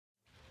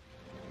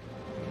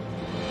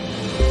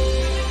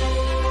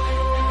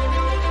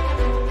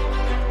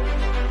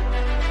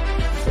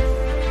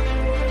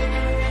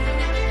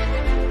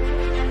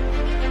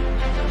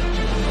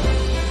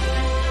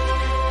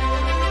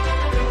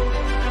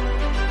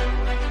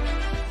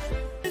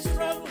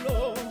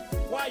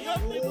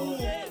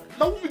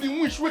That will be the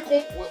wish we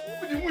come. Will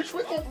be the wish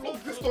we come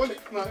block this toilet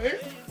now, eh?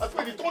 That's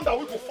why they turn that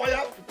way to fire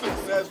the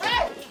place.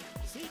 Hey!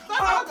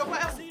 Stop the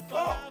fire!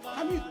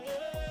 I mean,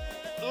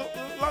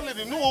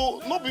 landlady,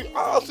 no be.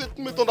 I said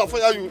me turn that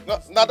fire you.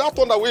 Now that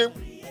turn away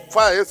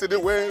fire yesterday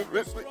when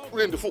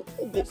rain the fall.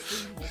 Oh go.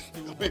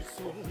 Can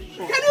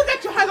you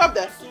get your hands up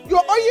there?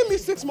 You're owing me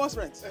 6 months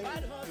rent.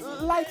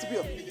 Light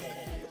bill.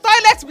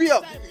 Toilet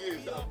bill.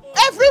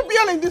 Every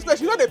bill in this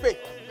place, you know they pay.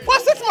 For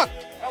 6 months.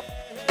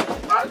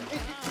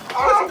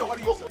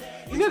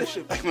 You know the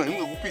shape. Bring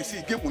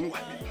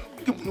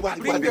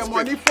the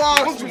money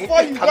first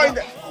before you go in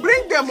there.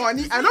 Bring the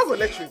money. I'm not going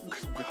to let you.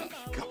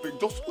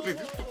 Just put it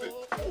this place.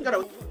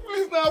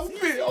 Please now, I'll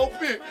pay.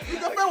 You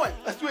can pay when?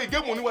 I swear, you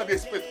get money what they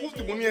expect. Who's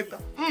the money enter?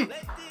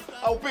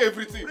 I'll pay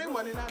everything. Bring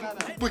money, no.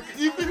 But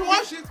if you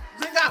want shit,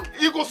 bring out.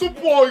 You go so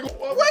poor.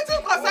 Wait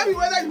till you concern me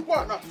whether you poor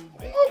or not.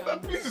 Oh,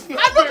 please, I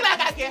look like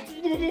I care.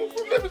 No,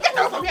 let me get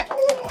out from here.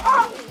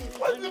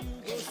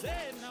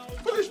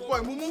 Foolish boy,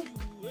 Mumu.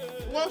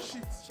 One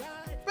shit.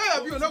 Pay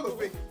your bill, not go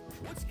pay.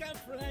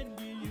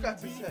 Look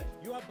at this head.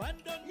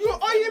 You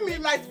owing me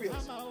light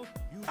bills,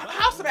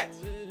 house rent,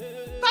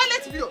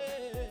 toilet bill,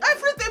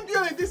 everything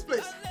bill in this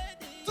place.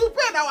 To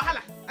pay that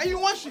wahala, and you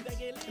want shit.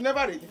 You never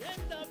ready.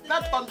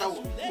 That thunder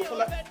will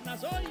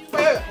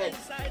pay your head.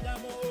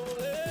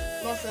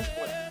 Nonsense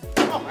boy.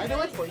 Come, I don't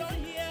wait for you.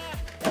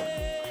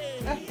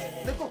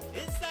 Let's go.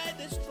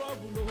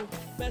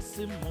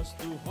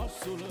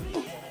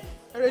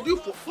 I ready you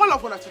for all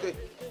of one today.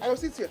 I will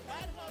sit here.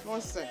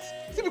 Nonsense.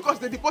 See, because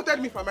they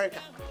deported me from America.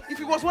 If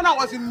it was when I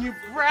was in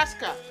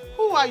Nebraska,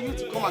 who are you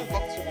to come and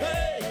talk to me?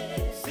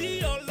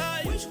 See your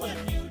life. Which one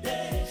you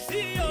dare?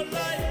 See your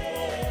life.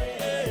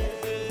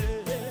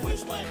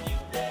 Which one you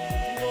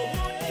dare? You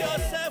want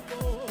yourself.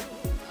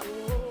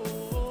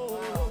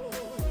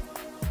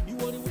 You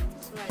want it.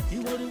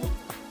 You want it.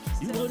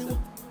 You want it.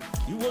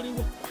 You want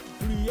it.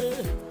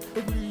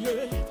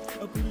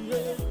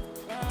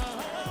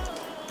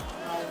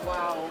 Oh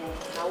wow.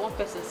 Now one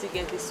person still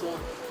get this one.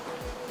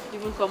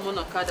 Even come on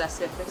a card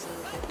as a person.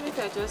 I think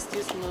I just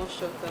use no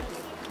shortcut.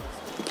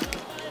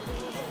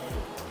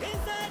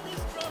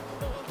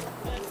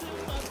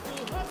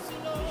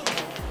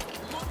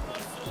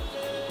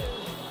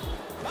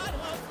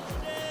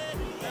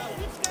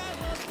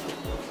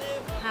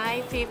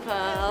 Hi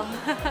people.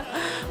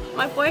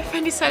 My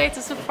boyfriend decided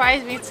to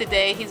surprise me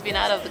today. He's been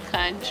out of the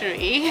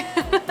country.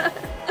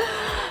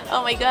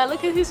 Oh my god,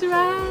 look at his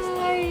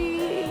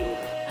ride.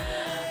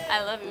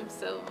 I love him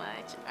so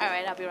much.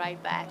 Alright, I'll be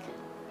right back.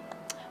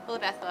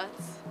 Hold that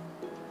thoughts.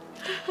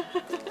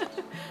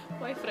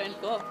 Boyfriend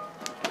go.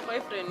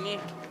 Boyfriend me.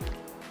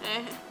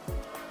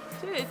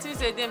 See the two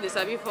say them they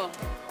sabi for.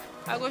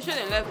 I go show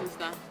them levels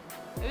now.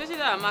 You see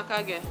that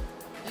Amaka girl.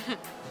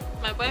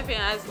 My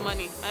boyfriend has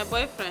money. My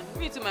boyfriend.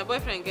 Me too, my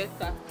boyfriend gets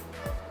car.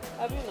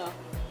 Have you know?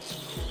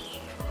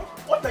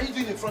 What are you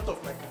doing in front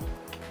of my car?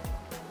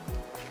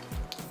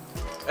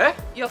 Eh?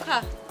 Your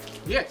car?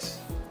 Yes.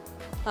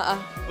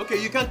 Okay,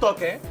 you can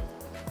talk, eh?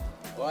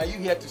 Or are you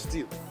here to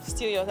steal?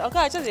 Steal your car? Okay,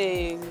 I just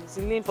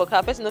lean for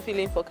car. Person not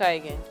feeling for car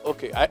again.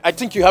 Okay, I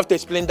think you have to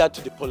explain that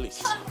to the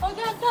police.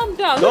 Okay, calm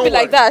down. Don't be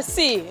like that.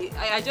 See,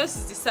 I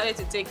just decided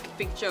to take a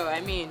picture.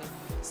 I mean,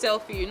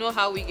 selfie. You know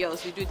how we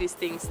girls we do these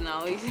things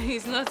now.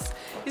 It's not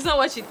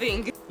what you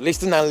think.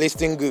 Listen and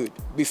listen good.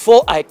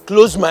 Before I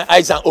close my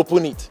eyes and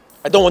open it,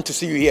 I don't want to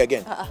see you here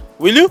again.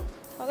 Will you?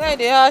 Okay,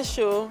 they are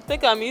show.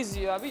 Take them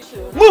easy. I'll be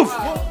sure. Move!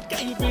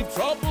 Can you be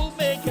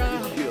troublemaker?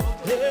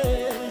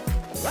 Hey,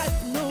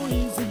 life no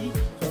easy,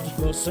 but the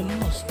person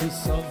must be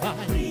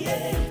survived.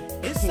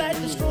 Inside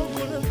the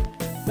struggle,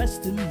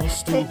 best in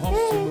must to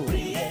hustle.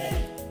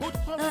 Good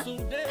hustle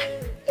day,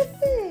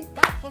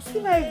 bad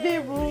hustle my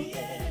baby.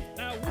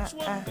 Now which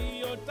one be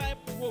your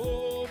type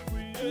of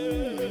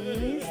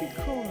easy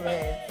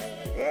comment.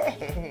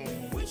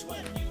 Which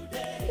one you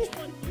dare? Which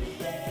one you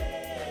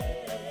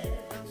dare?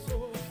 So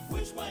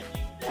which one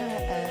you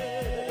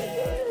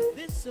dare?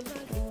 This is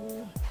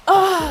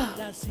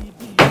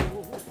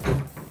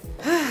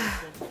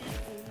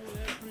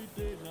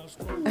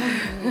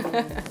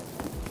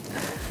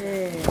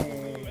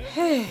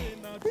Hey,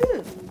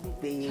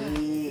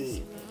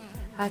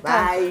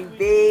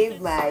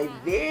 babe. My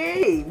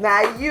babe.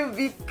 Now you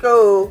be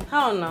cool.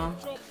 How now?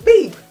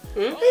 Babe,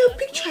 your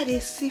picture they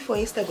see for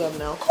Instagram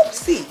now. Come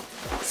see.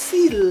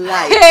 See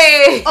like.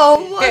 Hey!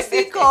 Almost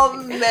see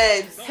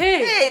comments.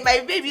 Hey, my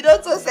baby,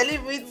 don't so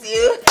celebrate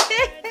you.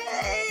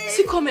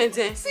 See comments,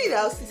 eh? See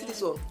now, see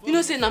this one. You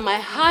know, say now my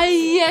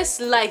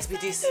highest likes be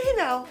this. See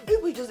now,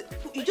 you just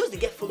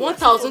get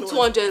followers.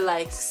 1,200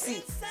 likes.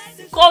 See,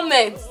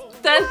 comments.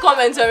 10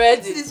 comments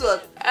already. See this one.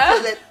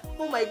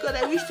 Oh my God,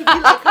 I wish to be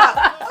like her.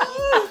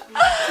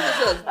 See this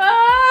one.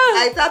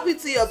 I tap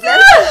into your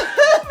blessing.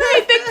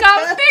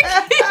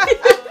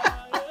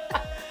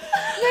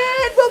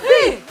 But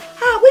babe,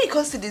 where you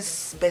can see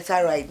this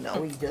better right now?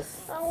 We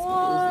just. I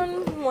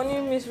want money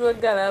Miss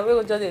Road girl. I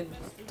will just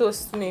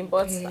toast me,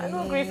 but I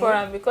don't agree for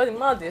him because the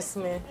mouth is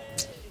me.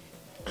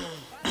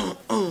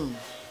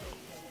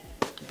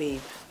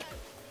 Babe,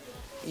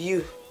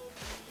 you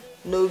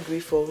No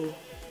grief for who?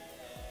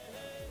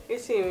 You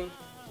see me?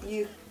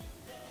 You.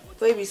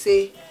 When we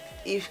say,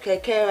 if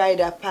keke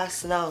rider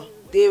pass now,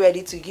 they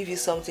ready to give you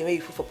something where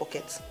you put for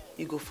pocket.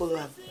 You go follow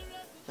him.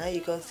 Now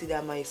you can't see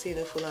that man. You say you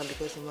don't follow him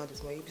because the man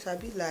is more. You be a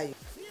bit lie.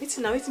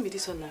 Waiting be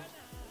this one now.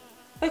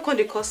 Why can't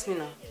they curse me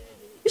now?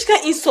 Which kind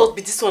of insult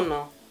be this one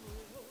now?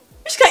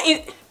 Which kind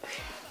of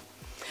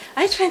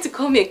Are you trying to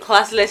call me a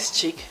classless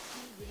chick?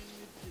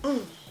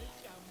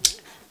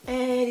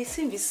 The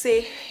thing be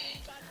say,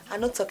 I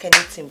don't talk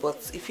anything,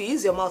 but if you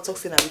use your mouth talk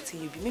say na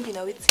wetin you be, maybe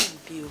na wetin you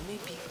be, or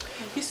maybe.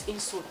 This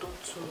insult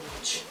don't too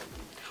much.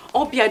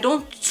 Obi, I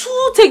don't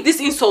too take this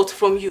insult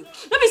from you.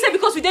 Not be say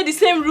because we did the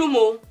same room,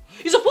 oh.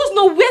 You supposed to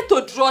know where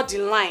to draw the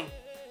line.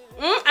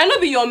 I know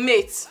be your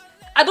mate.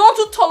 I don't want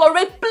to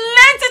tolerate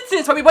plenty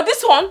things from you, but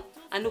this one,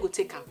 I no go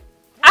take him.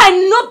 I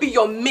no be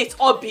your mate,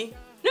 Obi.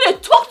 You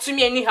don't talk to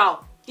me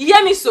anyhow. You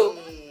hear me so?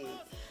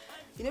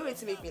 You know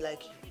what make me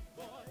like you?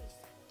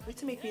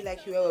 What make me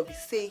like you will be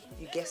say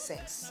you get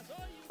sense.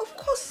 Of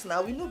course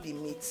now, we no be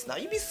mates now.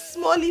 You be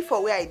smally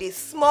for where I did.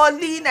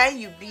 Smally now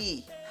you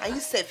be. And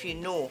you self you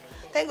know.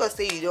 Thank God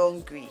say you don't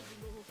agree.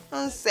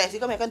 Nonsense. You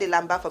come here and the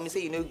lamba for me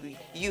say you no agree.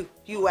 You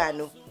I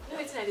know. You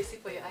know what I see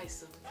for your eyes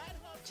so?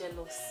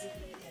 Jealousy.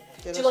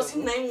 Jealousy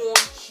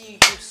 9-1 kill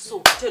you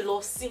so.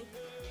 Jealousy.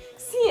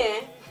 See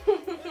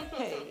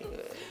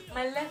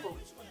my level,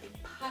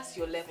 it pass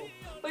your level.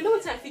 But you know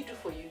what I fit do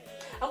for you?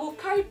 I will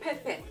carry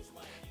pepper,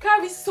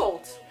 carry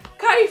salt,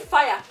 carry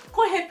fire,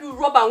 can't help you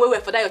rub and wear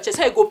for that your chest.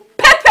 So I go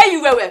pepper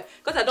you well.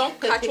 Because I don't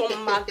catch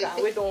one maga.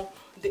 We don't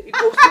it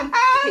go soon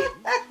pay.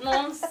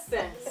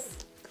 Nonsense.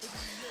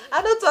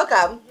 I don't talk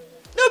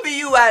no be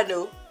you I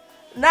know.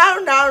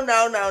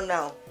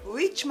 Now.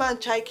 Rich man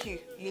check you,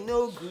 you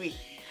no agree.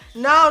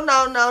 Now.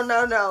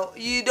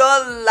 You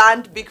don't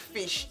land big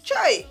fish.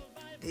 Chai.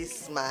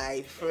 This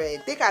my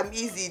friend. Take am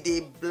easy,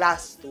 they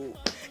blast oh.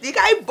 The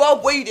guy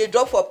bomb where you they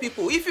drop for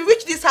people. If you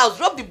reach this house,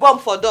 drop the bomb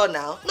for door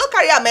now. No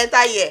carry a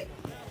mental here.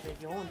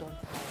 Your own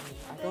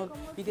don't.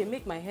 You they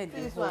make my head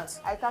This one,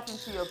 I tap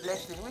into your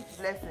blessing. Which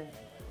blessing?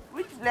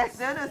 Which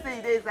blessing? I don't say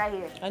you inside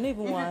here. I don't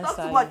even want to If you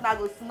talk too much now,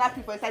 go snap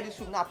you for inside this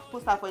room now.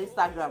 Post her for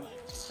Instagram.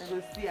 And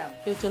go see him.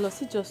 Your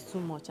jealousy just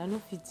too much. I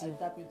know fit you.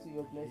 Tap into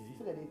your blessing.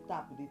 So that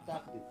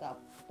they tap.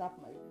 Tap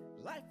my.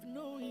 Life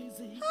no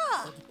easy.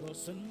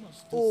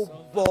 Oh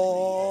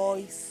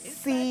boy,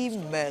 see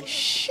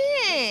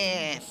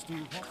machine.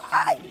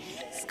 Hi,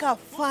 Scar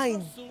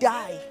fine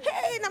die.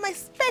 Hey, now my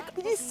spec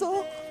be this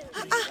so.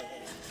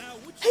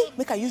 Hey,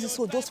 make I use this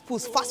so just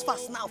post fast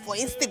now for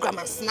Instagram and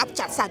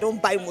Snapchat so I don't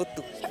buy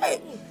motor.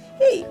 Hey.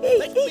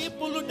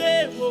 People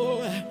there,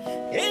 oh,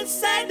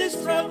 inside the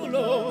struggle,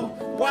 oh,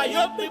 why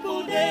your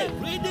people there,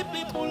 greedy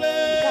people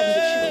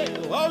there,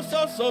 all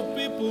sorts of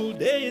people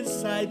there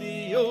inside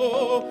the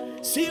oh.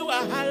 See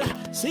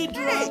wahala, see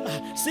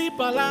drama, see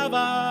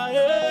palava.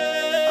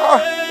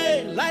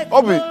 Hey, life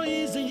no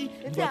easy,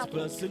 but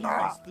person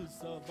has to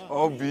survive.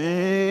 Obi.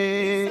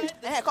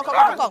 Hey, come.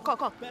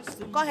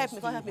 Come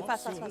help me,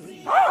 fast.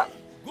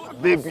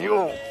 Baby,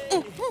 yo.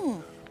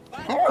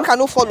 You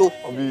cannot follow.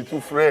 Obi, you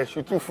too fresh.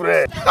 See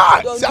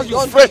how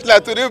you fresh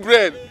like today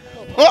bread.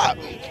 What?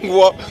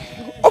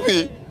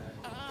 Obi,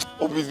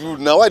 you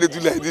now why they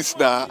do like this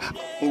now?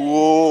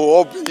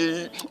 Whoa,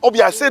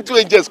 Obi, I sent 2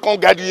 angels come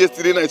guide you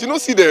yesterday night. You don't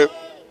see them?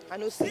 I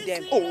don't see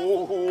them.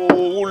 Oh,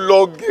 who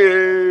log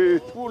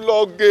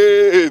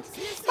it?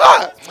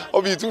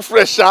 Obi, you too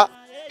fresh, huh?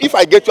 If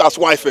I get you as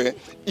wife,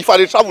 if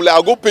I travel,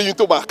 I'll go pay you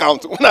to my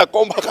account. When I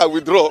come back, I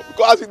withdraw.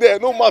 Because there,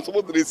 no man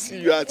supposed to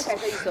see you at. Can I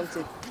tell you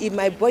something? If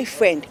my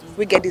boyfriend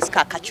will get this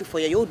car, catch you for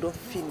you don't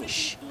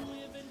finish.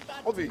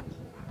 Obi,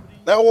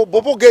 now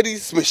Bobo get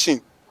this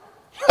machine.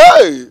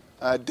 Hey,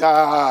 I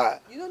die.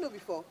 You don't know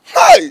before?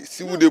 Hey,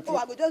 see who they put.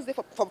 I go just there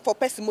for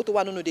person motor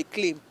one no they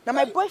claim. Now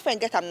my boyfriend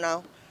get him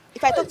now.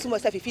 If I talk to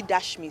myself, if he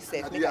dash me,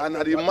 self. And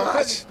the match.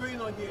 What is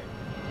going on here?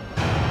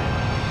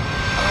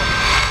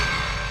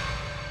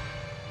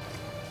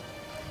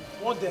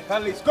 What the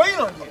hell is going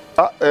on here?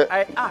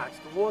 I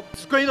asked,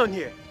 what's going on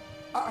here?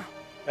 I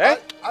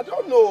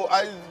don't know.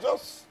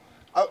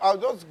 I'll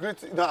just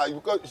greet her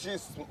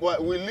because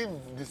we live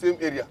the same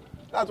area.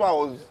 That's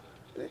why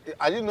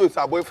I didn't know it's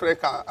her boyfriend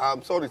car.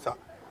 I'm sorry, sir.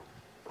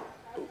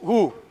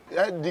 Who?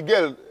 The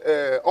girl,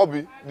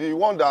 Obi, the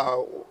one that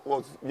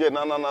was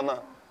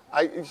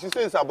she says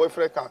it's her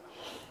boyfriend car.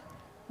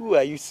 Who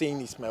are you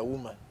saying is my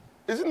woman?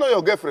 Is it not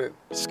your girlfriend?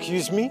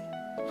 Excuse me?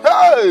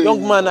 Hey!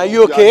 Young man, are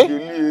you okay?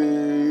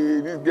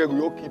 This girl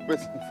will keep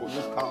person for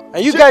this car.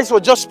 And you guys were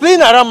just playing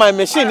around my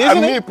machine,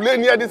 isn't it? Me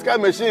playing near this kind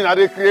of machine and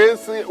they create you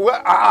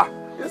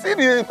see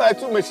the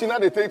 2 machine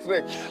that they take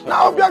wreck.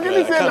 Now we are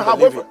getting saying her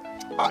boyfriend.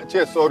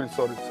 Cheers, sorry, I'm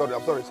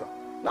sorry, sir.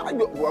 Now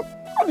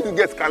how did you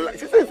get car?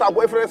 She says it's her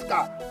boyfriend's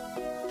car.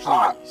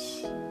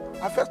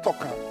 I first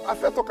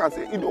talk and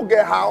say, you don't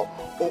get how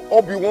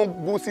Obi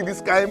won't go see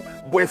this kind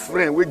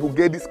boyfriend. We go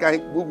get this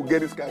kind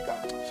car.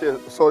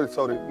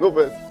 Sorry. No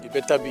verse. You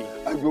better be.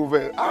 I go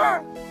verse.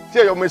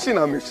 Share your machine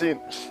and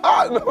machine.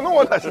 No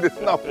wonder she dey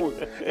snap food.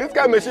 This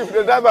kind of machine, if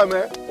the driver,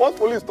 man, once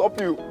police stop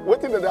you,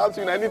 waiting they ask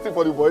you anything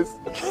for the boys.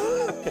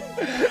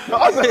 No.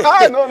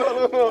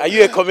 Are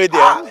you a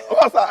comedian?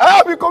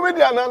 I be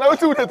comedian and I wait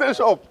till they take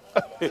shop.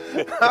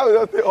 I will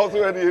just take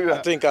also any area.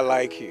 I think I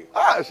like you.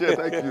 Shit,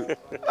 thank you.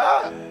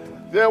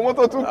 Yeah,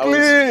 motor too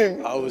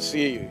clean. I will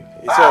see you.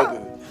 It's all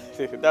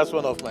good. That's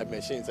one of my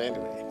machines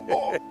anyway.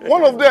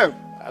 One of them?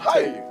 I'll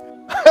tell you.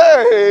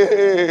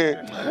 Hey!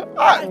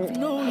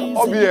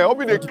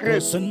 Obi the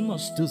craze. Person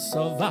must to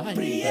survive.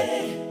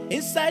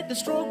 Inside the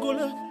struggle,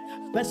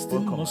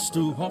 person must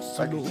to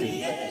hustle.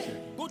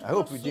 I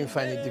hope you didn't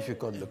find it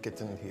difficult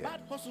locating here.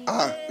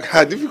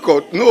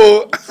 Difficult?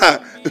 No.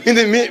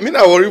 me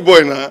not worry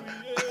boy now.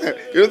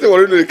 You don't say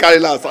worry to carry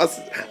last. As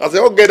I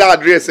don't get that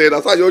address,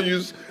 that's how I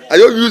just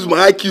use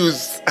my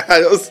IQs.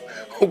 I just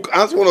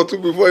answer one or two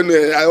before I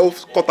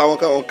just cut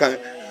one kind.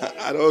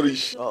 I don't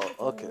reach. Oh,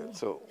 okay.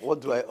 So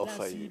what do I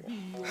offer you?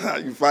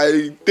 If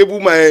I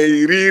table my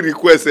real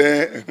request,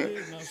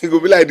 it will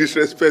be like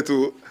disrespect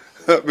too.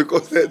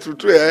 Because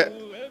true,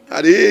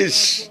 at the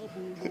age,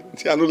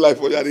 I don't like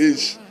for you at the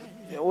age.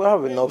 Yeah, we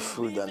have enough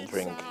food and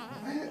drink.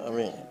 I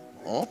mean,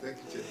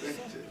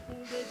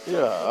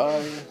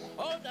 yeah,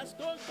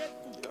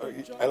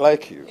 I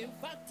like you.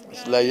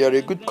 It's like you're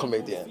a good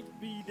comedian.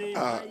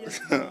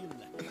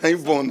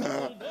 I'm born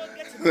now.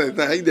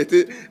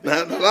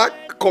 That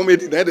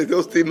comedy, now they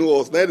just stay know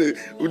us. Now the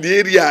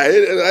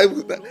area,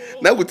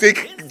 now we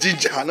take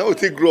ginger, now we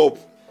take grub.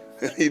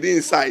 It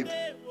inside.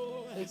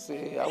 Let's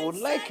say, I would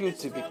like you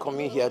to be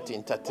coming here to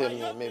entertain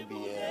me maybe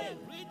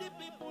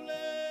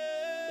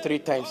 3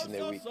 times in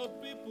a week.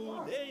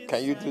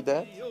 Can you do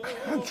that?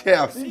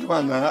 Yeah, I've seen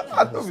one now.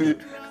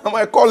 Am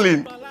I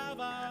calling?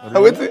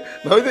 Now,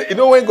 you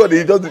know when God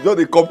just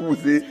the couple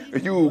say,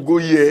 you go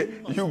here,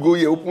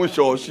 open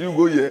church, you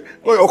go here.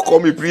 Go your call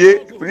me, pray,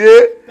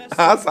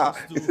 answer.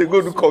 It's a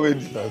good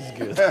comedy. That's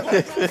good.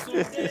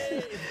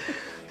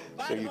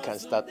 So you can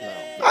start now.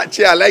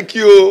 Actually, I like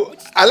you.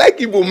 I like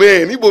Igbo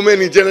men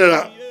in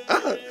general.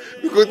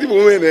 Because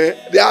Igbo men,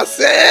 they are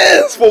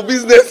sense for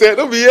business.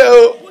 Don't be here.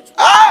 No.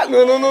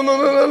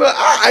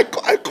 I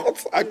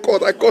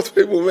cut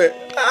Igbo men.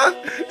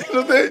 You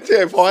know,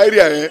 say for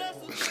area,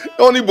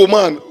 only Igbo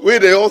man where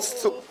they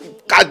also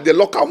catch the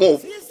lock am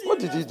off. What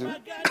did he do?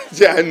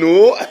 Yeah, I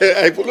know.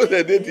 I follow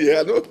the date here.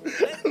 I know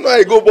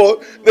I go,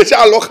 but they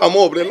shall lock am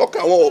up. They lock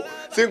am up.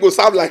 So he go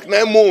serve like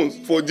 9 months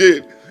for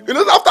jail. You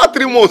know, after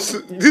 3 months,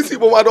 this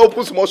people man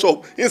open small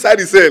shop inside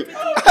the cell.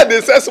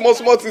 They sell small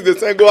things, they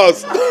sell go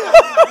house.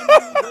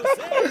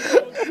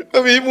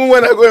 I mean, even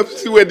when I go to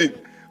see wedding,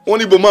 one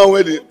Igbo man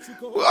wedding,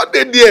 what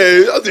they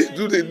there, what they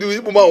do,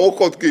 Igbo man won't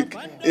cut cake.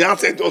 He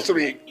answer just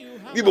ring.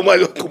 Igbo man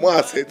just come and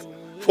answer.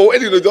 For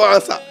wedding, they don't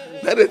answer.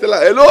 Now they tell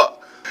her, hello,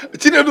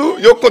 Chinedu,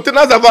 your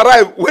containers have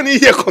arrived. When you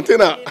hear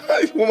container,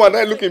 woman,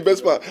 I look in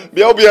best man.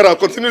 Be around,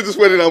 continue this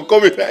wedding, I'm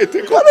coming. I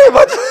take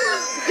whatever.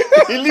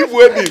 He leave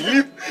wedding,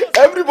 leave.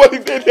 Everybody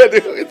there,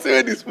 they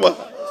say this man.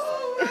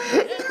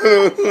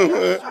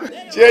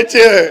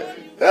 Che.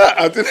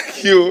 I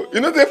think you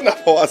know,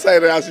 definitely for our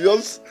side, as you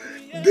just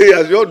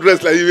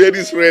dress like you wear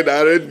this red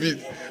and red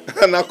bead.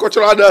 And our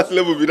cultural dance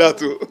level be that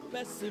too.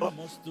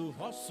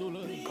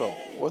 Come,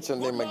 what's your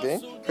name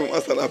again?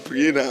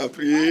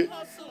 Preye.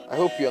 I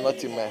hope you're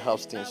not in my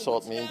house to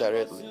insult me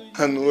indirectly.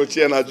 No,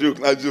 na joke.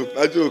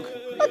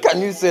 How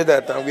can you say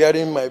that I'm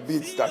wearing my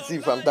beads as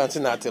if I'm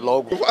dancing at a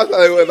log?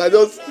 I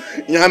just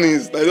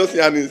yarnings.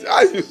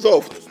 You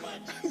soft.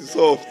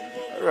 All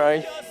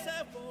right.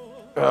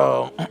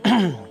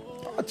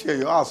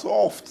 You are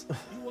soft.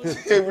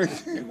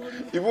 Everything.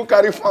 Even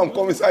carry farm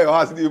come inside your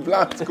house, you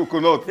plant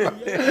coconut.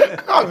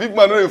 Big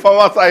man on the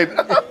farmer side.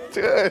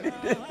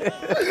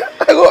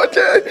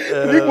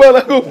 Big man, I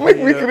go make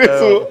me create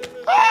so.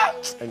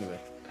 Anyway,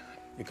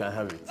 you can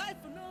have it.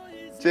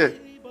 Che.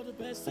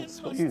 It's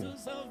for you.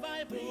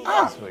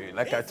 It's for you.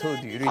 Like I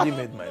told you, you really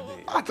made my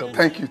day.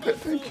 Thank you.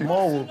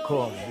 More will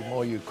come the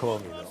more you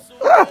come, you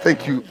know.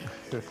 Thank you.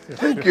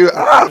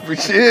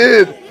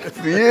 Appreciate.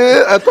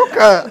 Yeah, I talk.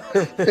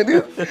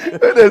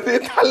 They say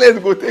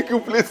talent go take you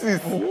places.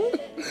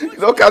 You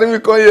don't carry me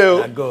come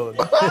here. God.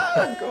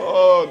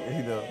 God.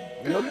 You know,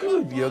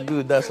 you're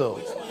good, that's all.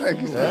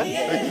 Thank you, sir.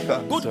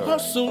 Good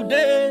hustle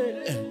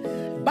day,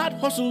 bad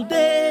hustle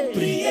day.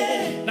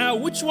 Preye. Now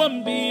which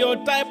one be your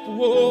type?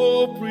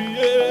 Oh, Preye.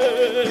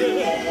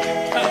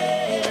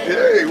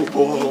 Hey,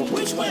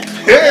 which one?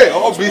 Hey,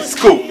 all be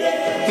school.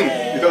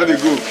 You know they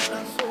go.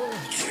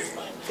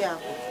 Yeah.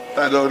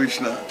 I don't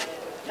reach now.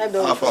 I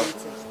don't reach.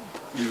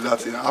 Leave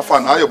that in. How far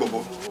now, your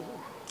bobo?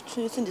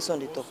 So you think this one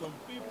they talk?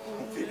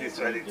 This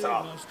where they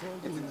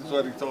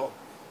talk.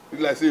 You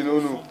like say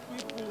no.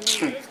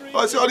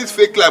 I see all this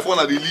fake life one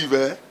that they live,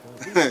 eh?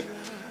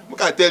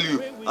 What I tell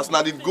you, as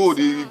now they go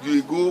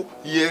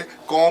here,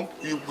 come,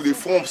 they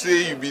form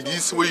say you be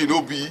this way you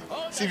know be.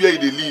 See where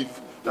they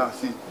live.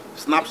 That's it.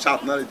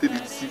 Snapchat now they take the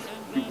deceive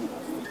people.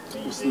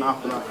 People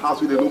snap now.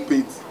 House where they don't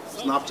paint.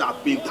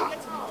 Snapchat painter.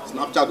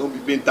 Snapchat don't be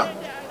painter.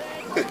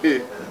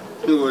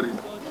 Don't worry.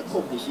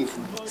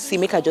 See,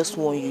 make I just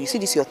warn you. You see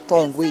this your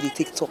tongue where you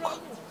take talk.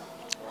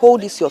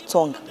 Hold this your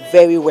tongue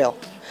very well.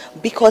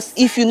 Because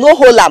if you no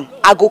hold am,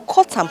 I go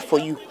cut am for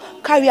you.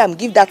 Carry am,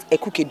 give that a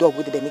cookie dog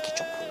with the make it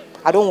chop.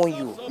 I don't want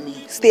you.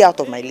 Me. Stay out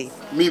of my lane.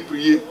 Me,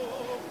 Preye.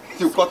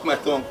 You cut my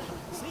tongue.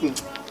 See,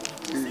 if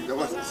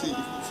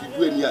you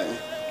do any,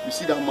 you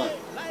see that man,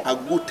 I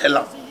go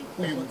tell him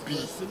who you be.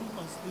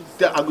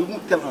 I go even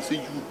tell him say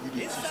you be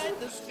the thief.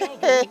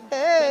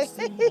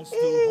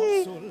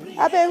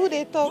 I bet who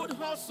they talk.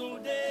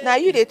 Now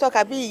you they talk,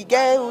 I be you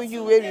get who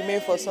you will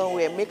remain for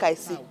somewhere. Make I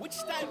see.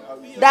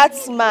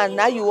 That's man,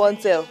 now you won't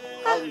tell.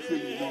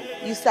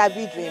 You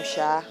sabi dream,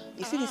 Sha.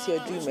 You see this your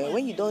dream, eh?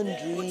 When you don't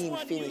dream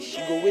finish,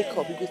 you go wake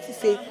up, you go see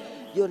say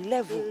your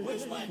level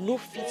no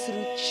fit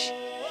reach.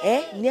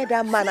 Near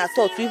that man I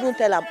thought to even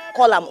tell him,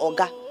 call him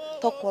Oga.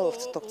 Talk more of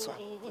to talk to him.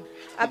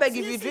 I beg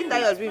if you dream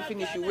that your dream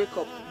finish, you wake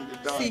up.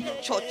 See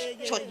church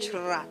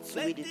rats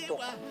with the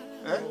talk.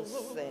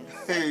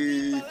 Nonsense.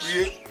 Hey,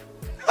 Preye.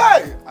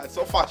 Hey, I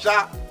saw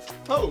Fasha.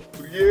 Oh,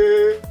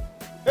 Preye.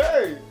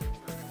 Hey.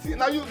 See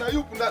now you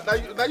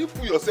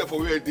put yourself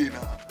away there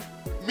now.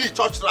 Me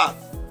church rat.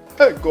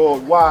 Hey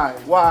God, why?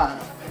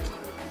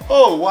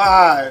 Oh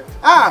why?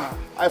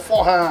 I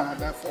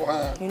forehand.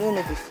 You don't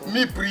know before.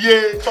 Me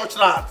Preye, church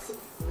rat.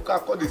 You can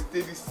call this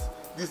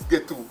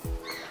ghetto.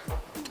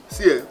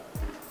 See,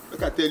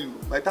 like I tell you,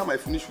 by the time I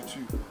finish with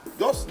you,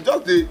 just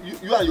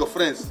you and your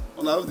friends,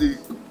 on the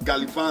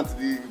gallivant,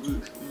 the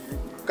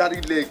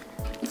carry leg.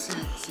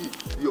 See,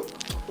 yo,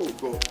 oh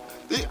God.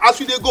 As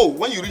you go,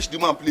 when you reach the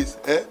man place,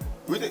 you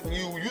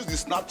use the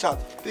Snapchat,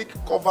 take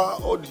cover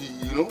all the,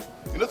 you know,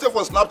 say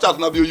for Snapchat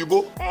now be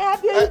Oyibo.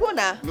 Be Oyibo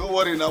now. No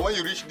worry now, when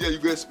you reach there, you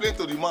go explain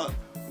to the man,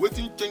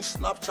 waiting change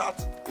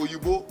Snapchat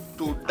Oyibo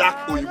to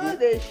dark Oyibo. I know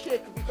they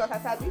shake because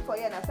as I do for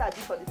you and as I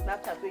do for the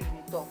Snapchat where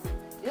you talk.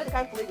 You know the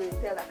kind of way they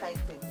tell that kind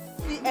of thing.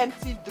 See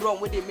empty drum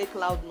where they make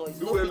loud noise.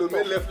 Do well,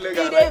 make left leg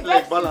and right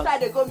leg balance.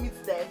 Inside they go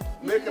meet them.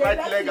 Make right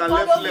leg and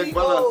left leg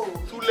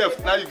balance. Two left,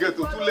 now you get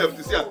to two left.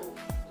 You see,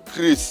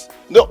 Chris.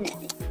 No,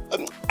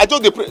 I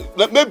just dey pray.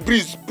 Make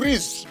breeze,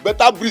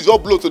 better breeze all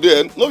blow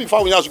today. No be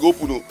far when you go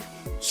open. No,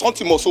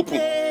 something must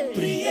open.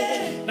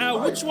 Now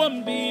which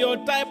one be your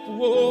type?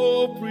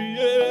 Oh, Preye.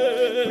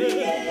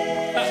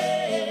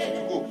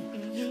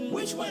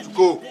 Which one?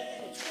 Go.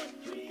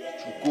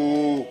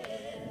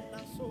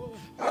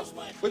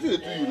 What do they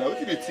do you now? What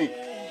do they think?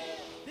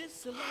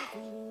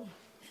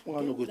 Well,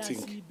 I no go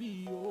think.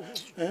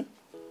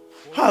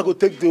 How I go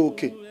take the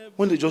okay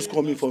when they just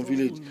call me from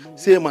village,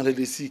 say man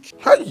they sick.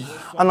 Hi.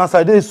 And as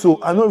I dey so,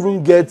 I don't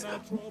even get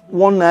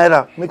 1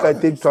 naira. Make I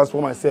take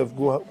transport myself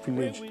go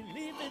village.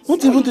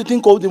 Not even to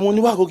think of the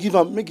money I go give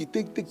am, make it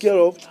take care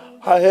of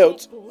her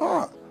health.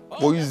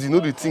 But easy,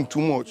 no they think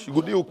too much. You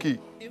go dey okay.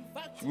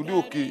 You go dey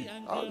okay.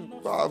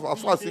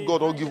 As far as God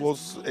don't give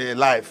us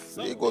life,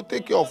 He go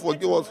take care of us,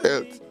 give us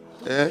health.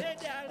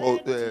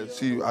 But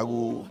see, I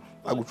go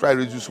try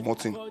reduce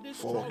something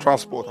for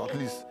transport at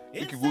least.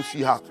 Make you go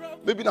see her.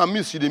 Maybe now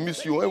she they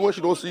miss you. When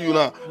she don't see you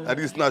now, at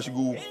least now she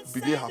go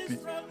begin happy.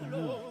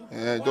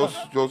 Just.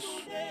 God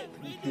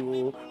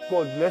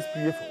bless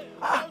Preye for.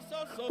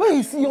 Where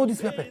you see all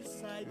this pepper?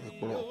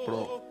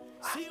 Bro.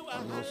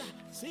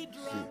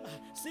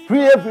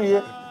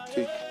 Preye.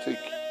 Take.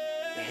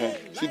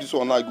 See this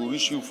one now, I go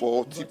reach you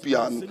for TP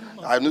and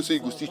I know say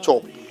you go still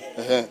chop.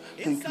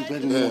 Thank you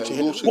very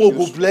much. God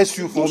go bless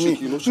you for me.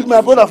 With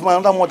my brother for my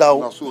other mother.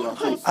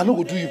 I no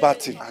go do you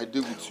bad thing. I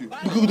deal with you.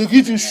 Because they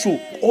give you show,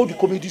 all the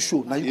comedy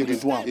show. Now you go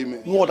do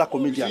am. No other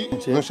comedian.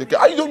 No shake.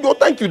 I don't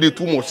thank you. They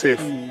too much safe.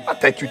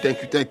 Thank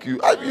you.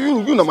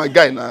 You know my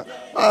guy now.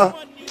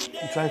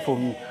 You try for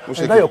me. And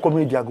that your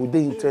comedy, I go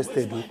dey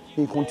interested.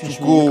 You can teach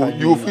me. Go.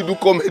 You fit do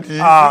comedy. They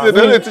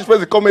don't teach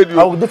person comedy.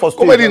 I will do for stage.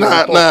 Comedy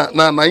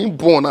na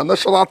inborn, a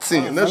national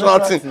thing.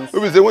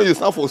 Maybe say when you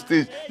stand for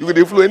stage, you go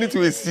dey flow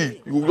anything you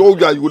see. You go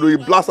do a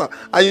blaster.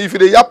 And if you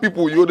dey yap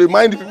people, you go dey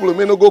mind the people. You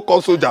may not go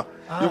call soldier.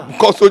 You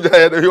call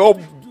soldier, they all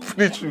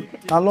finish you.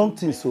 A long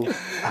thing so.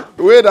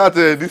 Where that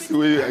this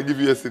way I give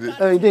you yesterday.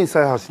 You dey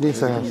inside house.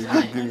 Give me.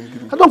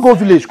 I don't go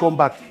village. Come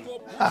back.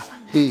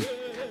 Hey,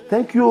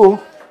 thank you.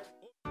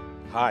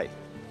 Hi.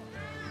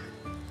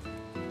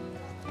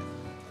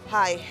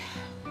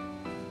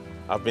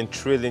 I've been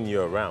trailing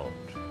you around,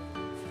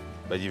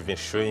 but you've been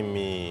showing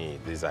me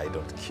this I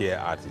don't care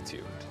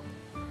attitude.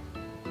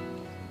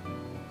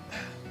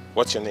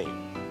 What's your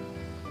name?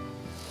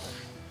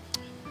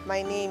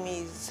 My name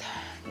is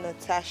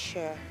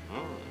Natasha.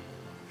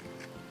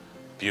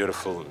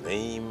 Beautiful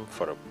name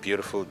for a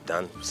beautiful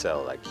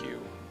damsel like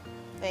you.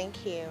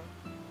 Thank you.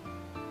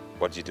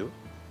 What do you do?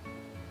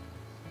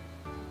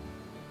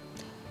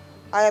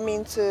 I am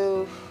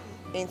into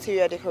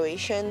interior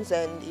decorations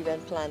and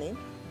event planning.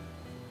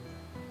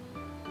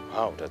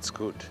 Wow, that's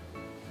good.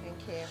 Thank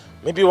you.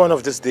 Maybe one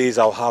of these days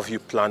I'll have you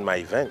plan my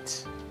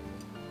event.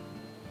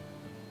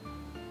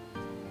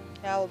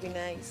 That would be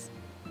nice.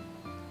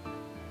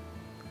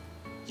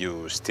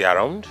 You stay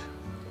around?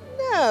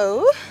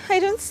 No,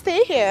 I don't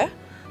stay here.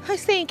 I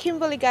stay in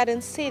Kimberley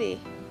Garden City.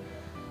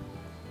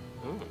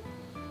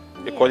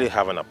 You clearly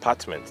have an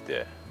apartment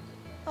there.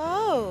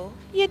 Oh,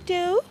 you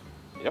do?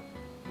 Yep.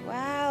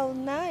 Wow,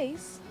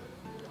 nice.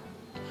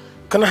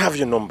 Can I have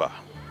your number?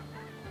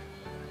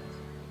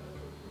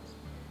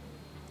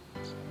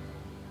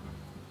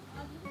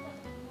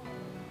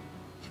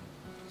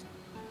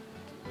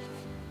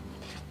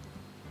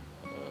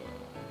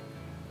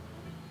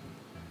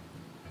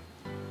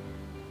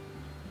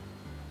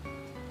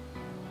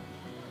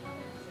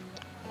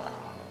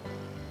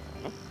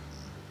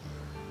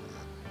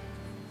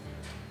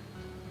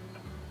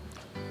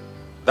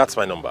 That's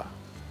my number.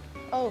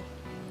 Oh,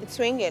 it's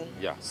ringing.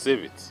 Yeah,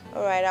 save it.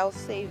 All right, I'll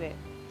save it.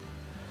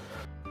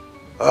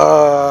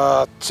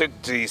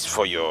 Take this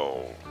for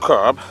your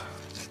cab.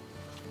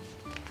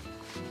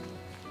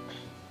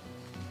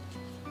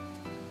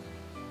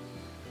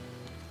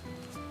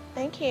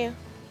 Thank you.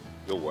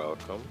 You're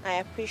welcome. I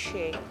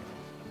appreciate.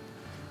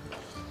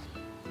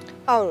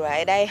 All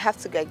right, I have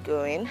to get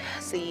going.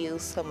 See you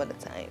some other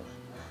time.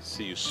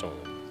 See you soon,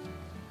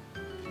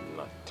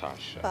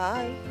 Natasha.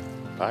 Bye.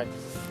 Bye.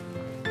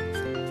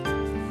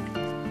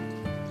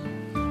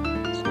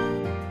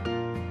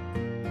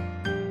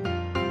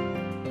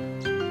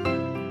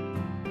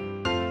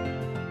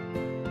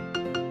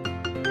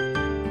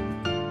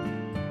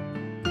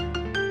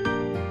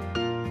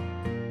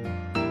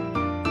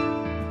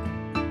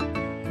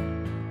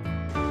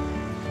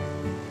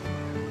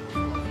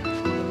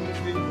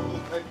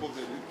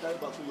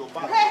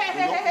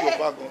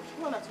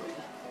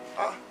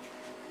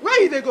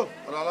 Where they go?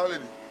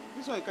 Lady.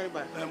 This one you carry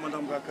by.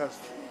 Madam Gakas.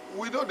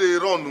 We know they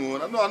run.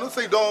 No, I don't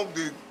say don't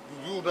they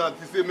do that.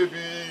 They say maybe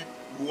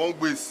we won't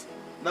base.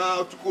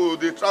 Now to go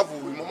they travel.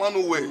 Mama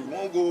no way. You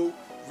won't go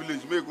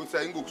village. Maybe go say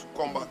I go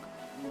come back.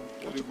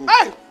 They go.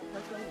 Hey!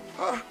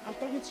 I'm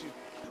talking to you.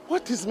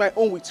 What is my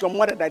own with your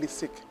mother that is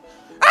sick?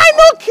 I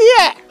don't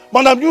care!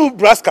 Madam, you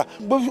Braska,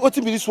 but what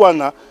be this one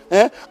now?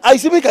 I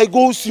say make I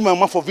go see my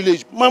mama for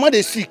village. My mama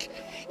they sick.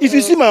 If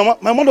you see my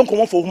mama don't come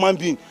on for human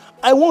being.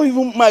 I won't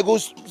even my go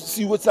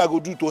see what I go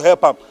do to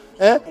help her.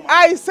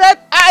 I said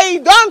I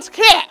don't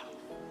care.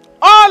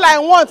 All I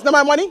want is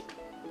my money.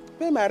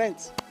 Pay my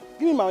rent.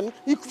 Give me my money.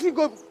 You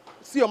go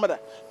see your mother.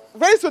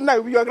 Very soon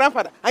now with your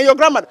grandfather and your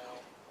grandmother.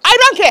 I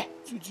don't care.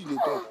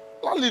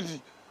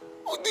 Lady,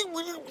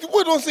 the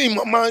boy don't say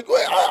mama.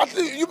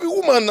 You be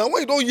woman now. Why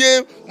you don't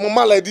hear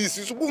mama like this?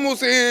 You supposed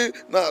to say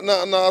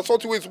na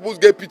sort of way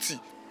supposed to get pity.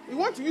 You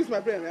want to use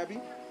my brain, Abby?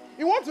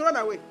 You want to run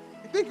away?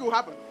 You think it will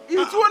happen? It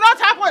will not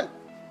happen.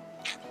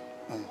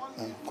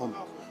 Come.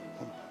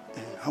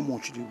 How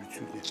much do you with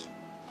you then?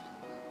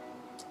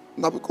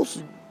 Now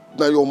because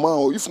now your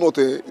man, if not,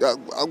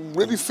 I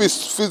really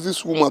face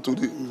this woman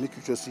today. Make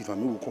you just see if I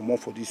will come on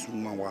for this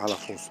woman wahala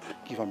first.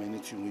 Give him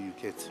anything when you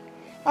get.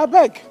 I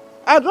beg.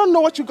 I don't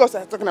know what you guys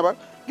are talking about.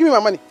 Give me my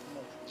money.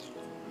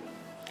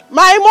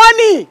 My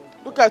money!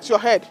 Look at your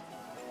head.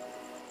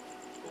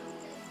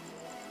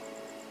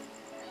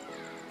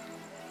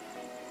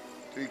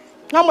 Take.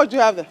 How much do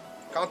you have there?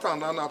 Count on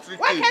now, 3K.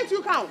 Why can't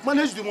you count?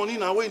 Manage the money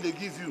now when they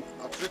give you.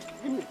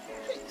 Give me.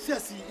 See, I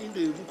see in the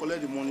even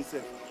collect the money,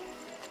 sir.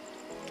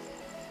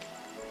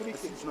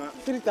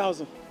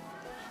 3,000.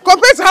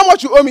 Compared to how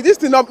much you owe me, this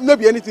thing not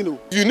be anything. No.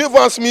 You never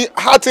ask me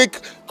how take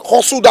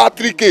hustle that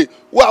 3K.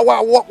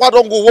 Why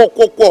don't go walk,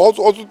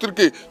 hustle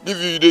 3K. Give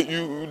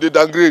you the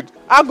downgrade.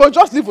 I'll go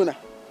just leave now.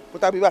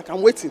 But I'll be back.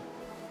 I'm waiting.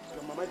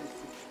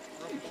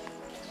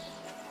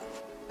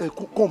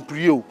 Come,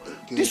 Preye.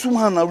 Okay. This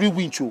woman a real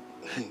winch.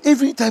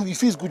 Every time he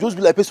feels good, just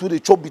be like person with a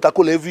chop bitter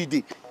cola every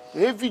day.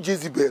 Every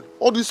Jezebel,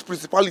 all this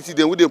principality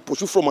then we they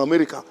pursue from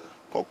America.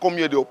 Come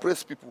here, they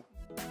oppress people.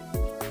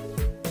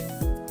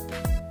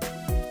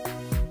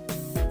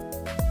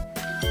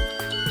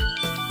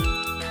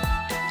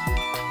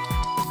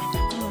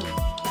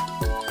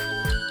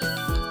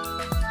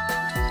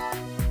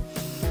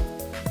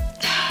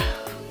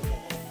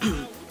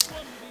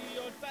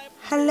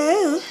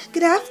 Hello,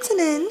 good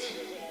afternoon.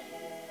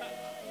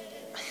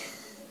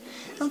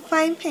 I'm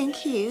fine,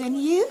 thank you.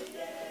 And you?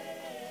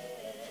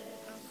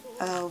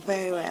 Oh,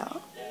 very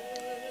well.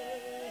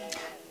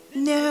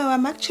 No,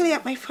 I'm actually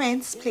at my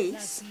friend's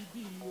place.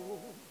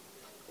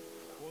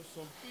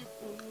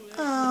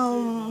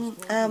 Well,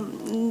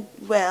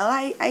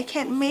 I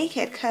can't make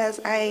it because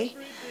I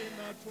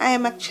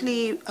am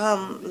actually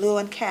low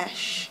on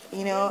cash.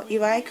 You know,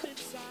 if I could.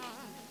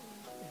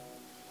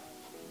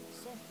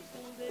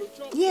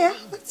 Yeah,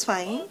 that's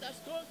fine.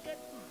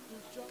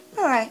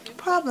 All right, no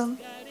problem.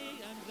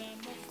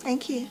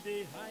 Thank you.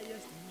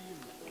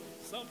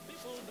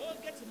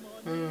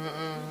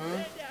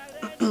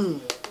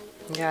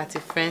 Yeah, at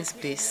your friend's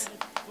place.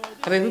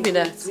 I mean, who be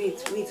that?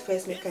 Wait,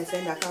 first make I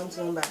send the account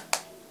number.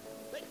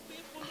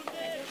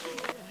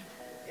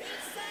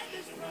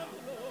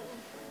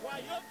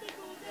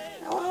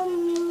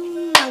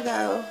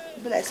 Ago,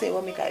 but I say,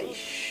 what make I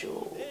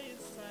show?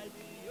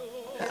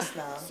 Yes,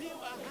 now.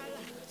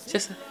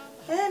 Just.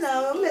 Yeah,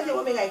 now, let's say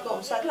what make I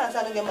come. So at last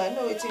I don't get my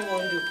no waiting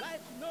won't do.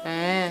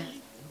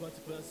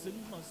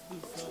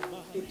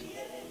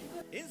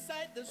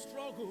 Inside the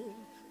struggle,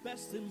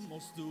 person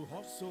must do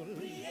hustle.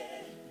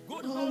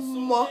 Good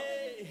hustle.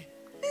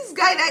 This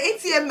guy, that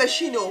ATM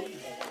machine, oh.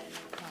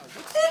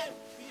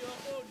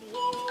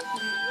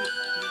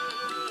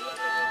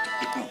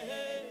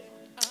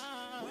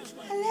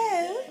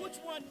 Hello?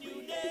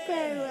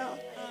 Very well.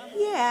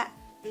 Yeah,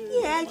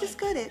 I just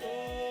got it.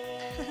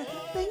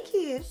 Thank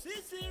you.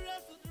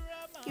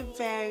 You're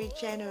very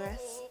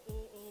generous.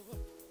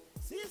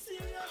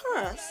 Of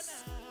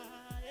course.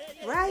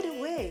 Right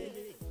away.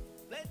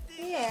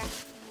 Yeah.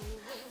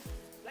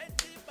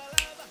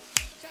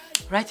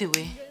 Right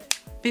away.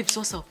 Babes,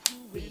 what's up?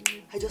 Babe,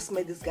 I just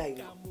met this guy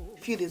now,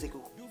 a few days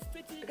ago.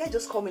 The guy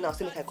just called me now,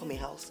 say make I come in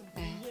house.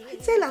 I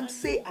tell him,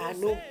 say I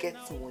no get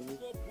money.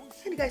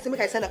 And the guy say make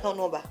I send account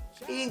number.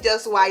 He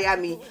just wire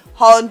me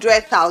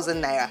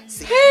 100,000 naira.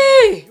 See?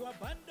 Hey!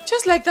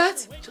 Just like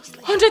that? Just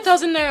like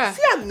 100,000 naira.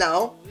 See him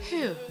now.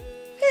 Ew.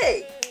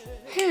 Hey.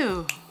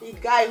 Ew. The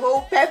guy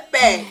whole pepper.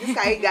 This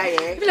kind of guy,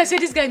 eh? I feel like say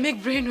this guy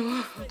make brain,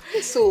 oh.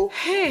 So,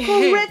 hey.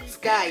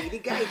 Correct guy. The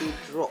guy they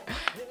drop.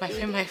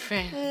 My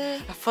friend.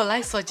 I feel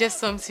like suggest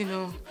something,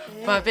 oh.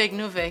 But I beg,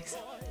 no vex.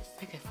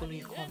 Make I follow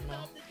you come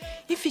now.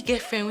 If you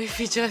get friend, if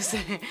you just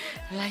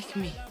like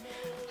me,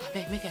 I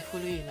beg, make I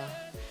follow you now.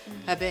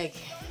 I beg.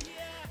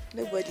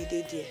 Nobody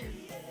did there.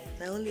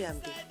 Now only I'm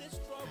there.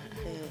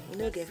 You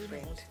no get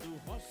friend.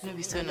 No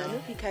be so and now. I know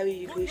if you carry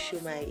you go show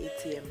my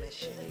ATM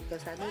machine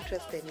because I don't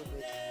trust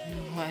anybody.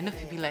 No, I know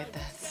if you be like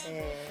that.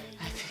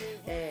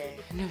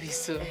 I know be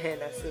so.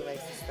 That's so my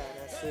sister,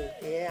 that's so.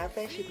 Yeah, our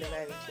friendship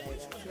never reach like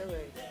that. No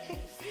worry.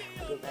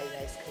 I'll go buy you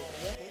ice cream.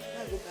 Yeah?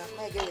 I'll go back.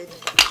 I'll get ready.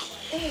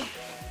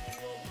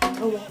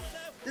 Oh well.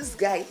 This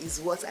guy is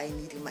what I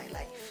need in my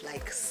life.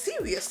 Like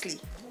seriously.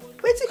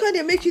 Wait till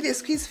they make you the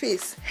squeeze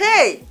face.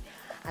 Hey!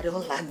 I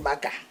don't land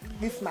maga.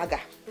 This maga,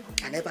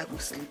 I never go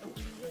sleep.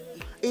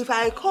 If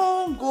I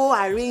can't go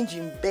arrange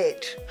in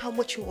bed, how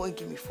much you want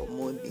to give me for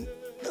money?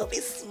 They'll be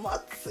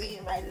smart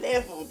in my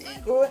level. They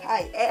go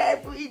high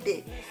every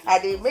day.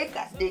 And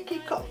they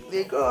kick up,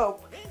 they go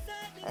up.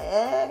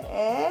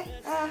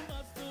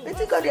 Let's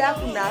see what they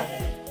happen now.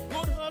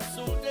 Good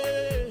hustle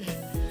day,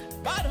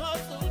 bad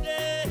hustle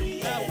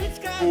day. Which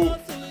kind of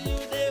hustle you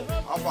day?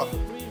 My brother.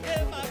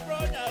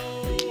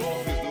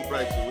 Please no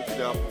price, what did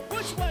happen?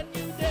 Which one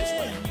you day?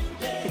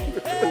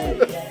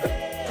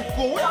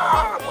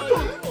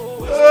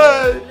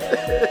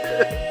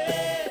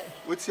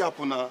 What's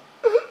happen now?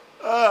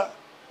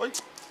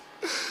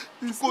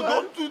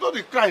 You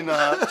don't cry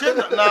now.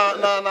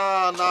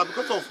 Nah,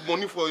 because of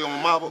money for your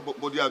mama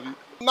body.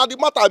 Now the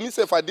matter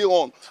myself I dey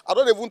on. I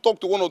don't even talk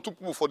to one or two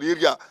people for the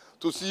area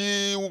to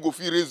see who go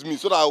fit raise me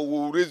so that I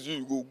will raise you.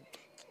 You go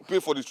pay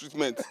for the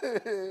treatment. Hey.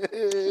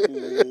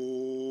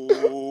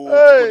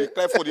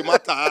 Cry for the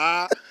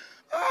matter.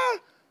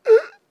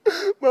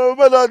 My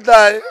mama don't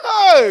die.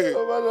 Hey.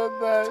 Mama don't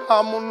die.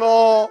 I'm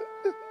no.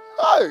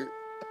 Hey.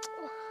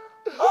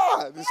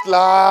 This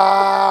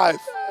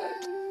life.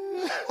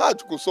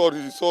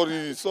 Sorry.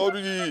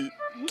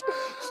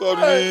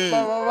 Hey, my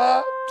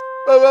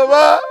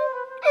mama.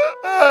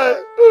 Hey.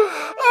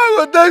 I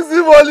go take the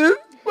money.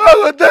 I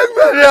go take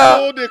money.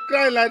 Oh, they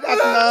cry like that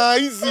now.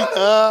 Easy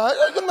now.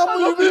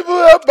 You people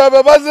help my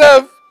mama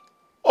self.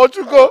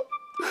 Ochuko.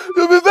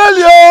 You be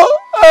failure.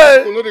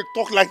 Hey. No, they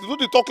talk like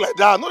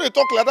that. No,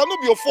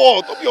 be your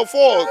fault.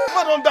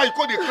 Man don't die, you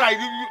call they cry.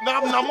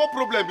 Now more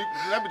problem.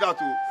 Let me that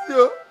too.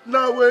 Yo,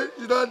 now wait,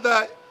 you don't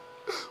die.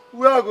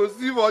 Where I go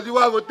see money,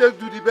 where I go take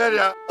to the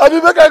burial. I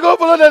mean, make I go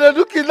follow them and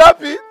do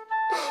kidnapping.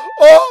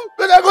 Oh,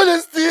 make I go to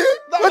steal.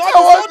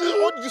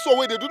 What this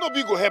way they do not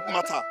be go help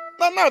matter.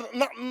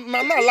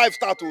 Now life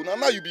start to.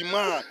 Now you be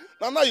man.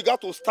 Now you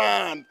got to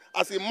stand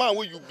as a man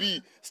where you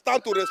be.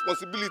 Stand to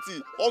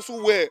responsibility.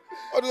 Also where.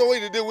 All the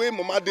way the way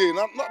mama day.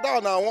 Now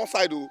one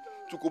side to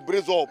go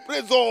brace up.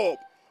 You're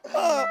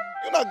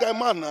not guy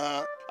man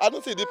now. I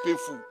don't say they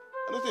painful,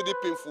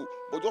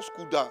 but just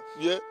cool down.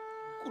 Yeah.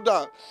 Cool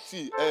down.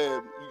 See,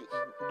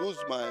 those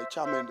my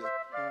chairman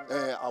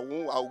there. I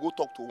will go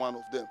talk to one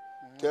of them.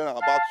 Tell them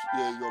about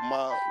your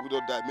man who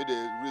don't die. May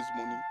they raise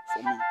money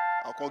for me.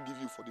 I can't give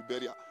you for the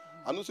burial.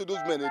 I know say those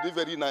men they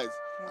very nice.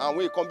 And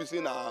when you come be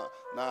saying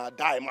na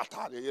die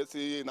matter, they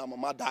say na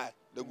mama die.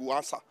 They go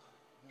answer.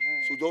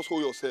 So just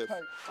hold yourself.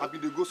 I been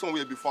they go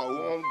somewhere before.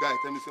 One guy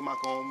tell me say ma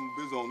come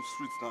based on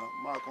streets now.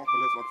 Ma come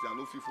collect something. I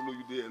no fit follow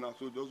you there now.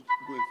 So just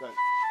go inside.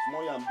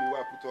 Small yam dey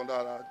where I put under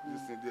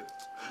this thing there.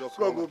 Just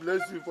God go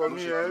bless you for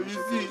me. You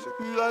see,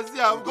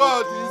 I'm God.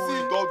 God. You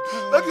see,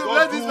 let you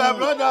bless this my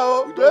brother.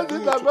 Oh, bless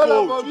this my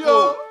brother for me.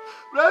 Oh,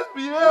 bless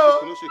me. Oh,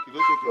 don't shake it.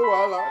 Oh,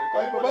 Allah,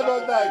 my papa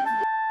don't die.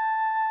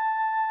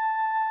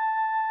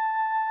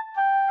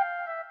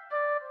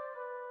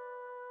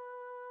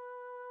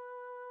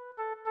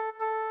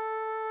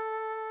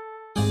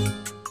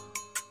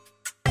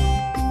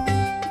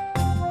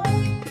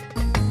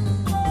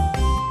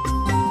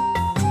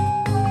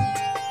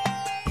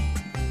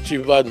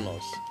 Chief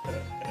Badmus,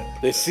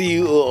 the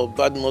CEO of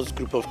Badmus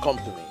Group of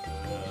Company.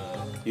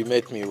 You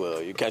met me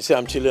well. You can see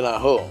I'm chilling at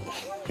home.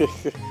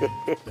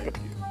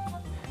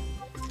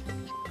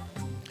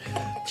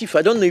 Chief,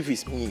 I don't know if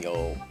it's me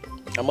or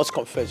I must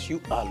confess,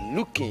 you are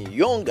looking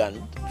young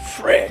and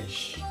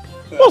fresh.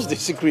 What's the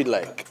secret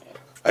like?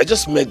 I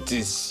just met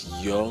this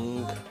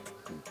young,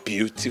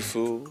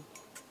 beautiful,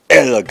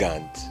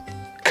 elegant,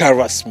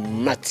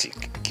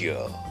 charismatic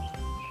girl.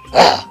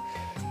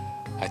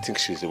 I think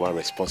she's the one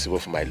responsible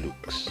for my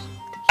looks.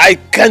 I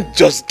can't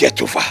just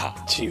get over her.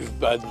 Chief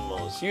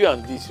Badmus, you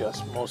and these your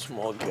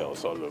small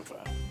girls all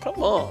over.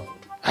 Come on.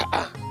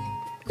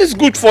 It's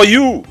good for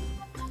you.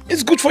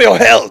 It's good for your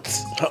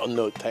health. Oh,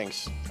 no,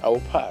 thanks. I will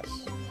pass.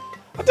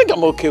 I think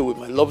I'm okay with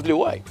my lovely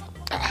wife.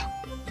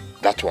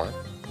 That one?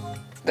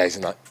 That is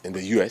in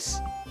the US?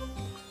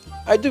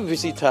 I do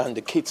visit her and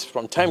the kids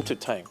from time to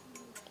time.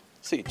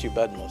 See, Chief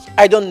Badmus,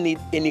 I don't need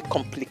any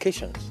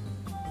complications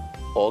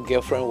or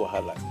girlfriend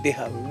wahala. They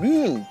have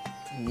ruined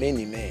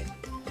many men.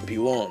 Be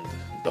warned.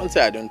 Don't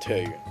say I don't tell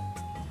you.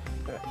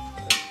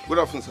 Good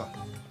afternoon, sir.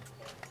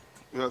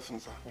 Good afternoon,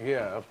 sir.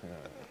 Yeah,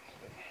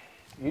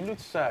 you look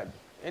sad.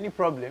 Any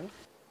problem?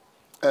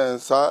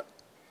 Sir,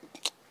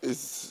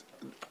 there's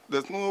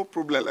no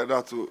problem like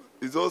that too.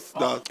 It's just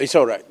that... It's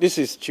all right. This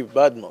is Chief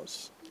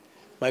Badmus,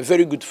 my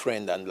very good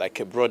friend and like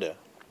a brother.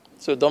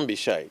 So don't be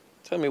shy.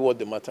 Tell me what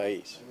the matter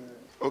is.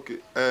 Okay.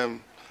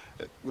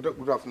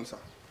 Good afternoon, sir.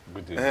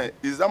 Good day.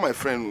 Is that my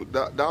friend?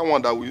 That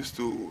one that we used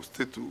to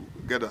stay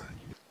together?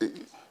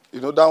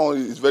 You know, that one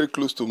is very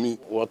close to me.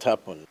 What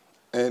happened?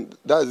 And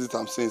that is it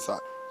I'm saying, sir.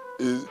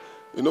 Is,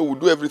 you know, we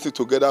do everything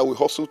together, we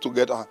hustle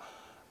together.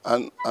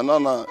 And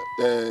now,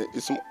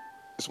 it's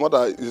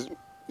mother is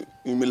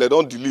Imile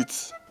don't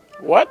delete.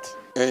 What?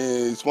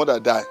 His mother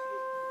die.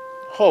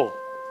 Oh,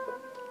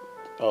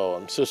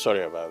 I'm so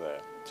sorry about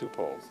that. Too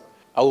poor.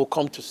 I will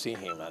come to see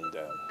him and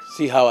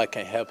see how I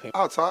can help him.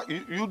 Sir,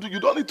 you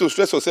don't need to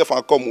stress yourself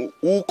and come.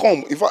 We'll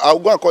come. If I'll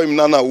go and call him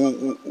now,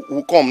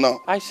 we'll come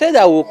now. I said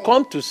I will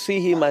come to see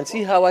him and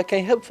see how I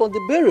can help for the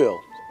burial.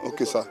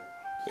 Okay, sir.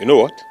 You know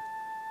what?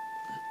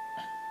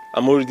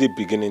 I'm already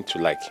beginning to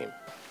like him.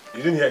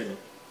 You didn't hear him?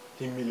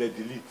 Imile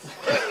delete.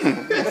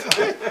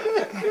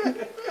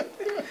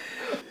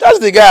 That's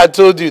the guy I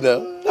told you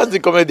now. That's the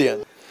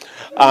comedian.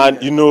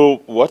 And you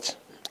know what?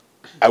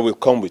 I will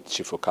come with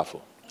Chief Okafo.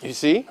 You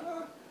see?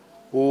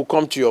 We will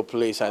come to your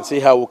place and see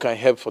how we can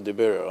help for the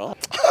burial.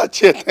 Huh?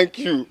 Che, thank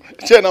you.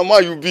 Che, now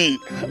man you be.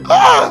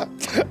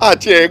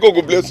 Che, God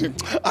go bless you.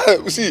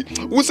 See,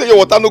 who say your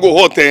water no go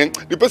hot,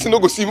 the person no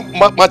go see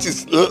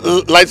matches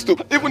lights too.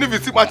 Even if you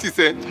see matches,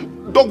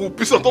 dog will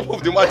piss on top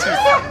of the matches.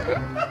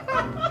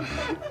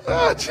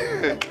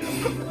 Che.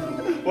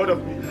 What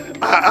of me?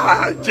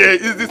 Che,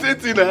 it's the same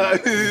thing.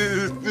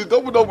 The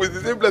double is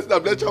the same blessing. I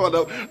bless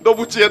you,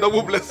 double chair,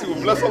 double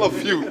blessing. Bless all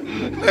of you.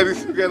 Let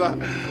it together.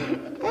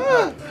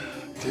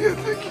 Che,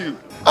 thank you.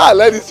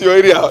 Like this your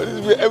area.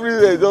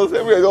 Everywhere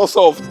just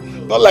soft.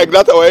 Not like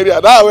that our area.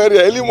 That our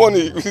area, early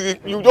morning,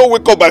 you don't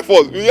wake up by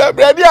force. You hear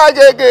bread,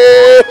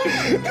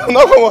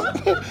 no, come on.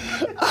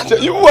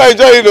 You will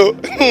enjoy it though.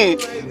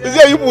 You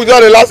see, you put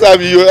down the last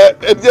time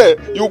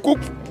you cook.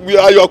 You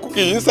are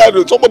cooking inside.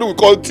 Somebody will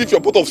come take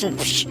your pot of soup.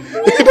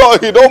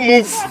 You don't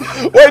move.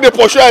 When they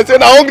pursue and say,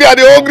 "Now hungry, are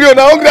they hungry?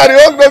 Now hungry, are they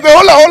hungry?" Say,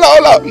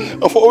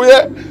 "Hola." For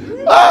where?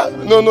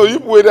 No, you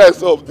put that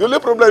stuff. The only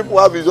problem you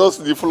have is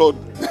just the flood.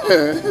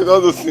 You know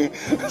the thing.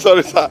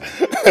 Sorry, sir.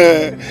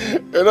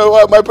 You know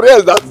what? My prayer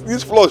is that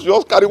this flood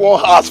just carry one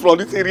house from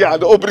this area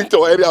and don't bring to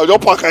our area.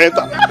 Just park and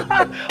enter.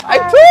 I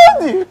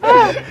told you.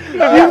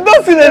 You've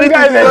not seen anything.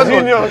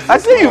 I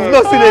say you've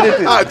not seen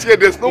anything. Che,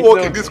 there's no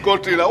work in this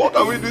country now. What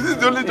can we do? This is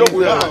the only job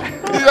we have.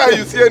 Either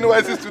you see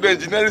NYC student,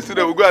 engineering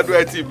student, we go and do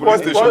IT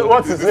police station.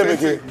 What's his name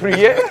again?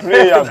 Preye.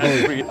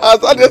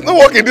 There's no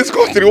work in this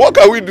country. What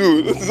can we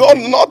do? It's all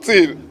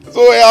nothing.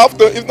 So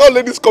if not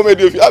ladies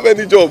comedy, if you have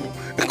any job,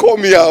 call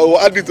me. I will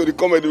add it to the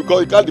comedy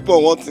because you can't depend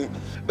on one thing.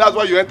 That's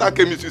why you enter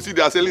chemist, you see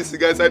they are selling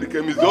cigars inside the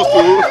chemist just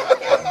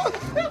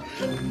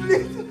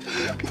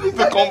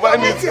to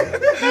combine it.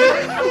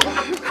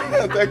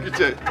 Thank you,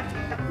 Che.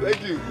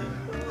 Thank you.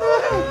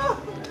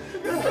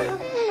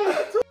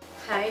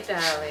 Hi,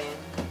 darling.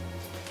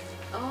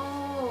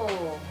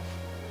 Oh,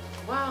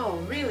 wow,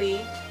 really?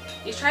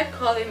 You tried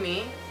calling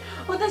me?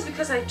 Oh, that's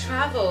because I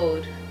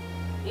traveled.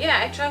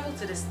 Yeah, I traveled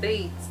to the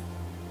States.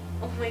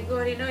 Oh my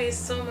God, you know it's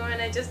summer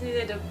and I just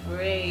needed a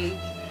break.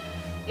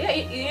 Yeah,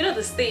 you know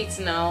the States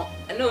now.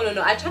 No,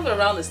 I travel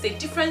around the state,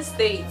 different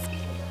states.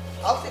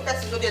 I'll say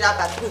person no dey that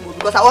bathroom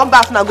because I want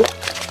bath now go.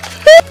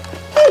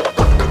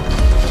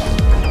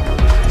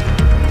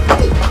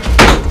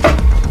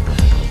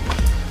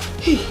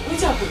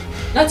 What's happened?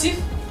 Na thief?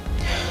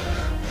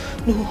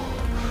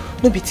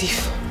 No be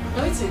thief.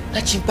 Na wetin? Na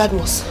Chief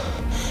Badmus.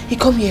 He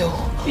come here.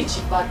 Be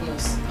Chief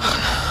Badmus.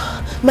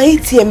 My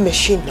ATM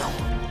machine now.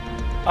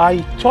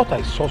 I thought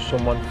I saw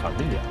someone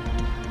familiar.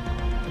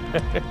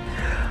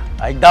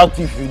 I doubt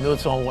if you know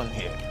someone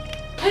here.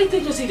 How do you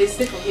think you see they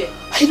stay from here?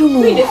 I don't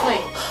know. Where they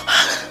find? Wait.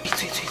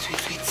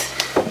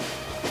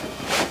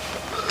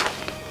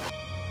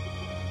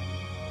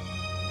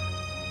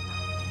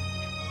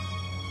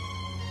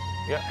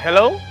 Yeah,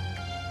 hello?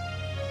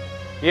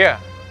 Yeah.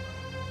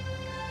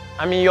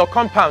 I'm in your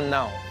compound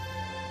now.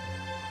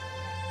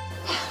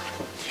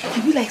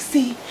 He be like,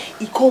 see,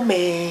 he come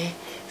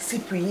see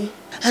Preye,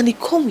 and he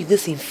come with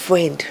this in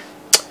friend.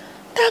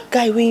 That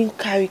guy when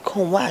carry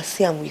come, what I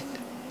see him with,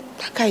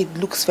 that guy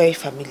looks very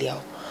familiar.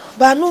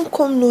 But I don't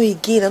come know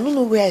again. I don't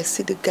know where I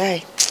see the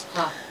guy.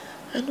 Ah.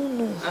 I don't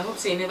know. I hope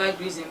he never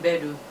agrees in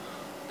bed though.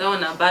 That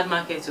one a bad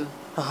market too.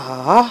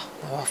 Ah,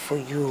 now for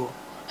you.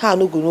 How I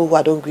no go know who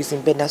I don't grease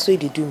in bed, that's what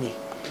they do me.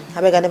 I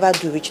beg I never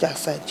do reach that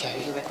side,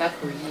 Jerry. Better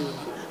for you.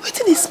 What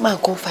did this man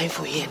come find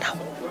for here now?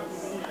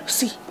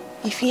 See,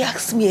 if he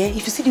asks me,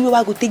 if you see the way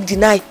I go take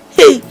deny,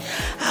 hey,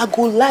 I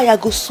go lie, I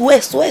go swear.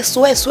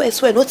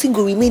 Nothing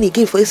go remain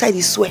again for inside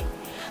this swear.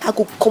 I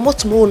go come out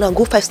tomorrow and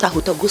go 5-star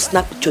hotel, go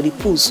snap picture the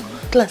pools.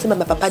 Tell and say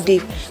my papa day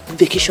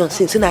vacation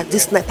since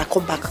this night I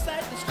come back.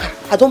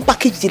 I don't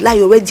package the lie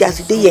already as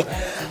the day here.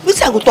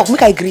 Which I go talk,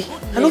 make I agree.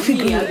 I don't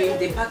feel agree.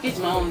 They package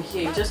my own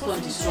here, just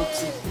can't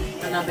disrupt it.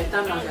 And I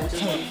better man than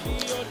just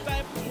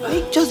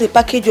just the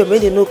package you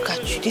already no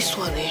catch you. This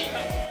one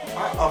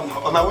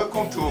And I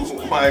welcome to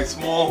my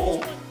small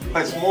home.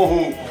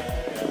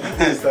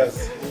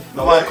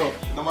 Now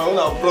my own I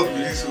brought me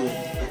this home.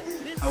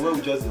 And where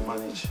we just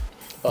manage.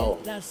 Oh,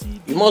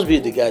 you must be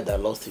the guy that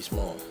lost his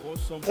mom.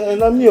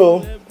 Not me,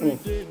 oh.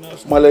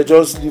 Male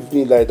just leave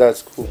me like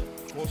that. Cool.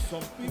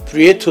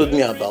 Preye told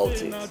me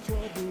about it.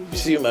 You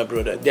see, my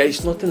brother, there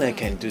is nothing I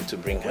can do to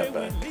bring her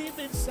back.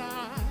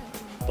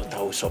 But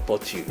I will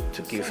support you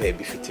to give her a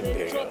befitting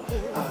burial.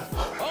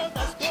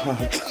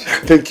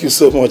 Thank you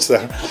so much,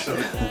 sir.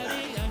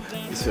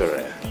 It's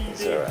alright.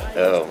 It's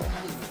alright.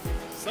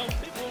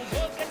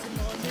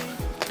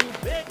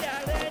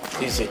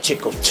 This is a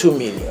check of 2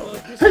 million.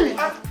 Hey,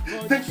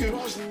 thank you,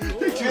 sir.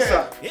 Thank you,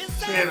 sir.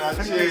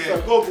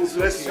 God will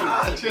bless you.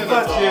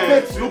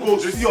 Let you go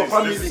see your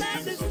family.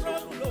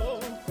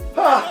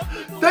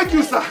 Thank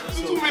you, sir.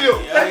 2 million.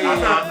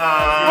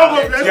 God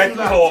will bless you.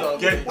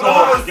 Get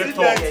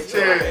talk.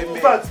 In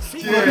fact,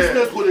 your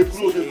business go they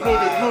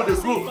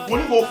grow.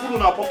 Money go full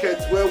in our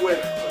pockets. Well.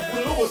 We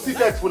no go see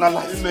that when I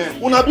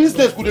life. When our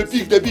business go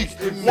they big.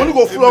 Money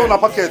go full in our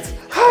pockets.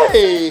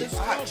 Hey.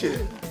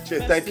 Che,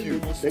 thank you.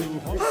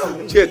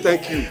 Che,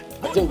 thank you.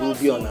 I think we'll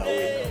be on our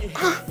way.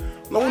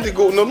 Now when they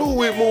go, no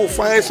way more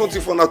find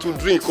something for now to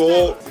drink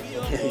or.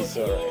 It's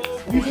alright.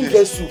 We can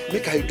get soup.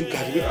 Make I do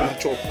carry make I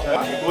chop.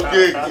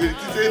 Okay,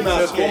 today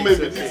now small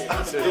maybe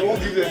this. They won't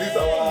give them this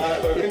our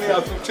any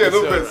have to chair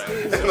no best.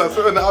 And I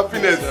saw the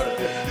happiness.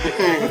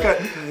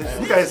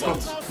 Look at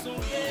escort.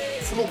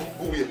 No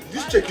go here.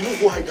 This check you no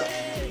go hide that.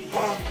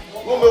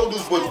 No make all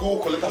those boys go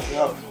collect that for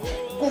her.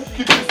 Go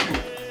keep this thing.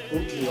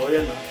 Okay, oh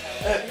yeah now.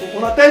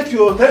 Thank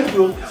you.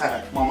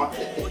 Mama,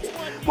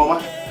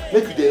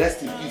 make you the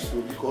rest in peace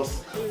because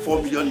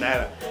 4 million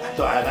naira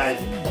to arrive.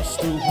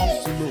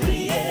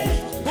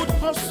 Good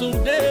hustle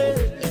day,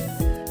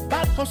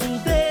 bad hustle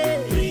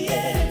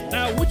day.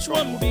 Now which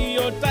one be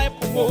your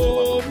type of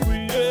more?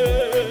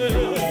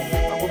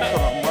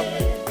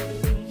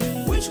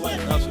 Which one?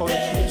 That's how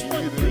which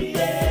one you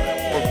get?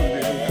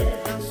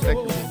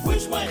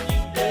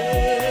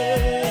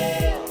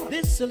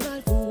 This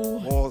life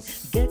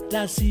get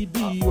that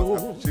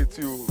CBO.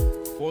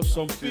 For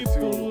some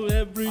people,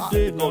 every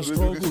day no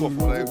struggle.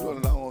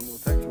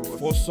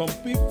 For some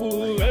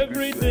people,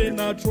 every day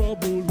no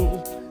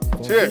trouble.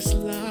 For this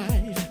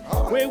life,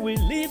 where we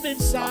live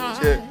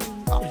inside.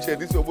 Check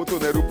this your bottle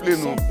on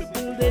aeroplane.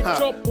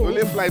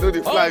 Only fly, no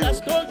they fly.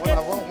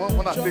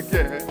 Wanna take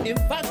care. In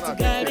fact,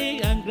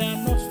 Gary and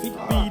grandmas fit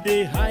be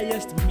the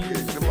highest meal.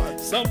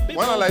 Some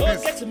people like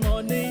this? Get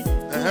money to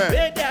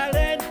pay their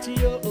rent.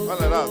 One like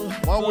that.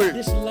 One way.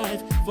 This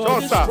life,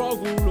 for this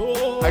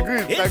struggle.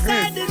 Agree.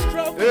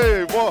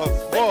 Hey, boss.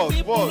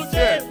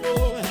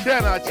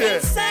 Chair na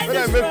chair. When I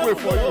make way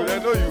for you, they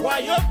know you.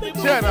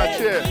 Chair na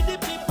chair.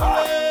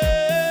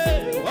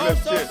 All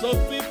sorts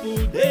of people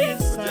they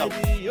inside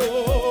you.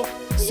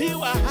 See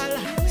wahala,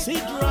 see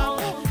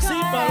drama,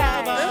 see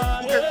palava.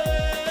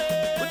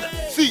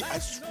 See, I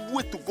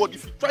swear to God,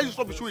 if you try this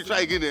rubbish, you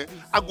try again,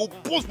 I go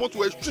post what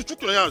to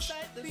shoot your hands.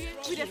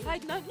 We dey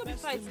fight now, no be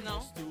fight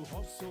now.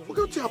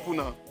 What happen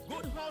now?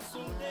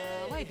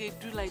 Why they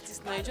do like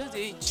this now? Just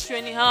they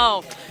training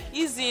how?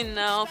 Easy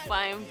now,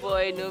 fine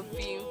boy, no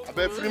film. I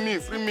bet free me.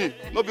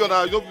 No be on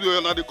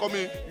they call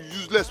me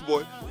useless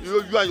boy. You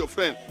and your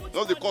friend.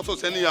 Now they call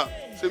us anyhow.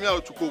 Say me how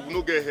to go, we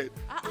no get ahead.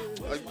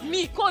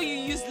 Me call you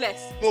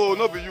useless? No,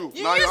 not be you.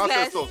 You now useless? Your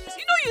ancestors.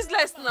 You know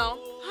useless now?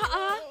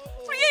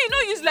 Preye, you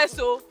know useless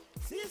so.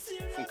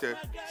 Okay,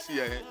 see,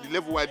 the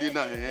level I did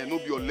now, no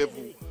be your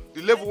level.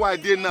 The level I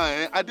did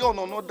now, I did on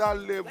another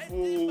level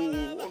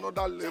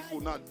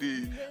now.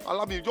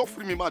 Allow me, just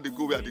free me, man. They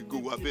go where they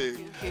go. I beg.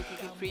 Okay,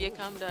 Preye,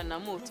 calm down. Now,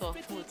 more talk.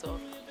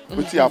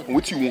 What happen?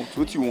 What you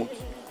want?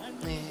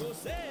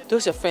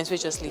 Those your friends will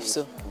just leave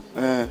so.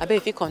 I bet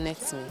if you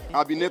connect me.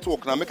 I'll be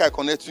network now. Make I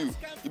connect you.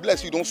 You be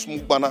like you don't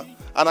smoke banana,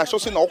 and I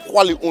should say now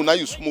quality on now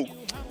you smoke.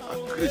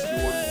 I'm crazy.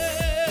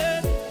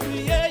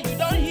 You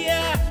don't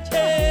hear.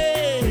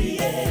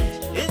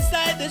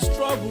 Inside the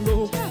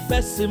struggle.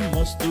 person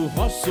must do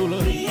hustle.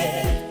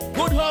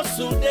 Good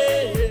hustle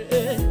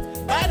day,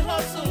 bad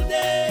hustle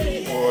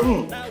day.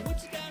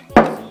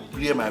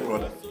 Preye, my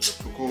brother.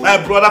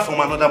 My brother from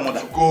another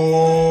mother.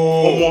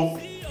 Omo,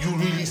 you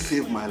really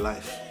saved my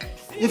life.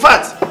 In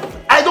fact,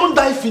 I don't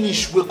die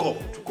finish, wake up.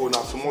 Tuko,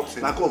 na small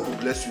thing. Na God will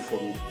bless you for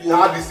me. You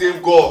have the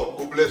same God,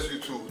 go bless you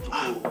too.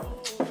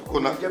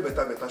 Tuko, na get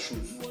better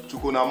shoes.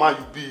 Tuko, na man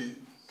you be.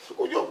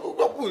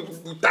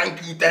 Tuko,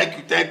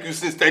 thank you,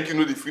 since thank you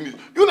no dey finish.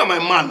 You na my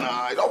man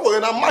na. Don't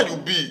worry, na man you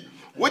be.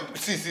 Wait,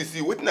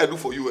 see, wetin I do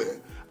for you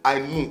I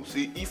know,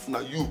 say if na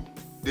you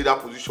dey that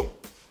position,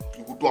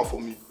 you go do it for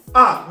me.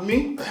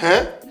 Me?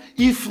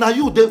 If na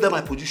you dey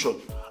my position,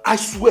 I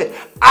swear,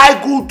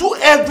 I go do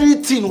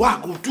everything what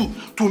I go do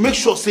to make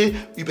sure say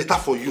it better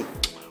for you.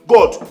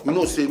 God, you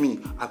know say me,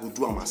 I go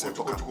do it myself.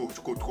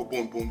 Tuko,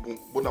 boom,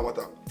 no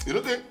matter. You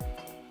know the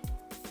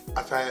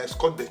as I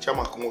escort the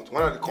chairman come out,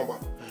 when I come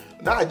back,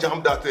 now I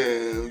jam that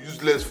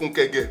useless phone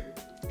again.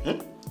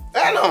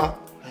 No.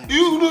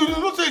 You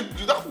know say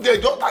that girl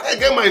just that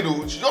girl mind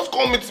though. She just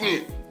come meet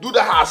me, do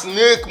that her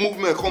snake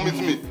movement, come meet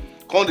me.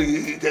 Come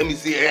they tell me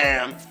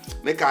say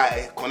make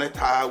I connect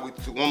her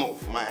with one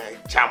of my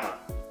chairman.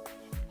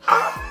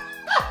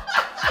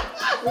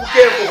 Who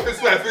came for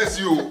face my face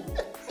you?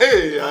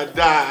 Hey, I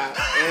die.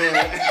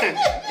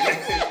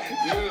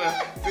 You know,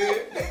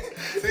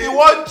 see, you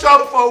want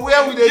chop for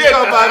where we dey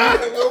chop, man?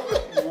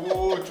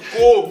 Oh, to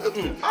go.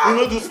 You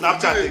no do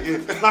Snapchat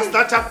again. Now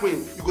Snapchat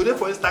queen, you go there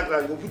for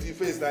Instagram, you go put your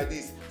face like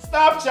this.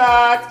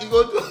 Snapchat, you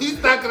go to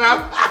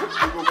Instagram.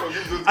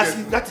 I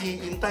see that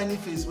in tiny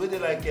face where they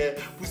like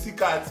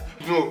pussycat.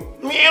 No.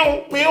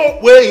 Meow.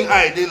 Where in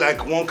eye they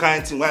like one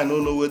kind thing. Why I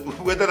don't know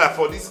whether that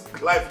for this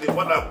life they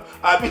want them.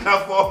 I mean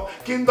for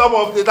kingdom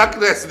of the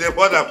darkness they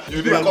want them.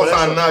 You dey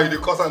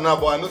cause her now,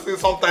 but I know say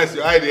sometimes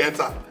your eye they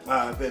enter.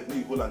 Babe,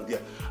 me go and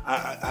there.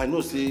 I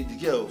know say the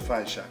girl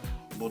fine sha,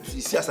 but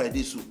you see as I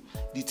did so,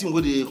 the thing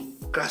where they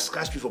crash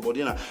me for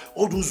body now.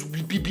 All those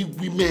big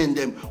women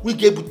them, we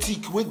get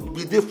boutique, we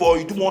there for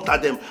you do want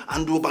at them,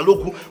 and the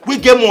Balogu, we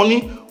get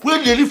money,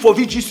 we they live for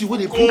VGC, where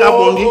they bring out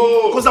money,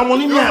 because the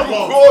money me I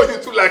want. Oh, you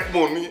too like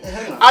money.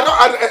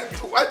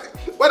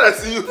 When I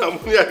see you, the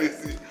money I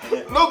see.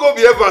 No go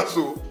be ever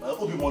so.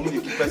 Go be money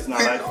they keep person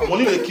alive.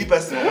 Money they keep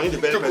person, money they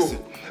bury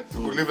person. You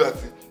go leave that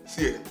thing.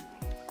 See,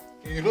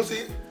 you know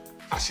say,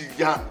 as she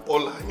yarn,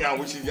 all her yarn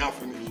when she yarn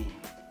finish.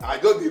 I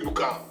just dey look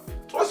am.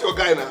 Trust your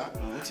guy now.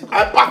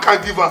 I pack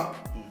and give her.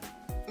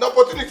 The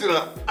opportunity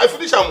now. I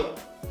finish am.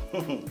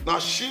 Now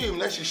shame,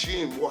 let she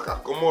shame. Waka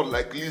come out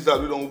like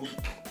lizard we don't weak.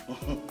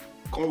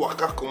 Come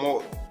waka come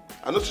out.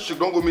 I know she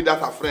don't go meet that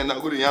her friend. I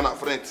go to yarn her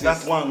friend.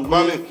 That one. You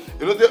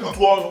know they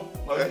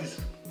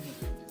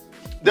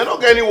they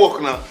don't get any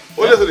work now.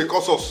 Only they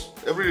cost us.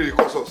 Every day they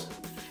cost us.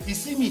 You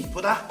see me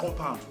for that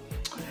compound.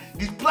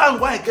 The plan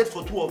why I get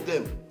for two of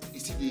them. You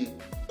see they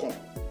come.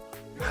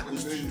 I go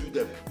still do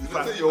them. You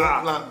don't say your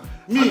own plan.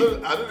 Me, I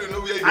don't know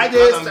where you I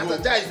plan and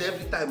strategize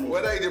every time.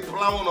 Whether you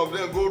plan one of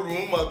them go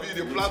room or be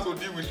the plan to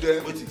deal with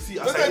them. But see,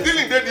 so they deal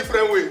in a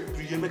different way.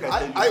 Preye, make I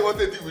tell you. I want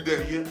to deal with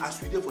them. Preye,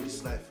 as we there for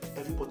this life,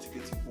 everybody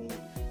gets it own way.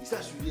 You see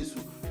as we there so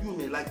you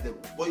may like them,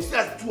 but you see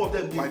as two of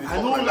them dey, I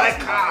don't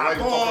like her. Why you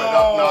talk like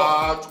that?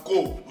 Nah, to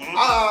go.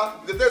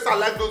 The things I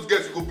like those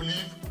girls, you go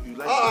believe. You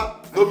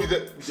like no be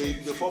there.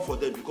 They fall for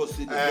them because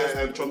they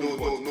just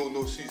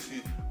no.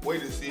 See. When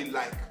they say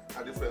like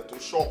are different to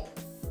shop.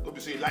 Don't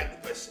be say you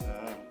like the person.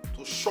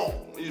 To shop.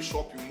 When you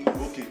shop, you move.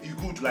 Okay, you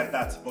good like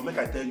that. But make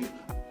I tell you,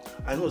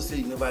 I know say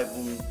you never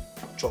even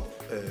chop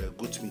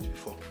goat meat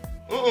before.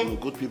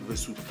 Goat meat pepper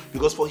soup.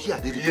 Because for here,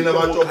 they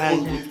never chop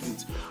goat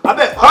meat. I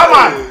bet, come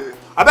on!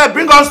 I bet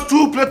bring us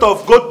 2 plates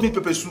of goat meat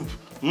pepper soup.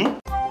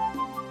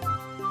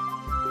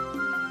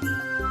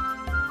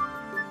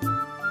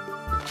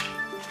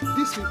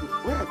 These people,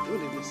 where I told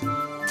them this,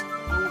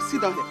 I will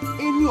sit down there.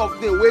 Any of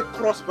them will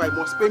cross by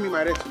must pay me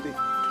my rent today.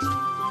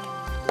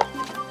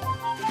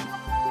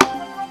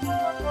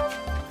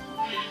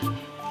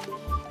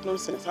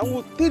 Nonsense. I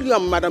will tell you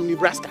I'm Madam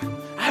Nebraska.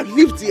 I have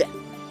lived here.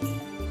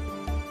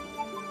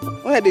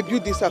 When they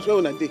build this house, where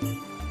will I day?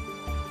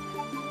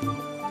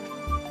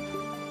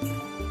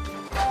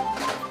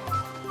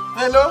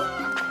 Hello?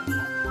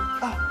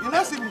 You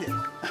not see me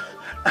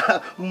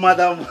here?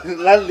 Madam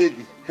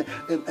landlady,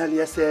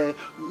 alias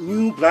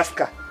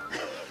Nebraska.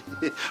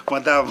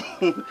 Madam,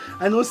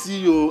 I don't see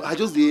you. I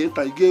just dey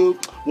enter. You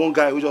get one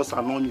guy who just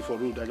annoy me for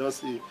road. I just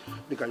say,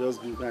 make I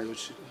just go and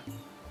watch.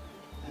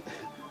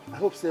 I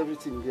hope say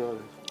everything will be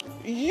alright.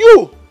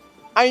 You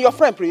and your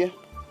friend Preye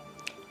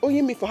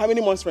owing me for how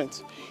many months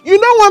rent? You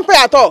don't want pay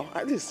at all.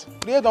 At least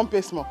Preye don't pay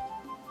small.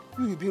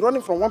 You will be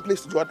running from one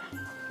place to the other.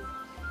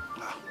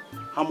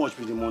 How much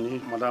be the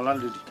money, Madam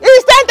landlady?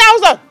 It's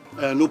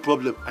 10,000. No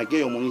problem. I get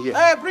your money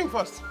here. Bring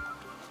first.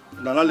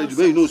 Madam landlady,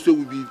 when you know say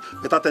we be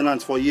better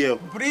tenants for here.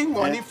 Bring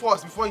money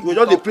first before you. You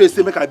just dey pray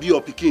say make I be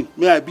your pikin.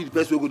 May I be the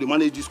best way go to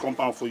manage this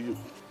compound for you.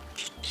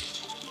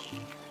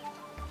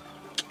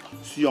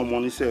 See your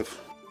money safe.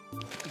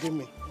 Give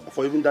me.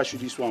 For even that should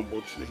this one,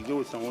 but you get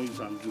what I want use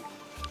and do.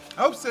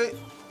 I hope say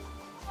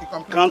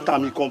Count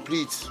am, he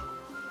complete.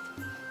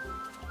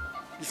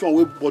 This one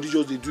wey body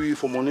just dey do you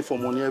for money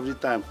every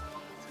time.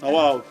 Now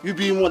wow, you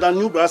be more than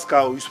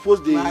Nebraska. You suppose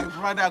dey. My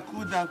brother,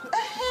 cool down.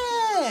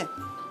 Hey,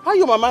 how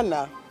your mama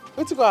now?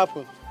 What's gonna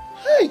happen?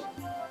 Hey,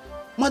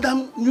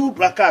 Madam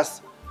Nebraska,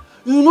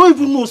 you no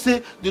even know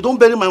say they don't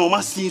bury my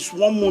mama since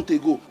 1 month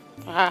ago.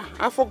 Ah,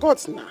 I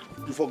forgot now.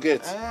 You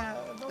forget?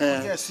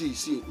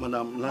 See,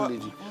 Madam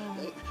Landlady.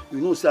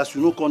 You know, say as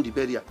you no come the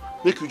burial,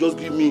 make you just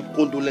give me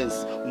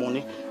condolence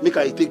money. Make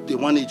I take the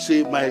manage.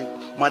 Say my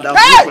Madam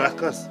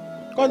Nebraska.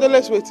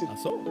 Condolence waiting.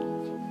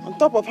 On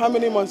top of how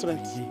many months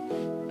rent?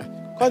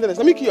 Condolence.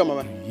 Let me kill your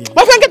mama.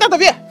 My friend, get out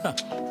of here.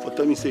 For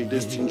tell me say they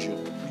stingy.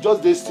 You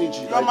just they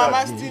stingy. Your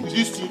mama stingy.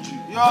 You stingy.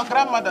 Your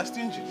grandmother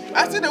stingy.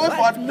 I see the way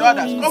for the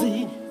others.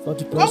 Come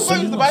go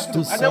use the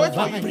bathroom. And they wait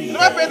for you. You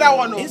never pay that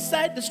one. No.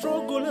 Inside the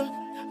struggle,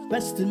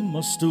 best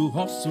must to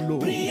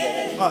hustle.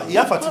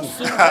 Yeah, Fatima.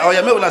 Oh,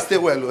 yeah, me wanna stay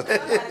well.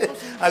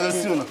 I will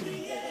see you now.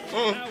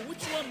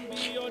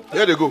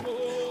 Here they go.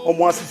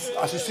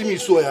 As you see me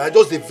so, I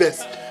just the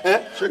vest.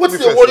 What's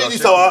the worry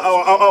this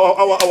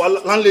our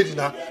landlady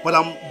now,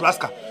 Madam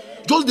Braska?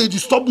 Just they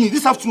disturb me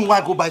this afternoon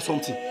while I go buy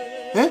something.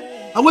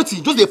 I'm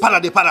waiting, just they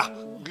para.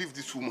 Leave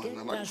this woman,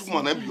 Nana. This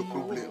woman ain't be your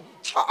problem.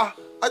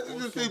 I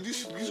just say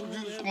this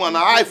woman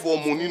eye for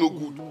money no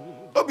good.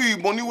 That be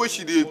money where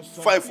she dey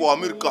find for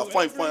America,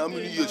 fine. How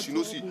many years she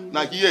no see?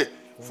 Now here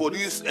for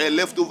this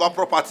leftover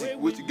property,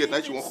 where to get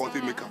now she won't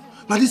contain maker.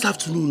 Now this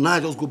afternoon, now I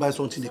just go buy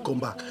something, they come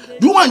back.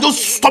 The woman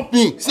just stop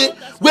me, say,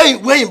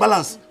 where in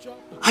balance?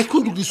 I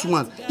can't do this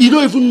woman. You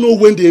don't even know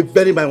when they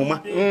bury my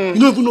mama. You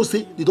don't even know,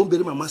 say, they don't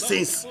bury my mama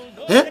since.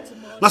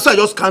 Now so I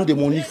just count the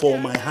money for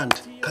my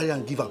hand, carry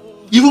and give her.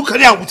 Even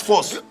carry her with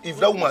force. If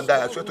that woman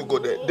die, I swear to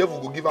God, the devil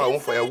will give her own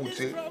firewood,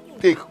 say,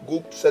 take,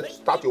 go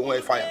start your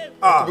own fire.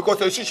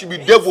 Because she should be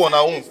devil on her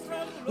own.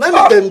 Let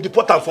me them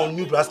deport her from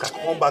Nebraska,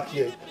 come back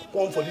here,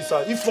 come for this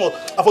house. If not,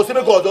 I for say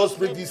God just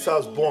make this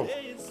house burn.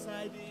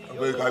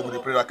 I go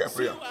pray that kind of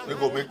prayer. They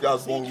go make the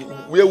house burn.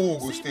 Where will we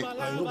go stay?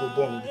 I no go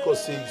burn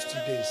because say you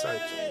still there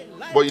inside.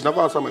 But you never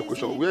answer my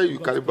question. Where you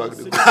carry bag?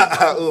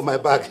 Oh, my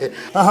bag.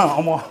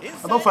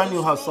 I don't find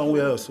new house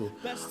somewhere else. So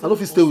I don't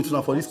fit stay with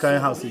you for this kind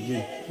of house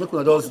again. Make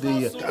una just stay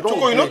here.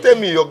 Choko, you don't tell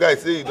me your guy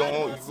say you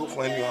go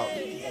find new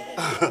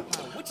house.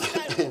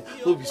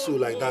 Don't be so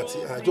like that.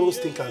 I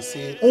just think and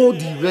say all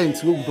the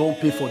rent we don't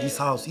pay for this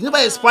house, it never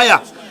expire.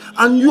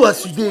 And you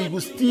as you there, you go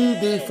still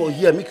there for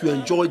here, make you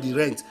enjoy the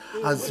rent.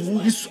 As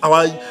this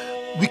our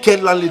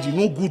wicked landlady,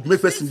 no good,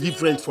 make person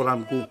leave rent for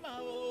them go.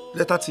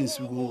 Later things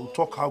we go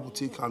talk how we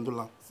take handle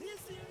them.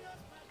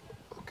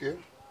 Okay.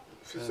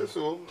 If you say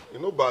so, you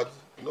know bad.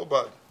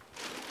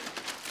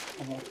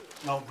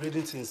 Now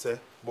grading things,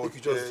 but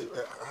you just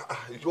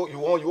you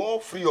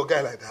won't free your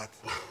guy like that.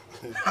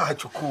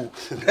 Choko.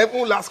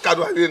 Even last card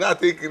I did not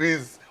take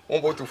raise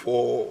 1 bottle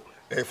for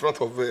in front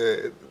of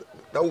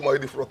that woman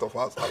in the front of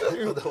us.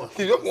 You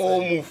just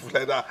won't move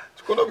like that.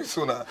 You cannot be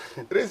so now.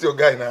 Raise your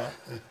guy now.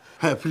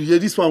 Preye,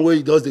 this one where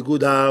he does they go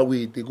that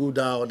way, they go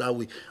that other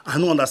way. I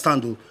don't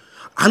understand though.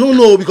 I don't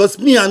know because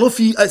me I no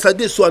feel as I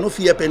did so I no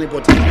feel help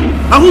anybody.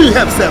 And who you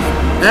help self?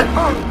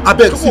 I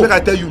beg, see make I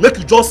tell you, make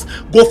you just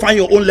go find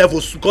your own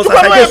levels because as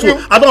I did so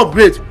I don't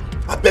upgrade.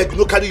 I beg,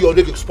 no carry your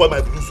leg to spoil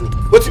my blue so.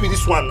 What be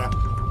this one now?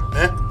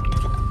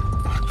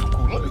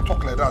 No, they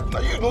talk like that. Now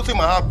you don't say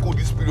my heart cold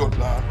this period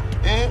now.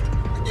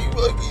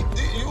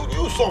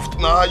 You soft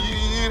now.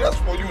 You rest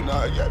for you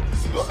now. Yeah,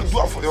 do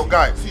it for your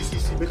guy. See,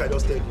 make I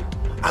just tell you.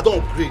 I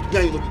don't upgrade. Me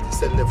and you know be the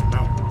same level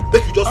now.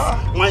 Make you just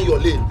mind your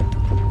lane.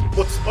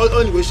 But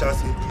anyway, shall I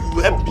say,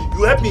 you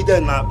help me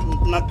then now.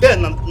 Now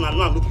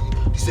look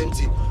the same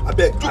thing. I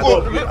beg. I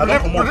don't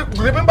come on.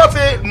 Remember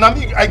say,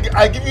 Nami,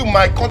 I give you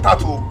my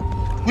contact.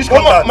 Which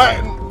contact?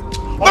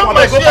 Not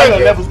my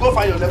share. Go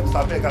find your levels.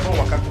 I beg. I don't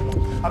want to come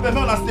on. I beg.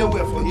 No, I stay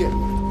away from here.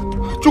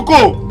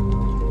 Choko.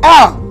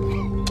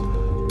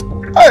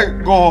 Hey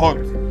God.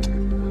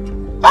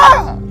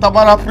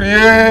 Tamara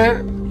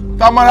Preye.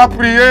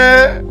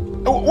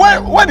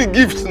 Where the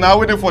gifts now?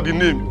 Waiting for the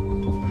name.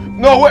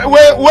 No,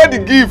 where the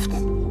gift?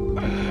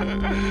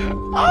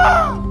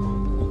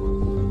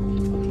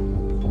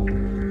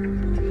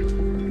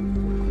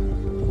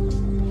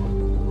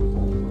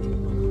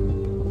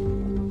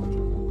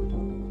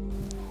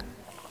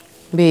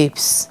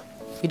 Babes,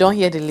 you don't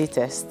hear the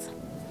latest?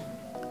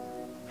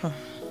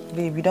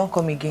 Babe, you don't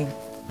come again.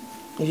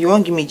 If you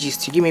won't give me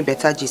gist, you give me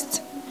better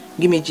gist.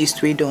 Give me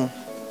gist way down.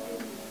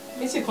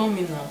 What's you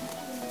coming now?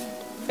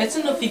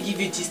 Better not give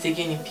you gist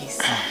again in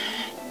peace.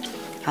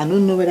 I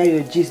don't know whether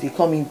your gist they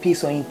come in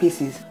piece or in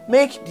pieces.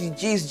 Make the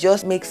gist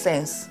just make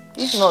sense.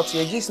 If not,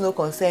 your gist no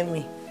concern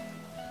me.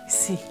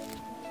 See,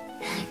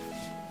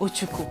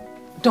 Ochuko,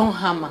 don't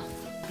hammer.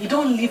 You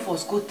don't leave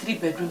us go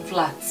 3-bedroom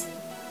flats.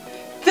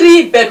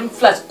 3-bedroom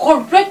flats,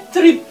 correct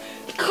 3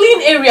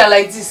 clean area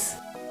like this.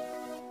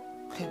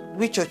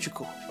 Which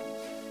Ochuko?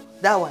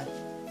 That one.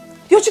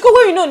 The Ochuko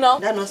where you know now?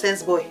 That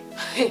nonsense boy.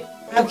 Hey,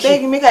 I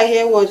beg you, make I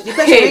hear what. The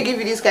person will give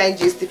you this kind of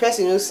gist, the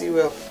person will see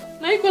well.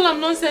 Now you call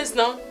him nonsense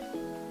now.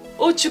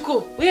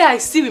 Ochuko, where I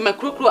see with my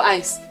crow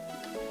eyes.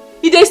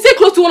 They stay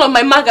close to one of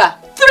my maga.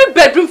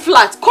 3-bedroom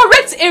flat,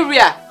 correct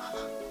area.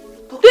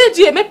 They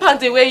do make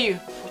pants away you.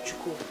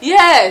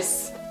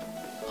 Yes.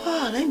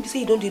 Ah, let me say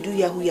you don't do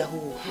Yahoo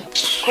Yahoo.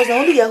 Because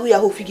only Yahoo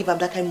Yahoo if you give them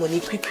that kind of money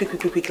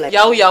quick like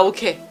Yahoo Yahoo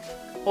okay.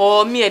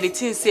 Or me and the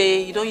thing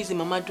say you don't use the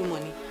mama do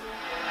money.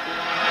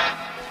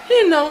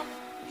 Hey now,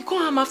 you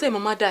can't have after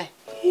mama die.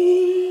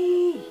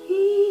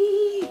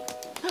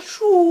 That's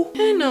true.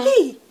 Hey now.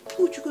 Hey,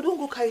 you don't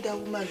go carry that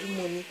woman do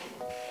money.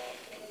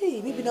 Hey,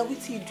 maybe now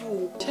what you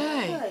do?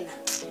 Chai.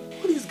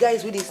 All these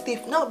guys with they stay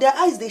now, their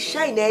eyes they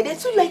shine. They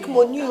too like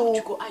money.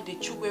 You go eye they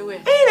chew where.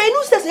 Hey, I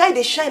know says eye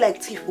they shine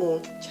like teeth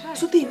on.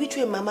 So they which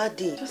way mama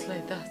did. Just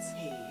like that.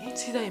 Hey,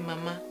 see that in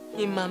mama.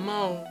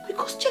 Oh.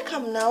 Because check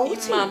him now.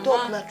 What's in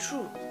dog not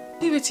true?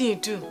 See what you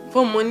do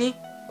for money.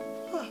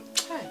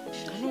 I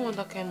don't want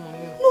that kind of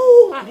money.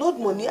 No, not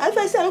money. If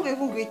I say I don't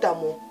even greet them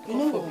more. You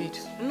know forbid.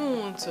 I don't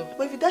want to.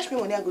 But if you dash me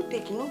money, I go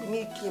take. You know,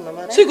 me kill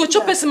mama. So you go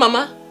chop person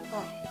mama?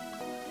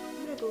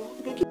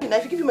 You give me now.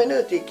 If you give me money,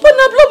 I'll take. But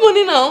now blow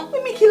money now.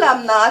 Let me kill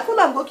him now. I thought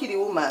I'm go kill the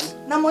woman.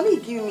 Now money you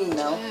give me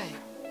now.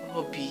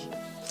 Hobby.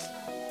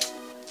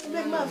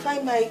 Let me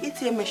find my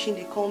ATM machine.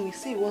 They call me.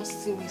 Say he wants to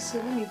see me. So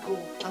let me go.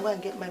 I'm gonna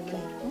get my money.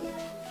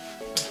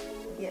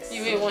 Yes.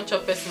 You will want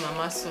chop person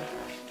mama so.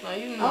 Now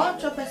you know. I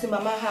want chop person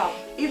mama how?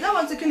 If you don't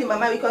want to kill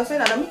mama, we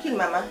concern and I'm kill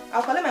mama.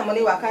 I'll collect my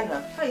money.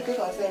 Wakana. How you take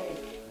concern me?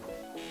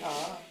 I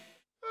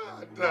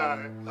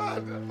die.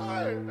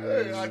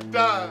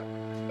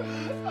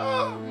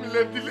 Me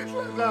let delete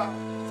like that.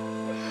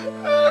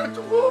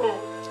 To go,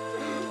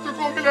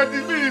 me let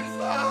delete.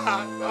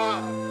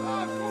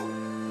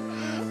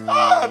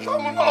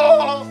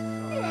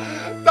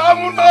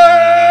 Tamuno.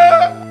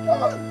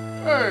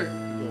 Hey,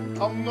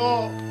 Tamuno.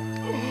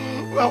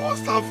 Where was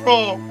that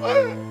from?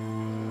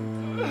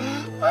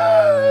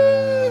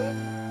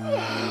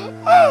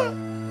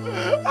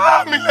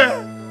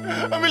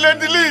 Me let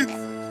delete.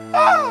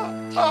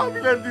 Me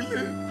let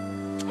delete.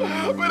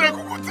 Where I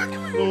could take me?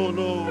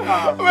 No.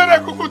 Where I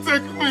could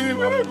take me?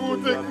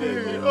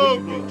 Oh,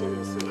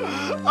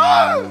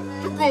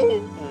 to go.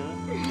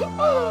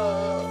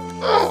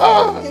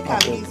 Take a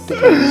easy.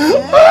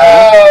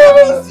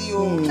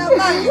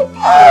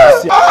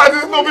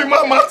 This no be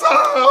my matter.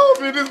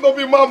 This no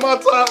be my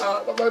matter.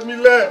 Let me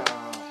let.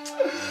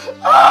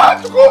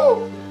 To go.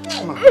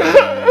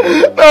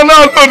 Now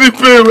not the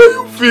pain where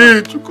you feel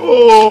to go.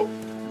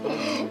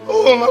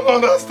 Oh, I don't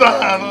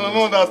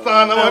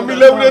understand. I'm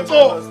Mile with the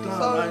talk.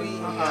 Sorry.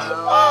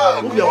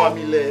 Who you are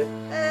Mile?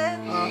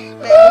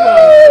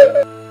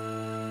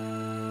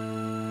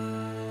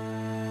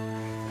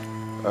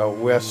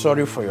 We are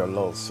sorry for your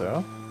loss,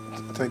 sir.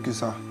 Thank you,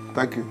 sir.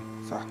 Thank you,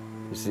 sir.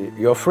 You see,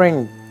 your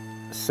friend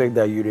said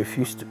that you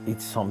refused to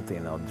eat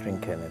something or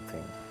drink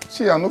anything.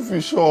 See, I no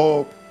feel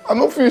shop.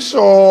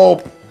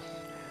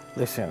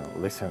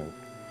 Listen.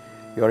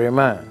 You're a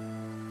man.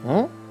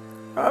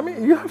 I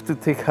mean, you have to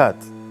take heart.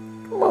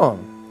 Come on.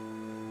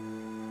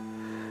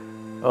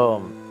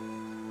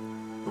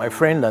 My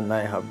friend and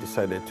I have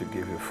decided to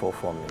give you 4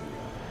 million.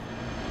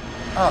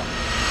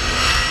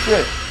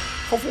 Yeah,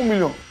 4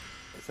 million.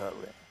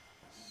 Exactly.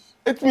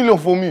 8 million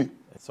for me.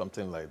 It's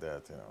something like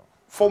that, you know.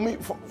 For me,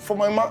 for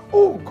my man.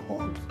 Oh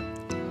God.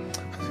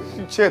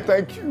 Chair,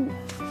 thank you.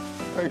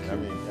 Thank you. I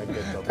mean,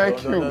 get up.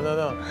 Thank you.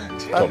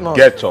 No.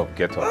 Get up.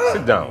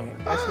 Sit down.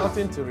 There's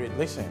nothing to read.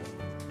 Listen,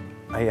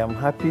 I am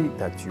happy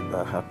that you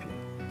are happy.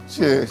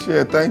 Chair,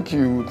 thank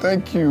you.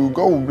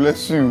 God will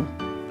bless you.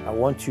 I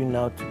want you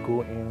now to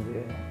go in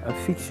there and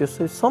fix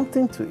yourself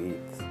something to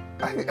eat.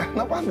 I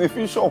never had a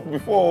fish shop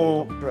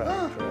before.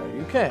 Try.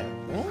 You can.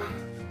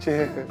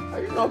 Chair. Are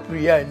you not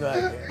Preye? I know I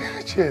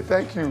can. Chair,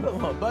 thank you.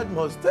 Come on, bad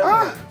must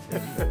tell me.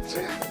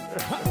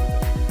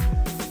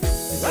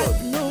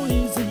 Life no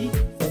easy,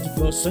 but the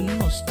person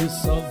must to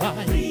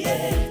survive.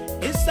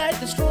 Inside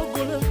the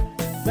struggle,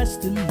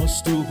 best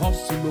must to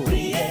hustle.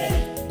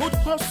 Good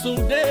hustle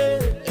day,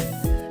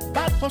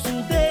 bad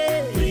hustle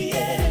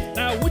day.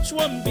 Now which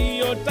one be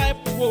your type?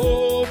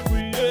 Oh,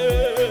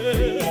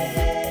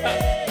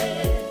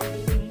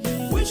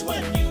 which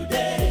one you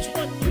day?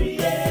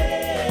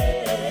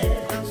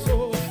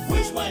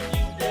 Which one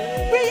you day?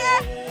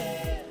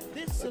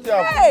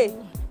 Hey,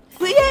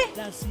 Preye.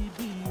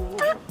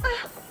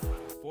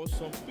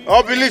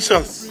 Oh,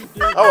 delicious.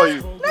 How are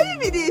you? Let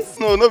me be this.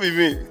 No, not be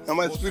me. I'm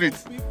my spirit.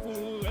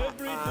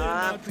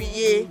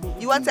 Preye,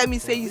 you want to tell me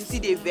say you see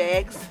the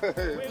vex?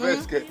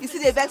 You see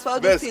the vex for all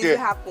these things that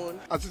happen?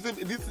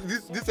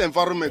 This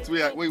environment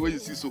where you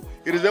see so,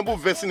 it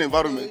resembles vexing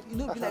environment. You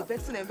know, be like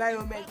vexing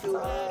environment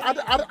though. I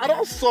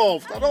don't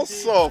soft. You don't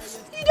soft.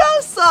 You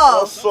don't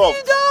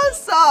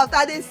soft.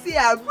 I didn't see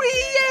her.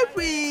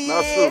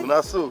 Preye.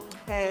 Not so.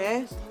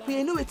 Preye,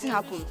 you know what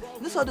happen?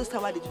 You know all those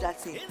times why they do that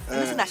thing? You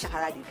know that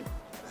shakara they do.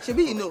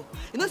 Shebi, you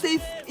know say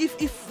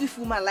if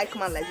woman like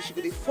man like this, she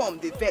go dey form,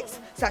 dey vex.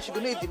 So she go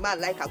know if the man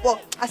like her.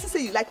 But I still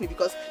say you like me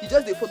because you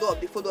just dey follow up.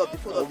 Preye.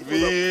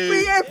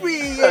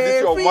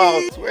 This your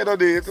mouth. Where do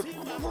they?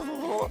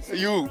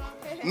 You.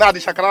 Now the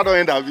shakara don't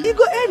end up. You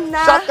go end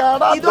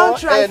now. You don't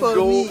try for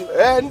me.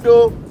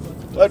 Endo.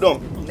 Well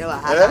done. No,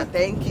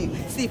 thank you.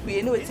 See, if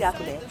you know what's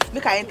happening,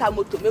 make I enter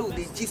motor, make with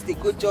the gist, they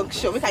go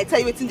junction, make I tell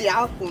you what's in the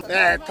happen.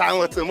 Time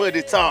with more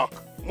they talk.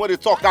 More they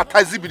talk, that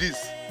Tazi be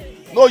this.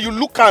 No, you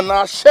look and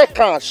now, shake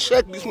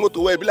this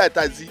motor where it be like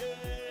Tazi.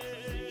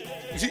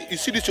 You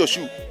see this your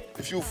shoe?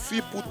 If you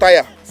feel put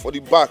tire for the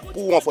back, put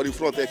one for the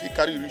front, if you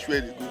carry you reach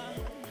where they go.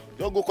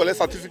 Don't go collect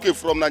certificate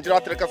from Nigeria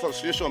Trekkers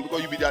Association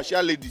because you be their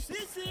share lady.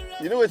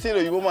 You know what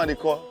the woman they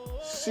call?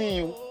 See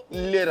you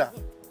later.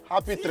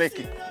 Happy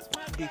trekking.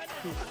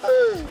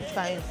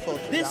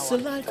 This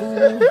life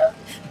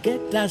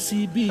get that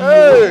CB.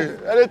 Hey,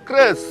 and a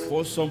crest.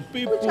 For some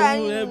people,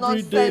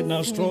 every day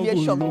now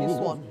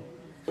struggle.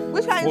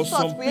 Which kind of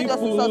some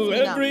people,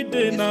 every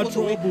day now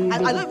trouble.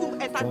 And I don't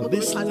even enter for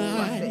this life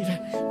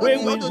where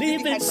we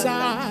live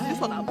inside.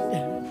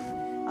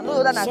 I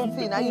know that some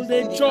people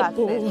they chop,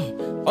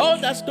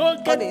 others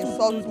don't get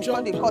to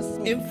chop.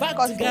 In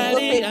fact,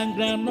 Gary and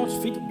groundnut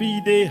fit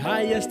be the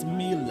highest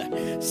meal.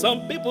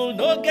 Some people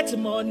don't get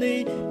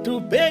money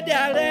to pay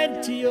their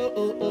rent.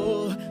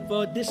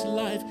 For this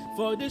life,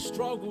 for this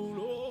struggle.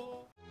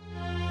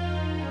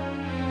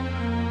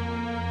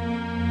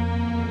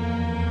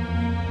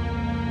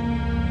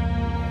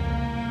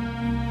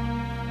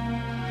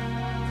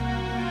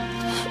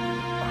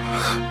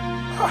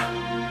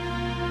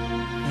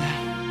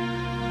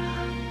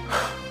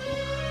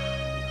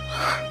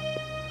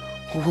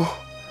 Oh,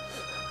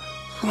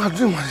 so I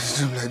dream like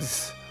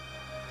this.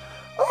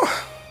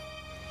 Oh,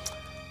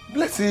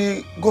 bless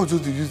you, God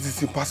just use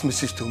this in pass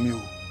message to me.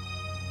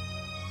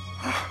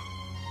 Ah,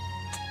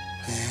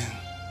 man.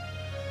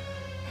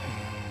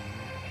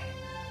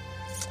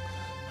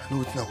 I know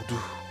what I will do.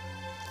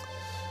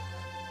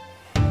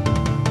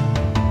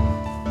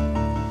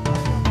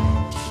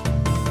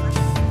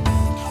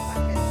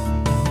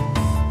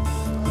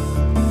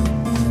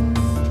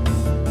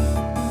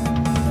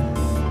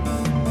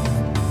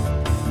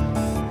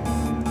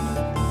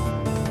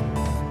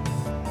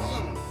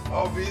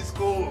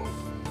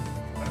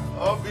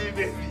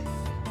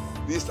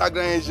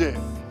 Instagram agent.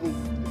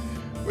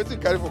 What you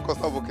carry for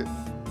custom bucket?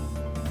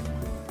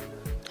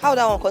 How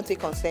that one can take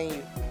concern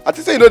you? I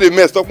think say you know the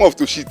mess, talk more of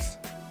to shit.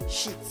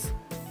 Shit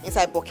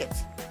inside bucket.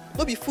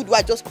 No be food where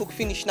I just cook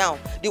finish now.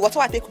 The water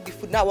I take cook the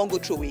food now I won't go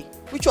throw away.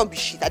 Which one be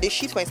shit? Are they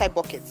shit for inside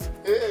bucket?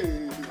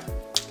 Hey,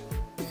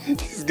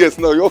 this guess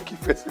now you keep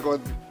first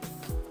second.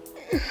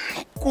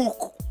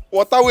 Cook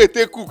water where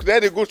take cook,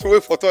 then they go throw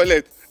away for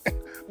toilet.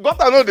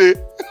 Got I know they. I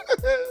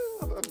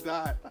don't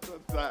die.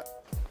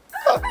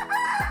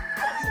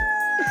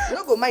 You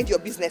don't go mind your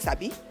business,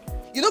 Abi.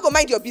 You don't go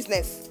mind your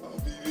business. I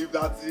believe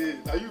that's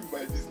it. Now you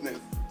my business.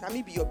 Now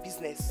me be your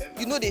business.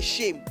 You know the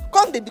shame.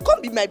 Come be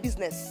my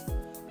business.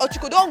 Or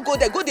you don't go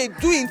there, they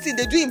do in thing,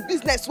 they do in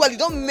business well. You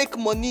don't make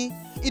money.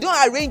 You don't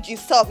arrange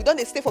yourself. You don't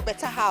stay for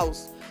better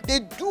house. They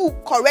do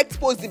correct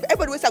posing.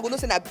 Everybody always go no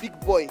say a big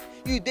boy.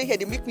 You dey here,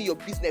 they make me your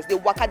business. They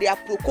work out, they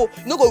approco.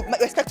 You no go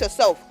respect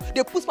yourself.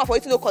 They put smart for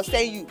it to no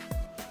concern you.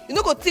 You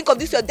no go think of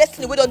this your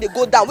destiny. Where don't they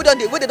go down? Where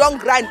they don't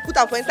grind? Put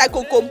them for inside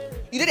come.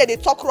 You know that they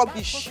talk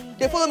rubbish.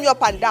 They follow me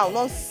up and down.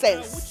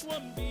 Nonsense.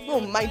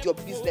 Don't mind your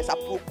business.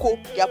 Approco.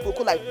 They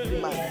approco like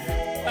woman.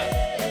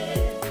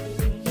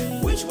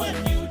 Which one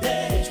you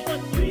did? Which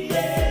one you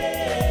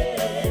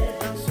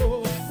did?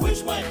 So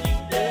which one you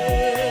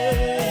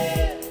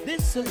did?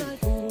 This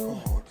life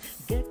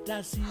get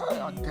that CB.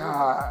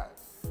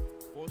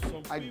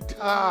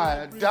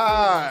 I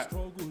die.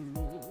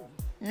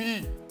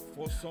 Me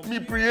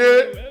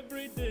Preye.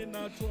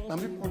 And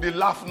people they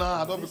laugh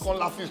now. I don't become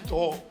laughing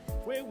store.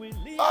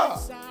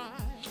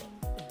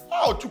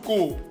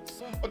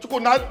 Chuko,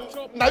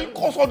 now you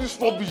cause all this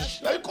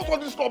rubbish.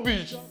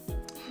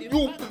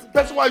 You,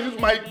 that's why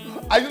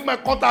I use my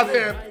contact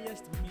help.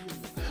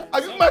 I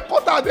use my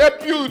contact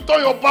help you.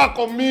 Turn your back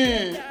on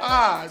me.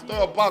 Turn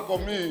your back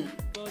on me.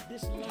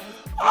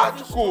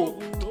 Chuko,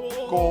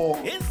 go.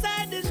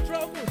 Inside the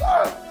struggle,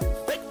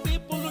 fake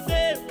people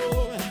there.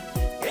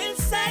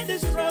 Inside the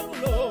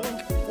struggle,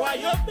 why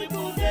your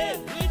people there?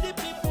 With the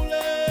people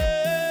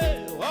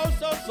there. All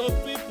sorts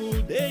of people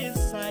they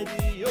inside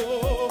you.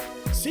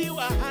 See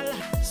wahala,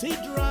 see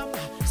drama,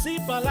 see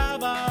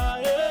palava.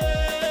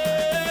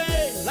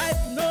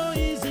 Life no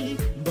easy,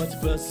 but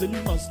person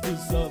must to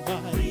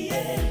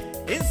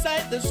survive.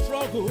 Inside the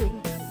struggle,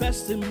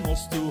 person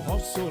must to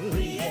hustle.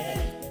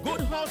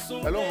 Good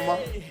hustle. Hello, mama.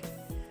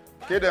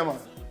 Okay, there, man.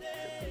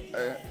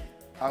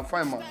 I'm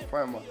fine, man.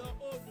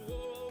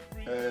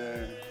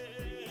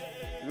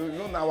 You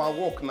know now our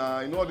work now.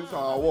 You know this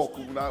our work.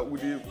 Now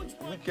with the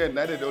weekend,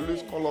 now they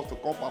always call us to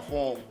come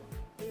perform.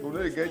 You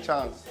know they get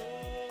chance.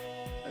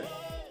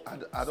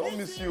 I don't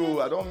miss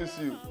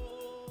you.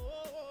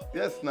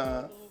 Yes,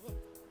 now.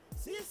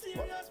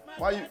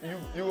 Why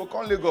you will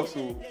come Lagos?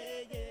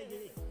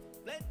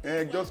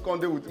 Just come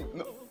there with me.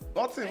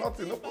 No,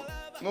 nothing.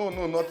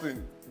 No,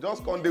 nothing.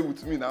 Just come there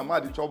with me. Now I'm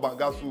at the chop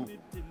banga soup.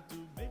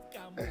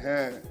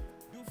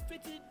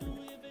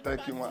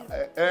 Thank you, man.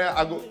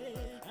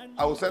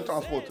 I will send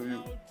transport to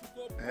you.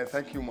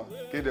 Thank you, man.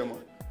 Okay, then,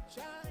 man.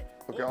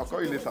 Okay, I'll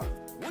call you later.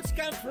 Which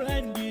kind of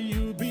friend will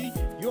you be?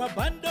 You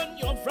abandon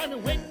your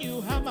friend when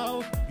you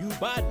hammer, you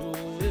bad.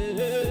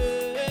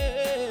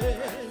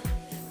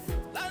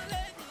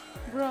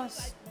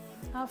 Bros,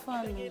 how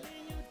far now?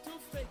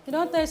 You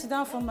don't take sit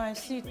down from my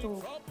seat,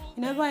 oh.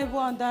 You never even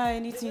order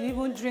anything,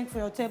 even drink for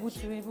your table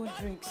to even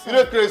drink. You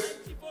know, Chris,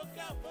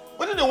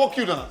 when did they walk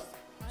you now?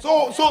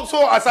 So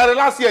as I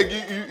last year,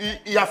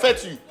 he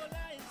affect you.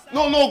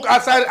 No,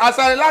 as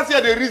I last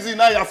year, the reason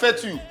now he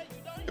affect you.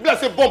 If I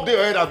say Bob, they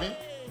head Abi.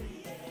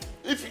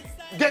 If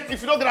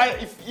you don't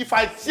get, if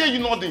I say you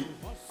nothing,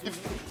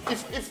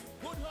 if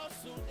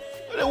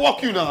they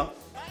walk you now.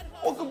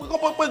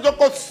 Okay,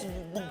 just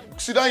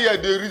sit down here.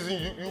 The reason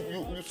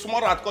you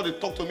smart at because they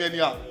talk to me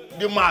anyhow.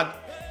 They mad.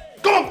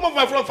 Come on,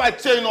 my friend. If I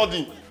tell you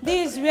nothing.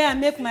 This is where I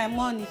make my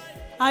money,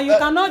 and you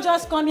cannot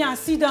just come here and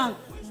sit down.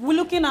 We're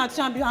looking at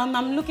you, and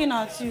I'm looking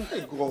at you.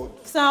 Hey God.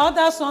 So I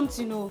order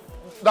something, no.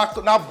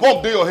 Now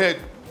bomb dey your head.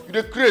 You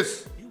dey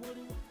craze.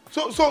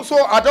 So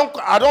I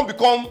don't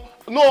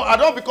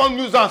become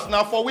nuisance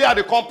now for where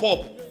they come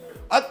pop.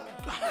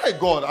 Hey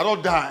God, I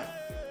don't die.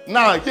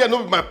 Now here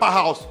no be my pa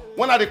house.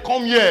 When I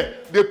come here,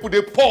 they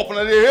pop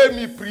and they hear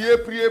me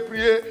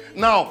pray.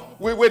 Now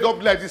wait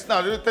up like this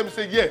now. They tell me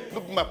say yeah,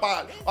 look my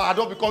pa. I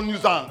don't become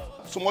nuisance.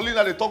 Somali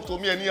now they talk to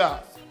me anyhow.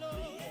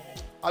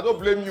 I don't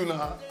blame you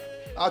now.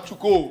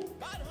 Achuko.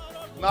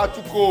 Now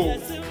Achuko.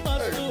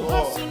 Hey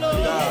God.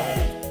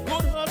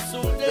 Good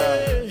hustle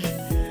day.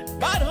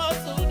 Bad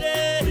hustle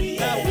day.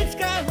 Now which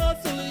kind of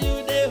hustle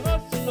you dey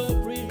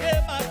hustle? Preye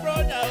my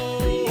brother.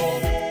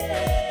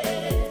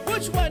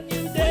 Which one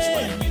you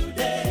dey?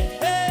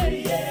 Hey.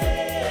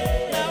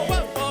 Now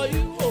what for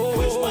you?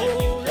 Which one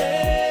you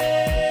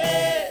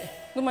dey?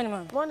 Good morning,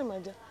 ma'am. Morning, my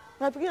dear.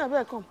 My pikin, I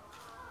better come.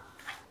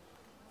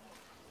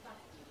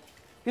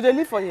 You dey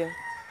live for here?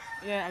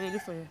 Yeah, I dey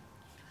live for here.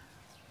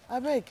 I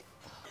beg.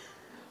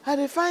 I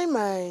dey find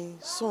my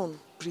son,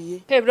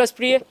 Preye. Hey, bros,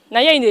 Preye. Now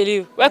here in the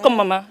live. Welcome,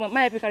 Mama. Mama,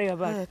 help you carry your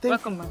bag.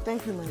 Welcome, ma.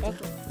 Thank you, my dear.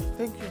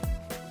 Thank you.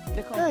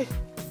 Hey,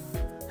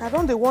 I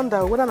don't dey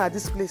wonder whether na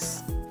this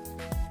place.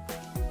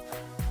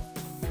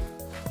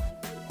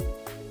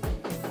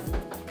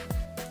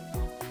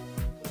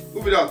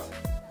 Who be that?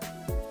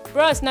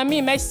 Bros, na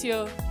me, Mercy.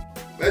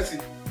 Mercy?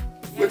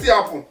 Wetin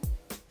happen?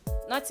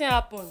 Nothing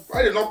happen.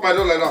 Why they knock my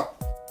door like that?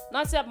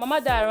 Nothing happen.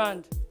 Mama die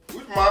around.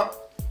 Which ma?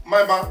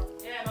 My ma?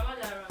 Yeah, Mama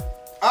die around.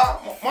 Ah,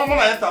 Mama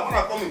na enter.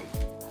 Mama coming.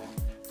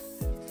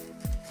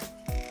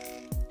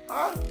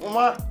 Ah,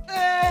 Mama.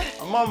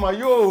 Mama,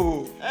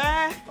 yo.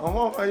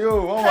 Mama,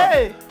 yo. Mama.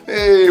 Hey.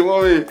 Hey,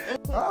 mommy.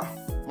 Ah,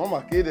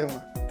 Mama, kid,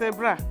 ma.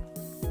 Tebra.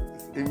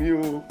 Emi,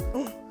 yo.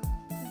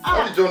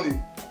 What's the journey?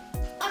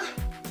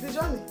 The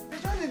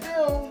journey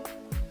there,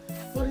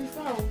 for the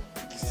farm.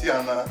 You see,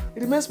 Anna.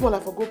 It remains small, I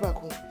for go back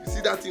home. You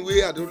see that thing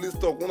where I always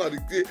talk, one of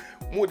the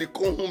more they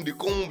come home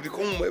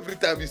every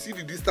time. You see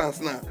the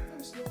distance now.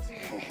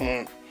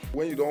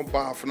 When you don't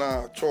bath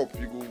now, chop,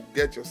 you go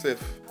get yourself.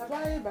 I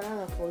buy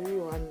banana for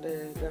you and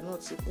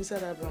granuts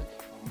inside that bag.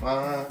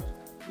 Mama,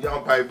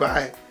 yeah,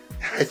 bye.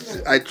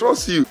 I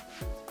trust you.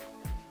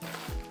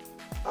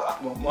 Ah,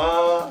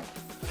 Mama.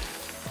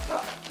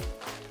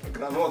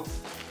 Granuts,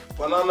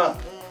 banana.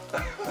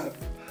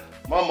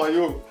 Mama,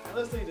 yo. I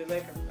don't think they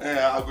like them.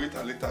 I'll go eat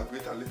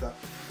later.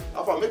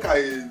 After make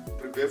I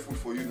prepare food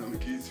for you now,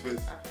 make you eat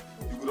first.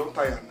 You go don't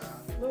tire now.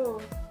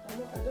 No,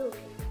 I don't okay.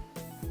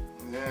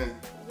 Yeah. I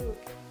do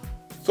okay.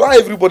 So how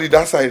everybody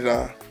that side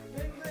now?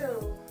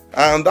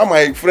 And that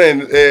my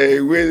friend,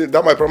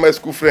 that my primary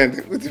school friend,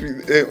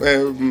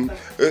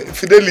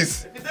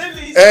 Fidelis.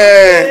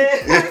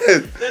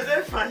 Yes.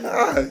 They're fine.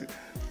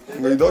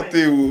 You don't tell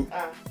you.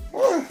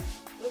 Don't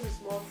be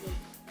small thing.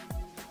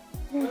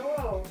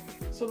 Wow.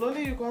 So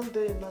only you come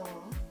there now.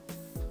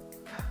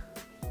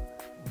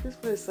 This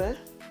place, eh?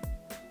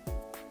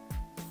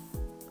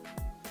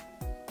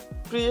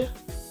 Preye.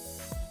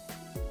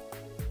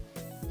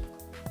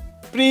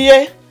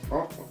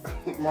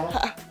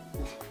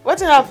 What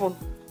happened?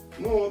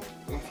 No,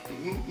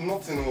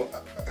 nothing.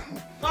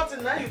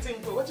 Nothing. Now you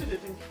think? What did you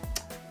think?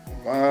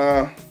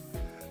 I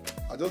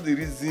just the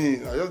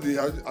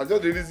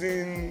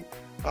reason.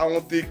 I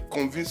want to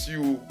convince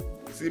you.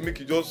 Say make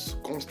you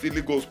just come stay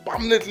Lagos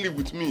permanently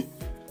with me.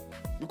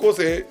 Because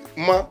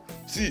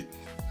see,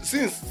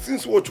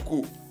 since what you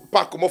go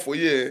pack come up for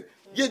here,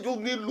 you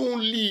just dey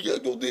lonely. You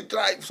just dey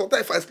drive.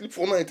 Sometimes if I sleep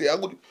for night, I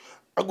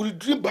go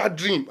dream bad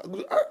dream.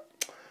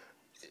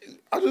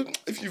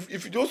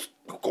 If you just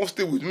come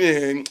stay with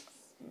me,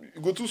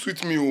 you go too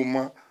sweet me,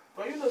 ma.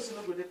 But you know it's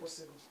not going to be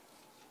possible.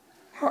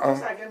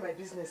 Because I get my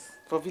business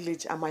for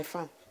village and my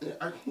farm. Yeah,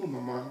 I know,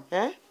 Mama.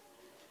 Eh?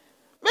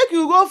 Make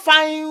you go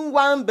find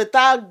one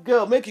better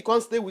girl, make you come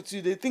stay with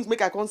you. They think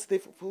make I come stay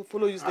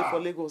follow you stay for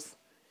Lagos.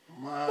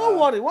 Ma. Don't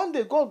worry, one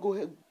day God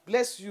go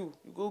bless you.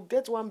 You go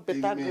get one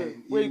better girl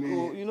where you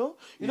go,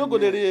 you don't go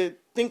there to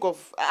think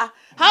of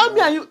how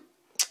me and you.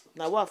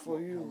 Now what for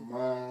you?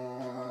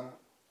 Ma.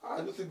 I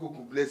don't think God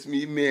will bless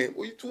me, man.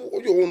 What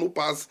you want to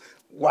pass?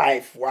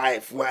 Wife.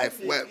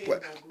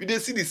 You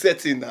didn't see the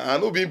setting now.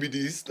 No be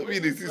this. No be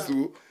this.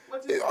 So. What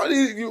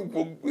Only you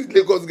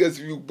Lagos girls,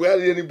 if you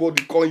barely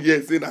anybody come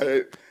here say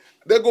that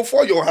they go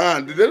for your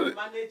hand. Manager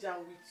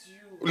with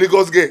you.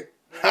 Lagos girl.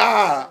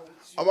 Ha!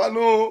 I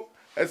know.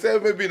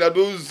 Except maybe na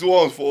those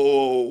ones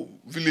for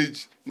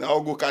village. Now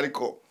I'll go carry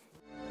cup.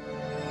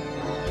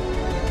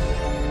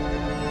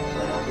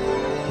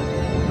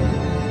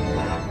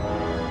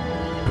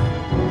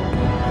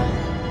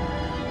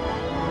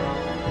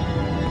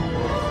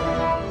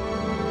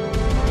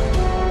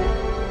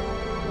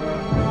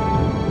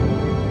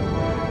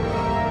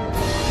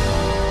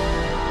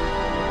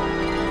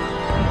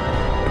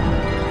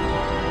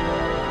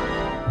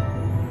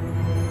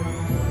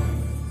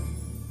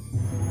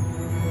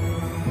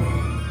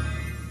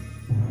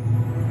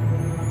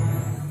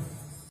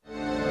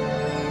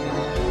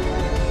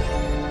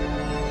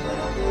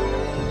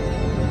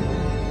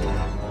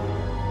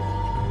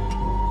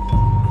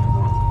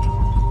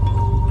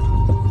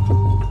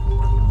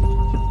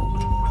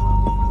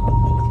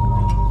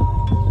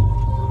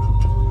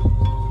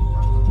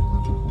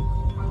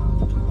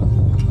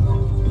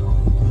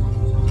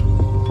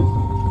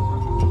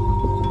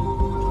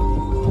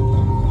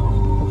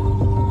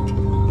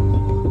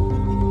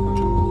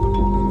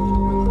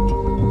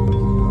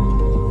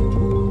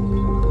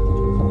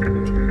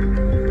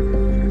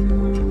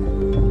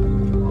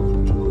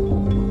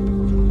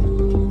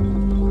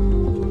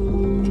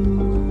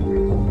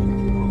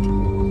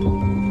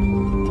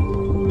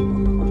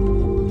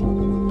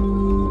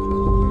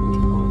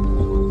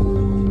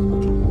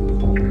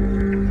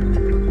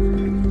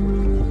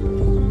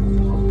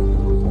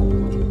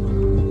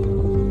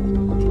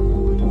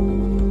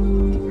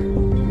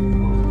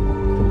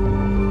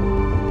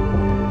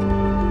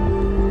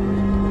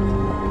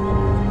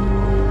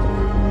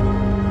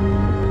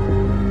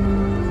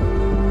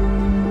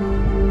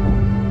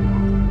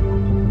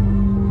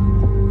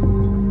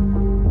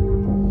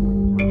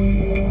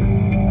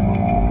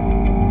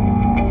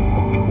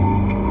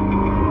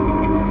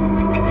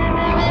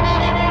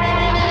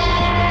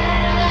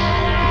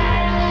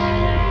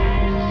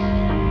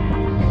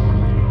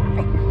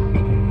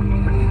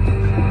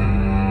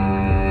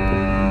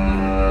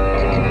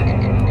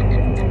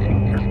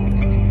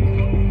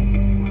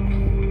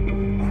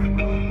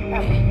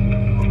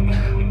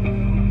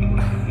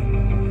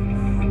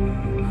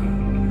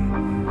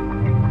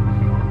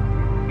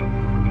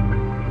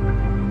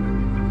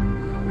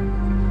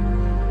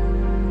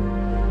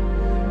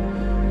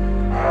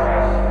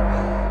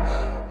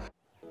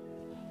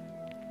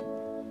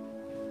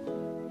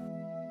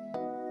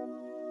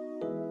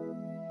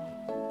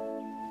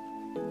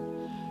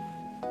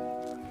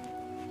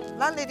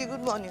 Landlady,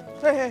 good morning.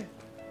 Hey.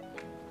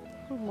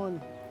 Good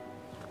morning.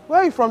 Where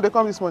are you from? They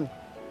come this morning.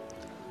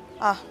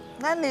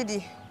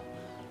 Landlady,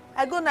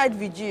 I go night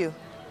vigil.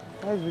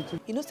 Night vigil?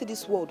 You know, see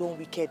this world don't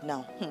wicked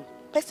now.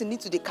 Person need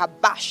to the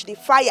kabash, the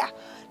fire,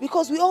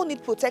 because we all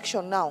need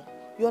protection now.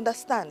 You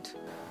understand?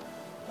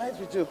 Night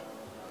vigil.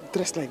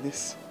 Dressed like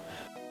this.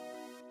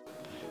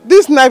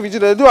 This night vigil,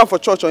 they do one for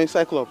church or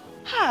inside club.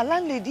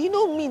 Landlady, you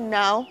know me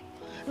now.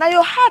 Now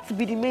your heart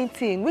be the main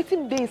thing.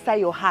 Waiting be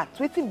inside your heart.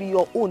 Waiting be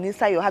your own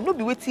inside your heart. No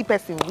be waiting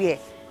person wear.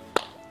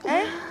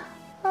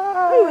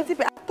 No waiting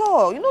at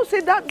all. You know, say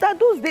that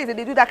those days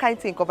they do that kind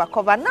of thing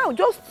cover. Now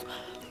just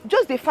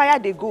the fire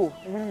they go.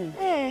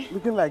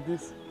 Looking like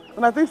this.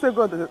 And I think say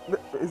God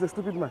is a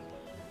stupid man.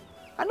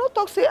 I no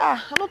talk say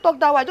I no talk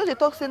that way. I just dey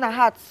talk say na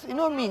heart. You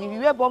know me. If you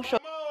wear bomb shot.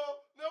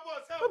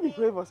 Don't be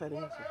brave us, I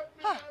don't know.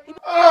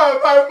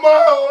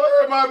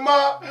 My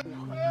ma.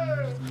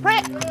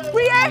 Preye!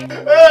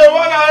 Hey,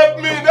 wanna help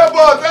me?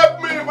 Neighbors,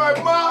 help me, my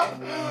ma.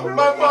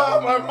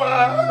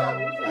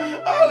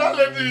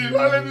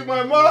 Landlady,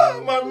 my ma.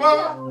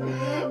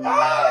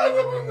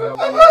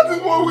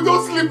 This one we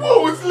don't sleep.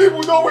 When we sleep,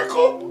 we don't wake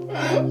up.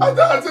 I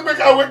say make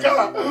her wake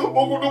her. We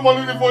go do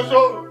money for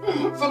sure,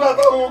 so that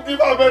I will give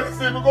her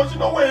medicine because she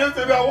don't wait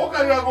yesterday. I won't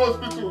carry her to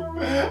hospital.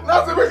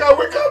 Now say make her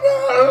wake her now.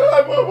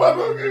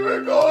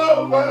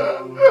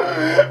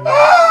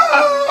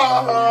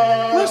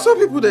 When some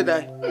people they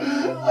die.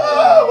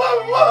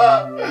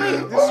 Mama.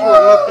 This was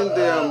nothing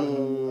there.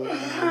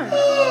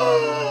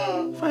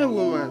 Fine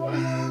woman.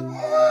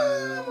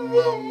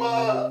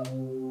 Mama.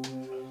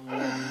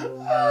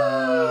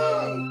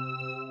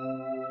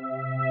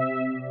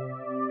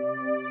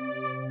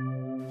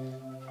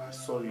 I'm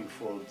sorry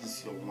for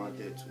this young man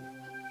there too.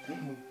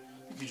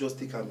 If you just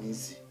take am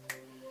easy.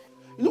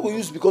 You know, go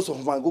use because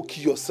of man go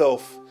kill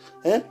yourself.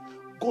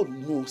 God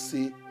knows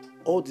say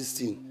all this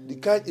thing, the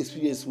kind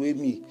experience where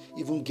me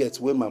even get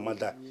when my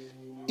mother,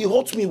 it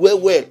hurt me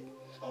well.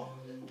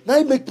 Now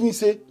it make me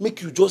say,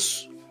 make you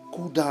just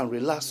cool down,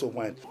 relax your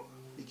mind.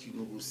 Make you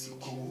no go sick.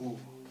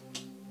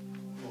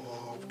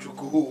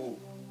 Chuku,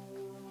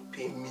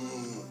 pain me.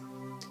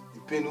 The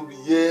pain will be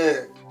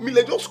here. Me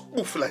like just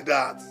poof like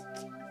that.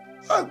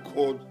 Oh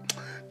God.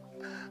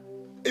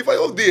 If I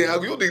all day, I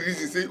go the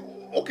reason say,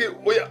 okay,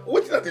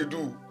 what did I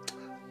do?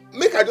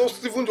 Make I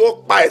just even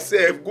just by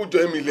myself go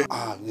join me.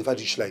 Never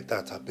dish like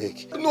that, I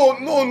beg. No,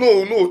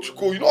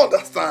 Chuku, you don't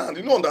understand.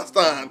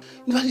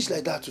 Never dish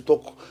like that to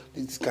talk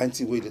this kind of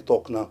thing where they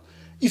talk now.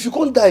 If you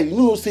can't die, you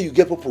know say you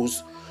get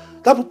purpose.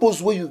 That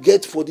purpose where you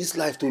get for this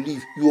life to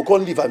live, you will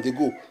can't live and they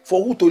go.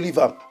 For who to live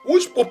am?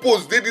 Which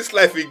purpose dey this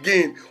life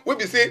again? When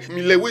they say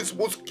me like we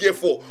supposed to care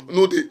for,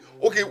 no dey.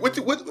 Okay, wait.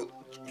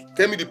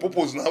 Tell me the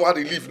purpose now. How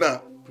they live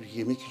now?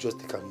 Preye, make you just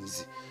take am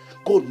easy.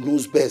 God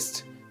knows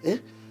best. Eh?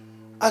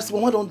 As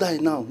Mama don't die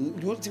now,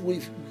 the only thing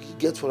we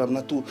get for am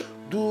na to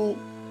do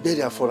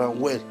burial for am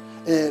well.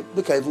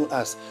 Make I even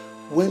ask,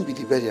 when be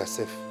the burial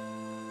safe?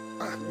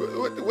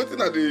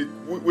 Waiting at the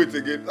wait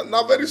again.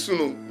 Now very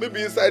soon,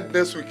 maybe inside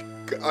next week,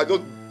 I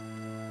just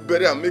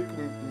bury and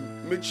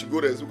make she go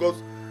rest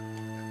because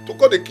to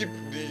God they keep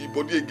the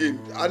body again.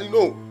 And you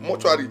know,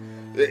 mortuary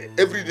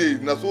every day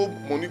now so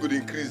money go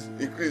increase,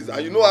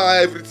 and you know how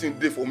everything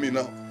dey for me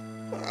now.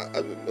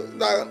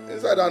 Now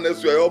inside that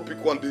next week, I will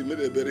pick one day, make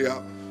the bury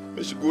her,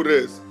 make she go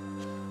rest.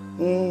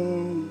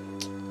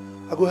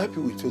 I go help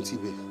you with 20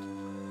 bay.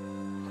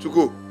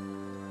 Chuko,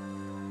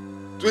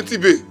 20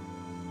 bay.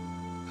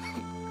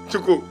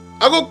 Chuko,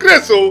 I go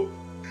crazy so.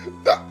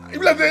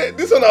 If like say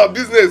this on our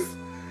business,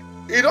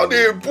 you know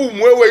the boom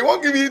where you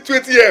won't give me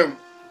 20M.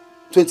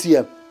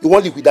 20M. You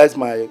want liquidize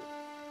my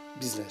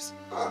business?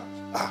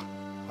 I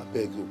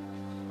beg you.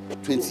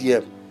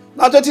 20M.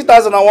 Now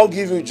 20,000 I won't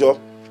give you, Joe.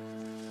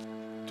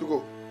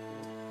 Chuko,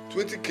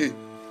 20K. If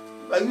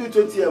I give you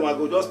 20M, I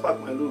go just pack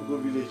my load, go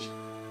village.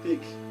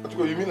 Take.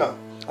 Chuko, you mean that?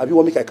 I be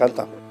want make I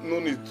counter. No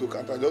need to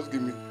counter, just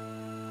give me.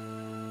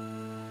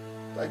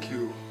 Thank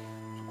you.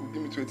 Chuko,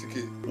 give me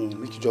 20K.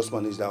 Make you just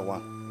manage that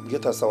one.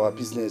 Get us our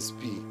business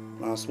be.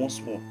 Now small.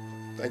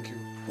 Thank you.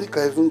 Make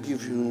I even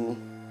give you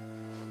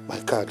my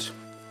card.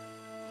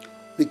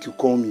 Make you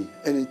call me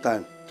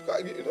anytime.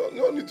 You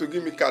don't need to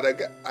give me card.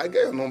 I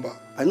get your number.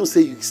 I know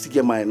say you still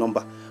get my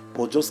number,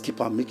 but just keep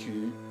and make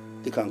you.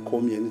 They can call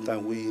me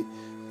anytime when you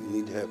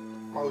need help.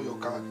 How your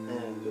card?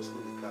 Just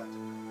hold the card.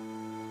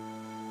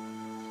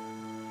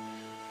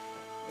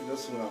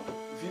 Just now.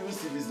 If you even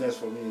see business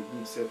for me,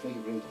 good self when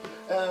you bring.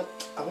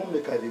 I won't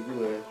make I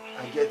go.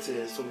 I get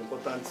some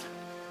important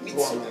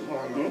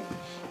meeting.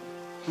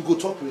 We go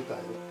talk later.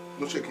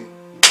 No shaking.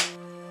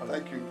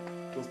 Thank you.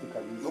 Just take a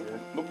no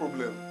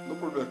problem. No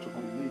problem, Chuko.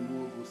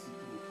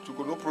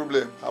 Chuko, no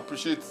problem. I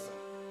appreciate it.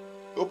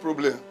 No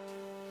problem.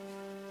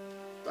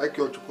 Thank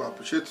you, Chuko. I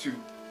appreciate you.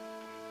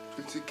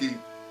 20K.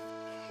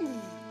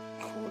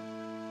 God.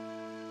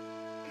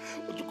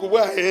 Chuko,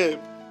 where I am?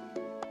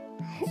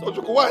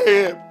 Chuko, where I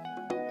am?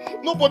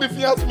 Nobody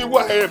can ask me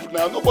where I help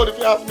now. Nobody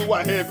can ask me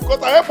where I help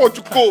because I help for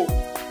Chuko.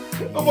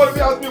 Nobody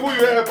can ask me who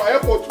you help. I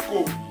help for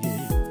Chuko.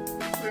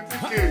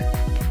 20K.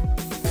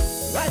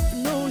 Life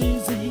no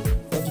easy,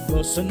 but the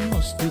person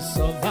must to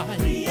survive.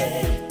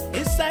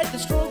 Inside the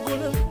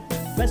struggle,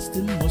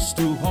 person must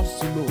to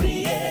hustle.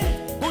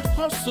 Good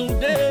hustle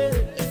day,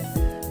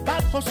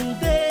 bad hustle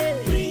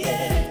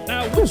day.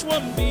 Now which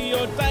one be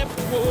your type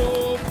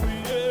of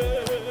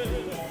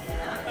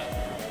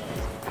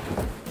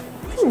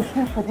This is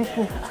not for this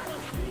one.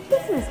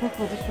 This is not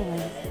for this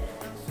one.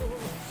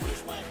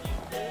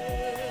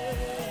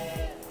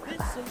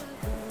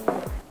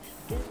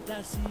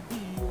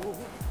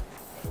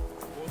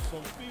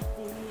 Some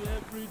people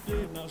every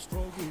day now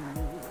struggle.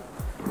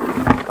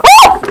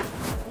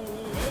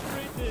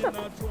 Every day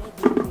now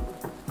trouble.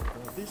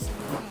 This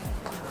life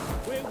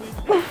where we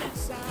live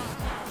inside.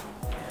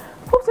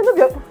 Oops, look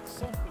at.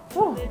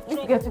 Oh, this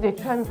girl today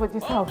try me for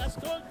this house.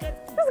 This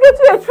girl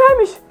today try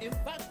me.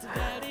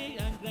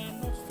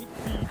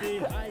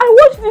 I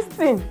watch this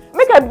thing.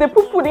 Make her they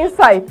put food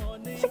inside.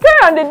 She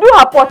carry and they do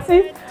her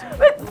potty.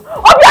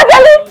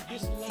 Obiageli!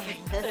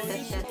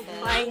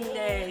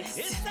 Finest.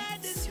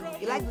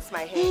 You like this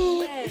my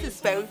hair? This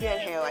is Peruvian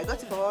hair. I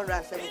got it for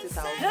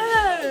 170,000.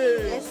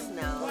 Yes,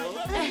 now.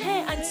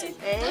 Auntie,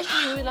 that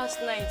shoe you wore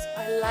last night, I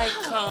like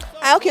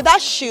her. Okay,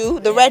 that shoe,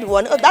 the red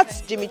one. Oh,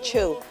 that's Jimmy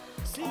Choo.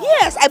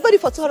 Yes, I bought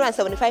it for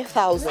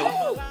 275,000.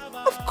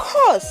 Of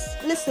course.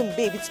 Listen,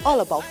 babe, it's all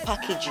about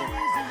packaging.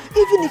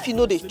 Even if you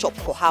know they chop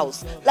for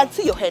house, like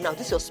see your hair now,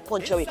 this is your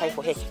sponge you carry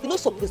for hair. You not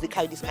supposed to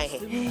carry this kind of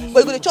hair. But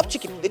you go to chop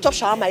chicken, they chop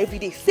shawarma every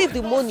day. Save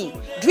the money.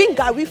 Drink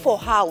garri for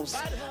house.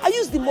 I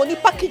use the money,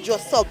 package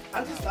yourself.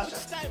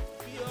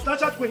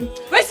 Snapchat queen.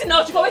 Wait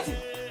now, Chico, wait.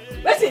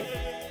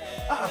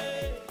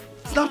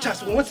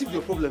 Snapchat, what's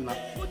your problem now?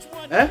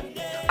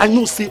 I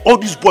know say all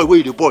this boy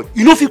where the boy.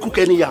 You know if you cook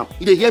any yam,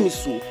 you dey hear me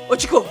so.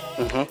 Ochiko,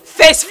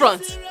 face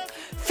front.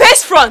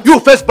 Face front. You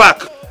face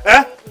back.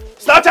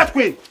 Snapchat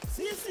queen.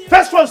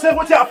 Face front say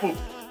what happened?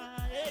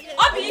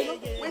 Obi,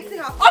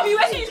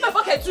 where you use my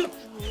bucket to?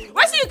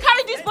 Where you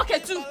carry this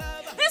bucket to?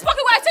 This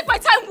bucket where I take my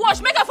time wash,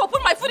 make her for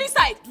put my food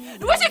inside.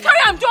 Where you carry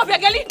am do,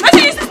 Obiageli? Where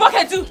you use this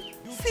bucket to?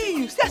 See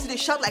you, see as they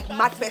shout like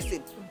mad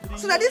person.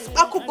 So now this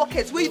Akko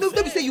buckets where you don't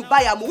say you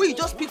buy them, where you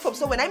just pick from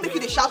somewhere, and I make you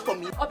the shout for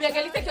me.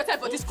 Obiageli, take your time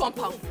for this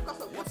compound.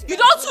 You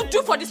don't to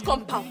do for this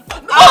compound.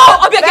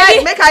 Oh,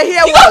 Obiageli, make I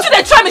hear you what? You don't to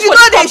the try me for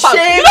this compound.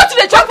 You don't to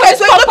the try for this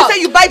compound. You don't say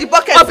you buy the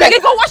bucket.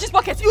 Obiageli, go wash this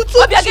bucket. You too.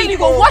 Obiageli,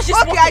 go wash this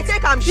bucket. Okay, I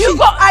take am shit.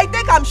 I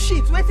take am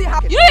shit. Wait till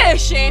happen. You don't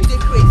ashamed. They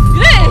crazy.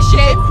 You don't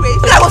ashamed.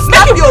 I go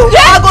slap you.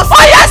 I go slap you.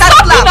 Oh yeah,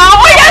 slap me now.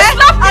 Oh yeah,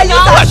 slap me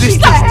now.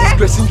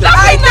 This is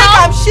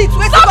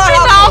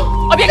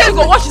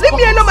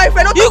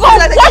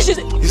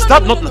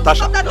that not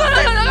Natasha? No,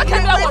 look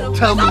at that one.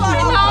 Tell me.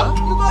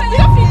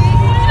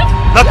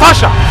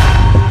 Natasha!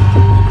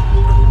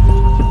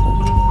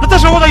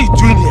 Natasha, what are you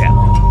doing here?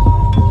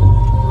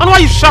 And why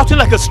are you shouting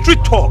like a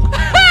street dog?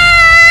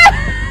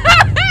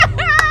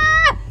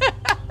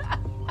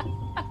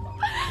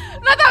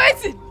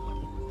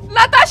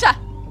 Natasha!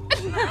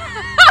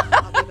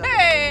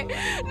 Hey,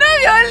 no,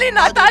 you only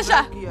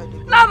Natasha.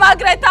 Now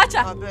Margaret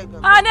Thatcher.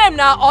 Her name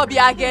now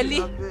Obiageli.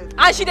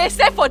 And she dey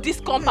stay for this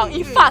compound.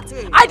 In fact,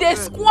 I dey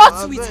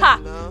squat with her.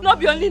 No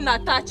be only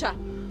Natasha.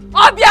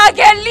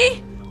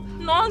 Obiageli!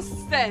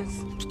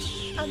 Nonsense.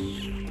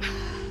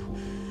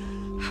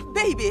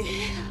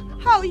 Baby,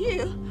 how are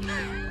you?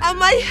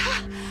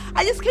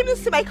 I just came to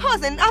see my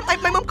cousin.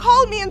 My mom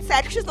called me and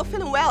said she's not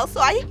feeling well, so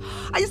I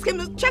just came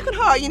to check on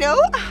her, you know?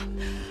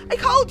 I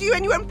called you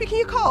and you weren't picking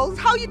your calls.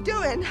 How you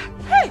doing?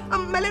 Hey!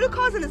 My little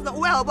cousin is not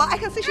well, but I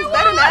can see she's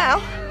better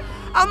now.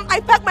 I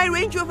parked my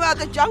Range Rover at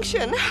the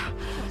junction.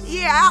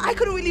 Yeah, I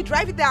couldn't really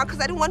drive it down because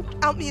I didn't want,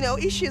 you know,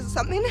 issues or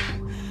something.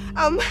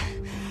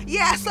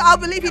 Yeah, so I'll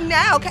believe you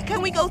now.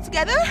 Can we go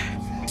together?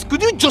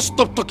 Could you just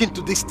stop talking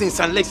to these things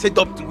and let's head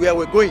up to where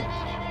we're going?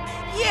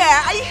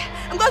 Yeah,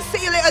 I'm going to see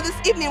you later this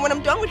evening when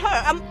I'm done with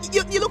her.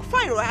 You look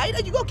fine, right?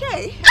 Are you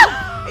okay?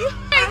 Yeah.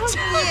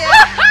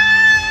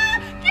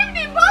 Give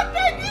me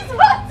bucket, this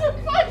was too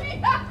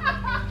funny.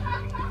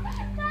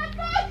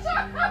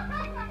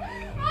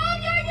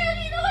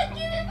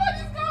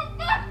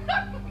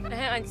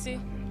 Auntie,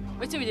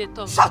 what do we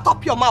talk? Shut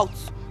up your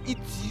mouth,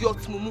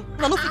 idiot mumu.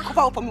 Now no fit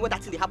cover up for me when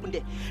that thing happened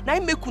there. Now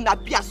you make una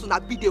be as una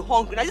be the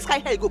hungry. Now this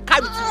kind of hair go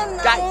carry to you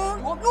die.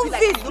 You won't be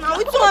like this. Now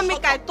it's gonna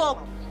make I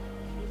talk.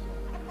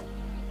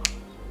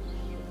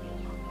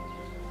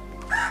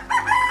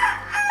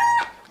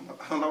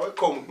 Now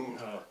welcome.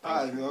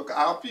 I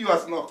happy you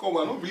as not come.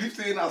 I don't believe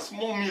saying a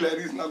small meal like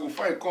this now go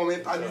find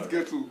comment and this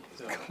get to.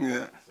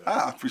 Yeah,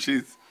 I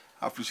appreciate.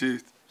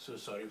 So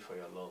sorry for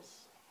your loss.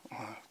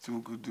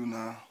 Too good do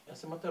now.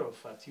 As a matter of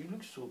fact, you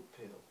look so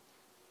pale.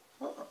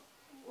 I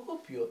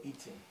hope you're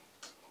eating.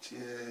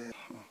 Yeah.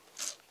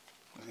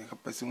 I think a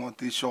person want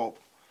to shop.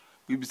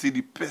 We say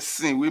the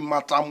person will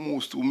matter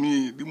most to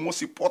me. The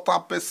most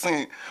important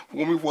person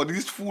for me for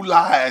this full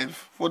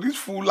life.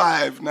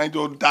 Now you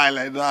just die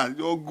like that.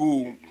 You just go.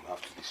 You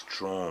have to be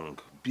strong.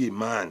 Be a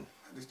man.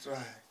 I did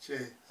try.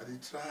 I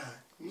did try.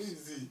 No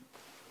easy.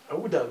 I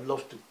would have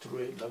loved to throw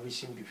a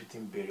lavishing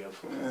befitting burial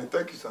for you.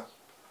 Thank you, sir.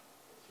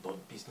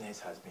 But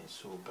business has been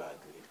so bad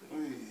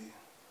lately.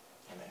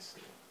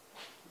 Honestly.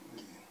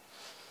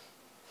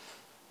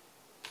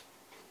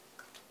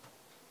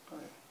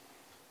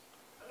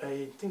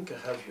 I think I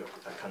have your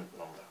account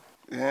number.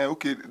 Yeah,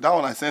 okay. That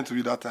one I sent to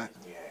you that time.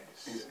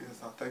 Yes. Yes,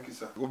 sir. Thank you,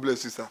 sir. God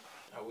bless you, sir.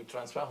 I will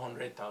transfer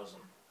 100,000.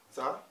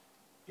 Sir?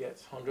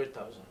 Yes,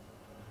 100,000.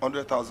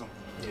 100,000.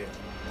 Yeah.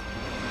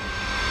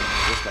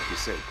 Just like you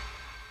said,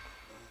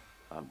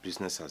 our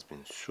business has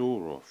been so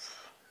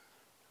rough.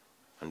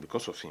 And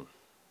because of him,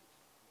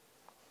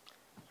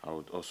 I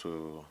would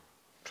also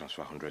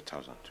transfer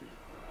 100,000 to you.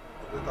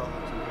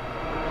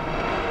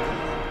 100,000.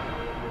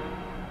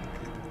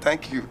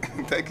 Thank you.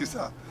 Thank you,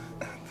 sir.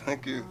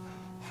 Thank you.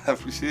 I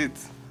appreciate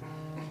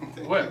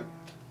it. Well,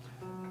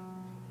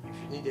 if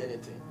you need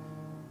anything,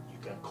 you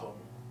can call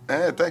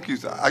me. Thank you,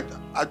 sir. I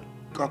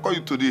can call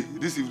you today,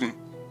 this evening.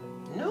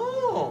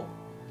 No.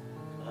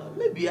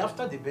 Maybe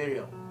after the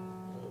burial.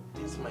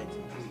 This might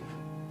improve.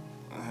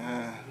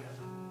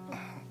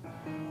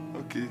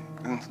 Okay,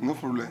 no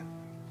problem.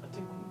 I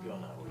think we'll be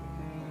on our way.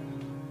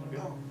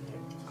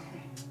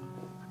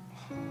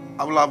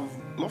 I would have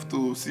loved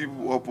to see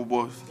you up,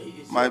 boss.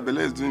 My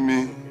belly is doing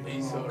me.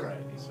 It's alright,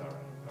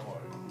 Don't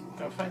worry. We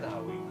can find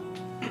our way.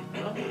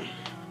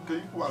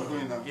 Okay, you are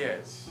going now?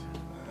 Yes.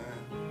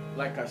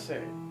 Like I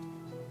said,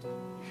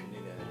 if you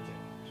need anything,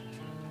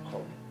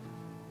 call me.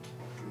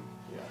 Okay.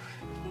 Yeah.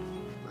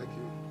 Thank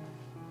you.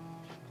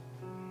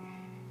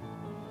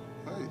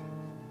 Hey.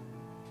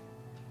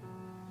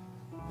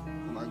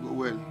 And I go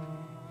well.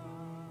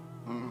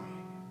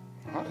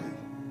 Hi.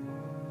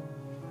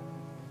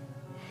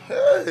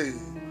 Hey.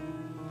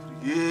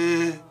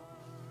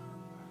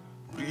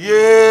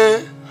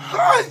 Preye.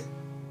 Hi.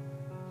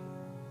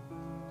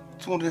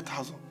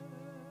 200,000.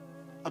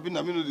 I mean,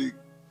 the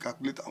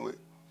calculator way.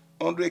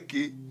 100K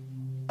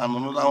and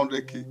another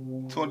 100K.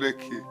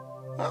 200K.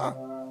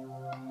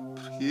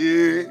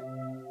 Preye.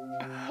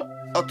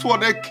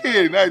 200K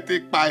now I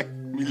take 5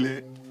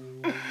 million.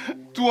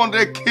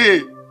 200K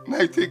now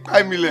I take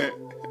 5 million.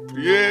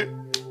 Preye.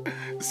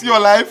 See your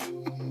life?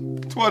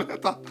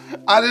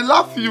 200,000. I dey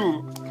laugh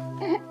you.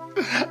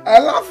 I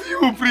love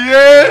you,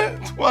 Preye.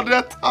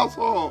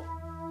 200,000.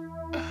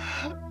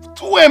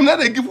 2M, now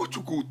they give what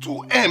you could.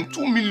 2M,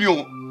 2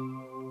 million.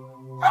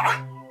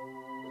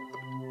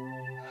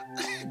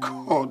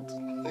 God.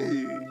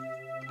 Hey.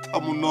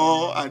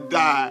 Tamuno, I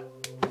die.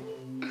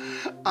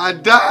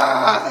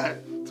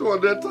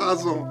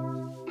 200,000.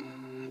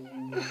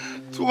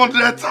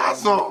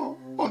 200,000.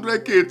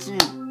 100K too.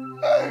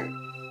 Hey.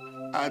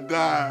 I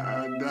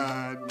die.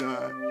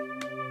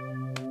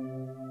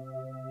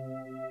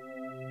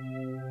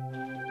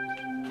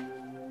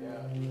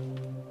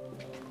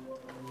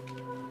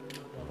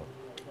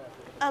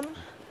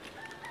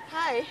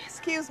 Hi,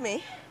 excuse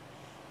me.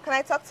 Can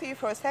I talk to you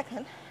for a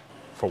second?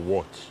 For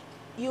what?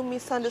 You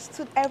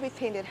misunderstood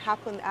everything that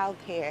happened out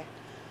here.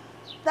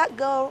 That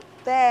girl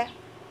there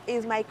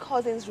is my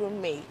cousin's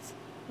roommate.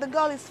 The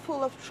girl is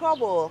full of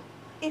trouble.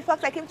 In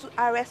fact, I came to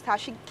arrest her.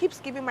 She keeps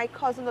giving my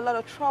cousin a lot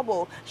of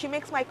trouble. She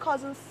makes my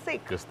cousin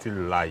sick. You're still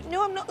lying.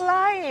 No, I'm not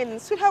lying.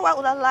 Sweetheart, why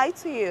would I lie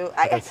to you?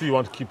 I can see you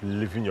want to keep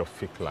living your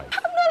fake life.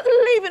 I'm not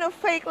living a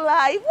fake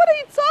life. What are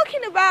you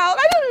talking about?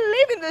 I don't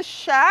live in the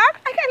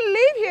shack. I can't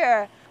live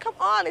here. Come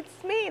on,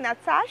 it's me,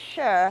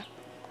 Natasha.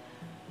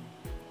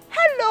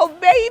 Hello,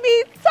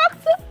 baby.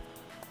 Talk to...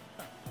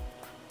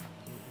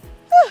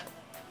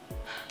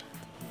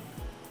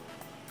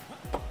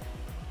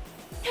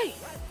 Hey,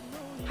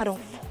 I don't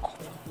fuck up.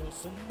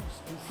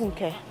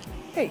 Funke.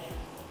 Hey,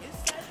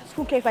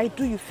 Funke, if I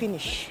do, you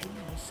finish.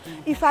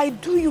 If I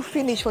do, you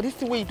finish for this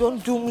thing where you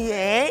don't do me,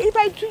 eh? If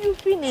I do, you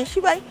finish.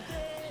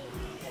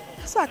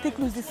 So I take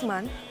lose this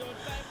man.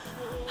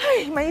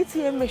 Hey, my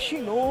ATM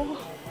machine, oh.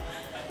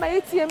 My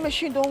ATM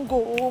machine don't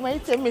go, oh. My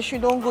ATM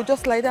machine don't go.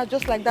 Just like that,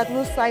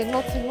 no sign,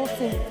 nothing.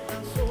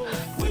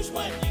 Which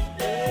one you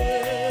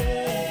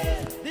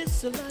there?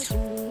 This life,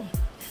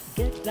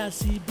 get that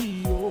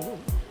CBO.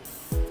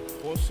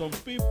 For some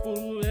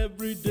people,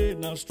 every day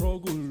now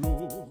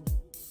struggle.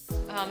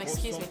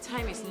 Excuse me,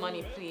 time is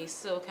money, please.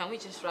 So can we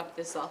just wrap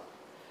this up?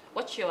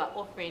 What you are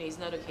offering is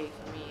not okay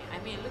for me. I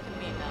mean, look at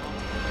me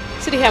now.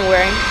 See the hair I'm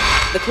wearing?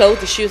 The clothes,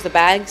 the shoes, the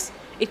bags.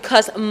 It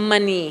costs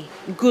money,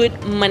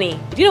 good money.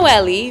 Do you know where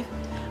I live?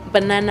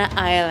 Banana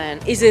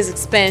Island. It is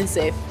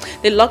expensive.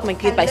 They lock my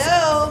gate by...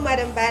 Hello,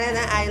 Madam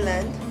Banana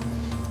Island.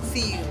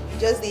 See you.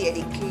 Just there,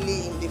 they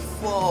claim, they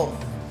form.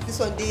 This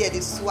one there, they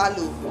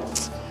swallow.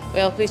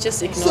 Well, please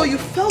just ignore. So you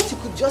felt you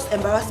could just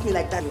embarrass me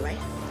like that, right?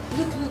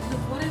 Look,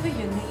 whatever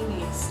your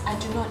name is, I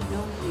do not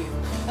know you.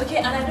 Okay,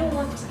 and I don't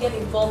want to get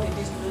involved in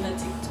this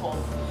lunatic talk.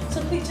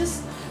 So please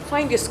just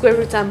find your square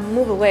root and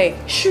move away.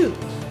 Shoo.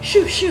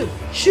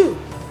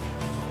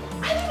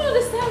 I don't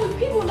understand with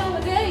people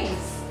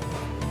nowadays.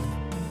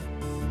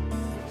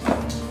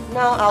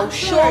 Now I'll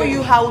show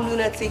you how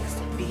lunatics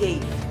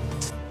behave.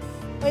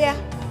 Oh yeah,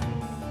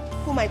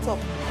 pull my top.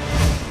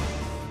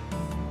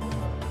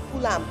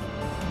 Pull am.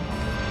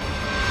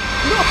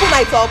 You don't pull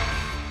my top.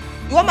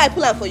 You want my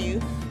pull am for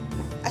you?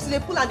 I said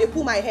they pull and they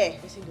pull my hair.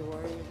 Listen, don't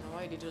worry.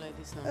 Why do you do like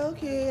this now?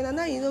 Okay,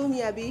 now you know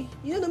me, Abi.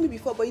 You don't know me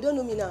before, but you don't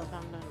know me now.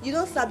 Calm down. You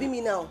don't sabi me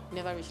now.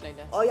 Never reach like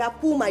that. Oh yeah,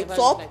 pull my Never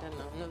top. reach like that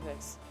now. No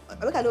vex.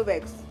 I make I no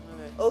vex. No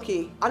vex.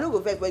 Okay, I no go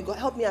vex, but you go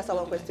help me answer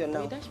one question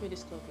now. You dash me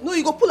this top. No,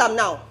 you go pull am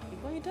now.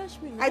 Why you dash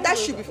me? I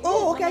dash you before.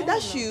 Oh, okay, I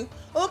dash you.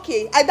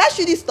 Okay, I dash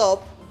you this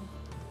top.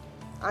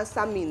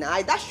 Answer me now.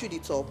 I dash you the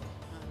top.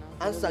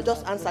 Answer,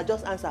 just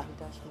answer.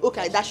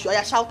 Okay, I dash you.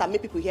 I shout and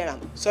make people hear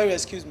am. Sorry,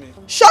 excuse me.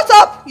 Shut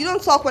up! You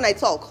don't talk when I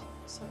talk.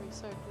 Sorry,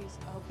 please.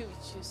 I'll be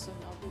with you soon.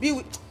 Be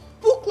with.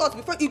 Pull clothes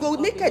before you go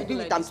naked. Be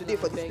with them today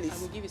for this place.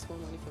 I will give you small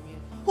money from here.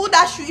 Who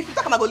dash you? If you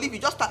talk, I'm gonna leave you.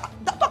 Just talk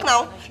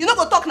now. You not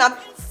gonna talk now.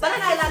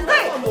 Banana Island,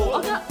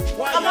 oh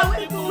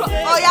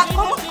yeah,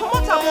 come on,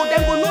 Tamo.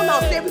 Then go know now.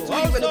 Say everything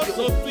you will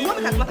do. You want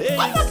me to come?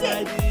 What you say?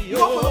 You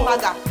want follow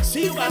Maga?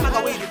 See the Maga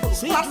way you follow.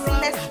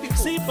 Classless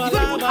people. You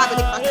don't even have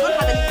any class. You don't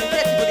have anything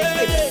there to go to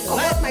the come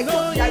on, my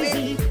God,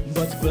 Jerry.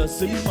 But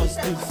person must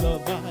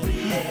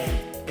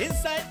survive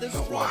inside the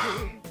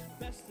struggle.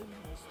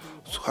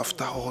 So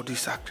after all this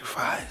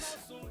sacrifice,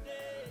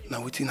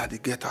 now we think that they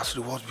get us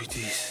rewards with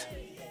this.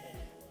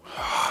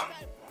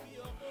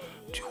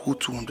 The whole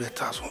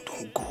 200,000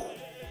 don't go.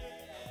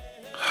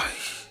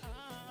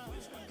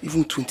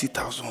 Even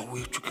 20,000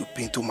 we took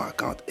pay to my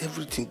account,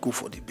 everything go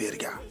for the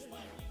burger.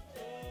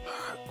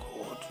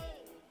 God.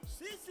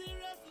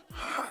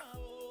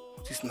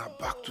 This is not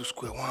back to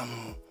square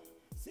one.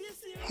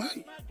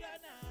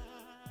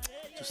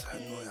 Just I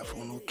know if I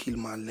no kill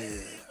my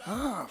leg.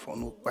 If I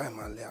no buy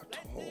my leg at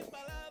all.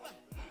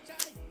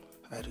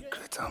 I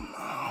regret them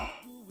now.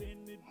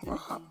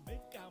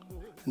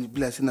 And the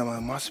blessing of my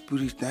mass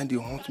spirit, now they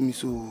haunt me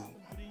so.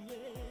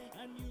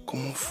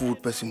 Common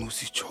food person no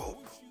see chop.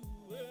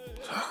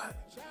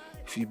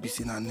 If you be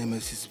seeing a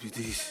nemesis with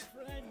this.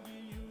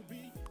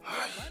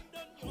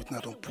 But I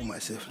don't put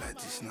myself like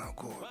this now,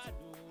 God.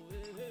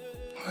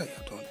 I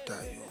don't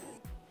die, yo.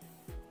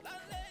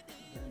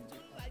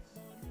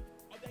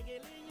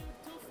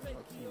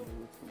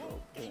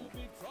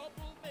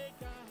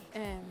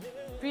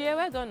 Preye,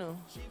 where don't know?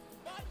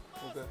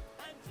 Okay.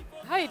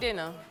 How you doing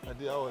now? I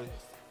did, how are you?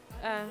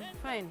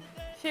 Fine.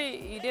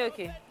 She, you dey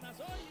okay?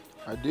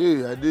 I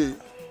did.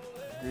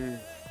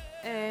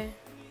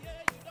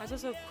 I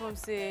just come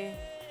say,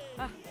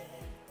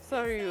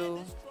 sorry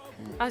you.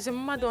 As your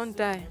mama don't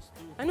die.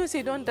 I know say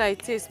you don't die, it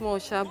takes more,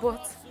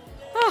 but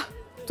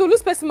to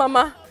lose person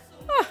mama,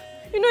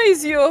 you know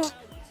easy yo.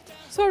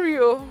 Sorry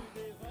yo.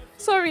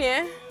 Sorry,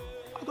 eh?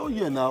 I don't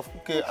hear enough.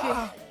 Okay.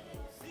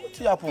 What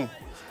happened?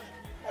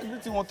 I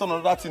didn't want to turn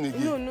on that thing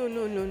again. No.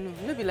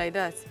 No be like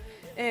that.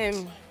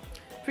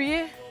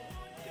 Preye,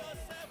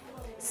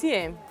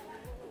 see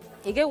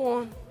you get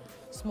one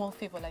small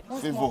favor, like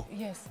one favor? Small,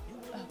 yes.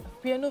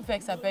 Preye, no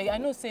vex, I beg. I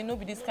know say no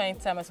be this kind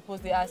of time I suppose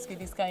they ask you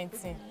this kind of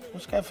thing.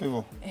 Which kind of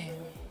favor?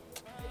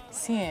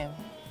 See,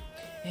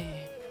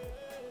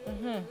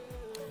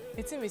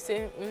 the thing we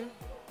say,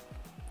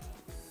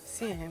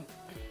 see,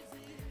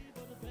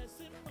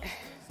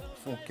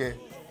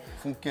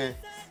 Funke.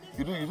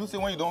 You don't say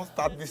when you don't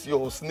start this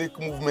your snake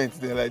movement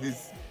there like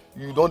this,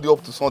 you don't do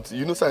up to something.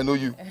 You know, so I know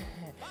you.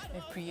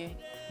 Preye,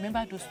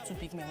 remember those two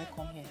big men who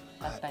come here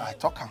last time? I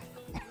talk am.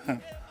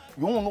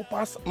 You won't no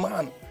pass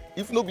man.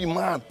 If no be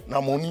man,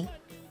 na money.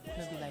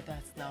 No be like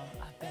that now.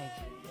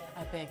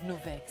 I beg, no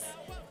vex.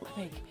 I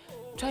beg,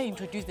 try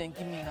introduce them,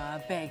 give me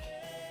now.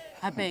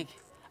 I beg.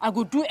 I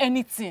go do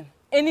anything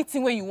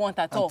where you want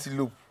at all.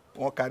 Antelope,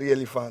 won't carry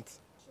elephant.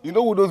 You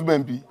know who those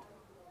men be?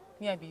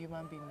 Me, I be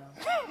human being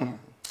now.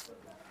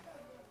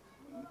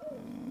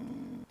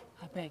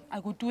 I beg, I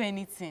go do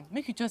anything.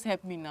 Make you just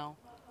help me now.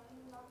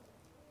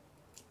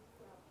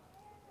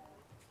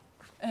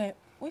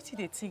 What did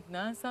they think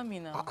now? Answer me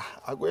now.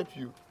 I go help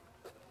you.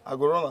 I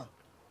go runner.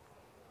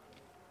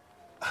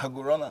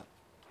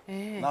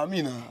 Now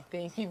me now.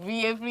 Thank you,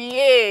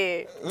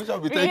 Preye. Who shall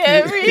be thank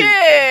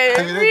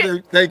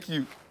you? Thank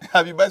you.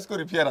 I be bicycle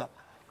repairer.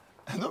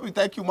 Don't be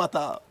thank you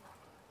matter.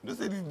 Don't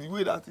say the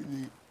way that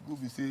thing go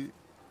be say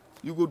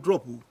you go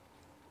drop.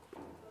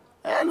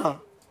 Nah.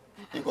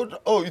 You go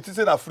drop. Oh, you think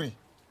say that free?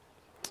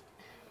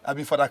 I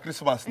be for that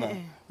Christmas now.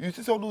 You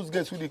see all those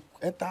guys who they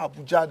enter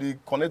Abuja, they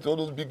connect to all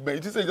those big men.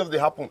 You see it just they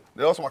happen.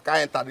 They also can't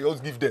enter, they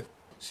just give them.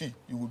 See,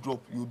 you drop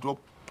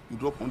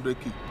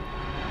 100K.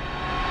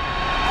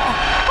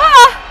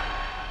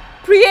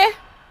 Preye,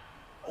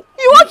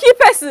 you won't keep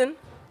person?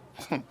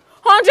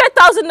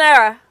 100,000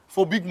 naira.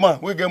 For big man,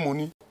 we get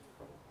money.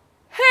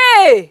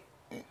 Hey!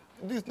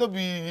 This not be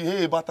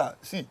hey butter.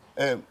 See,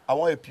 I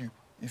want help you.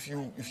 If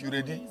you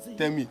ready,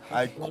 tell me.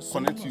 I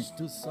connect you.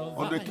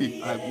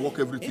 100K. I work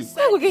everything.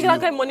 Where you get that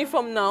kind of money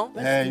from now?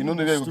 You know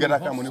where you get that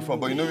kind of money from,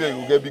 but you know where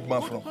you get big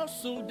man from.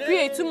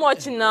 Preye, too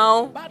much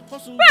now.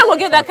 Where you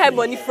get that kind of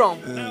money from?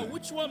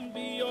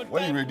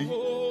 When you ready,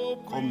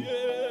 call me.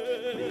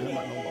 Get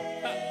my number.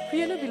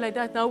 Preye, no be like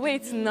that now.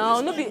 Wait now.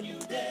 No be.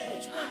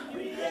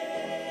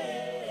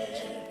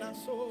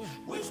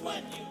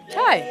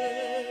 Hi.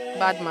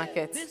 Bad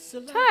market.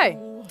 Hi.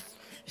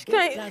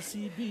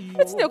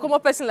 What's the come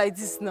up person like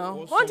this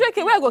now?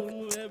 100K, where I go?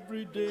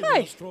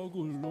 Hi.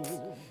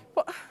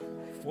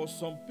 For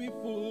some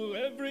people,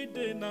 every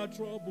day now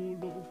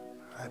trouble.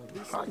 I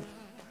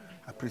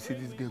appreciate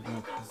this girl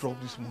going to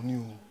drop this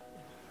money.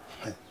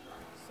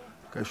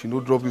 Because she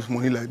don't drop this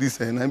money like this,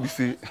 and I be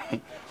say,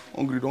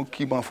 hungry don't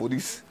keep man for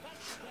this.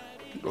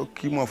 Don't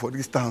keep man for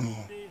this town.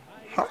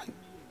 Hi.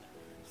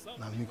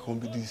 Now me come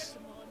be this.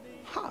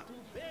 Ha.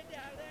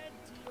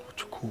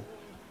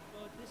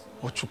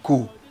 What you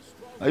cool?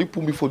 Now you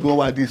put me for doing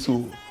what I did,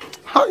 so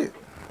hi.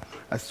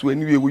 I swear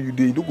anyway where you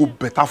did, it don't go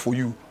better for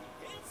you.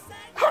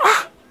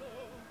 Ha.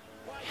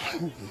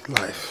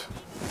 Life.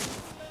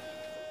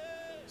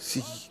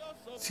 See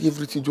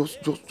everything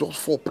just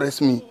for press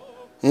me.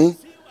 I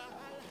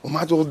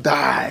might just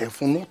die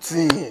for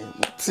nothing.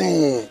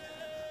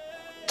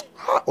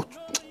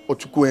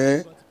 What you go,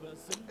 eh?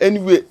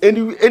 Anyway,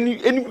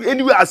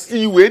 I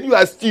see you,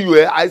 I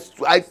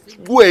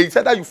swear, it's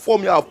either you for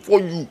me or for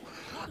you.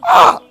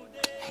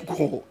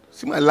 God,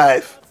 see my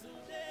life.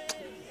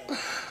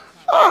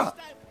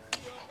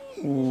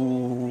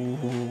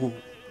 Ooh.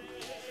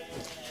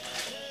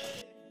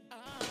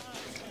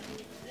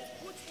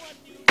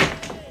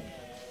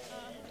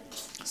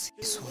 See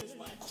this one.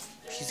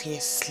 She's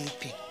here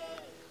sleeping.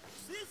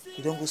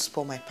 You don't go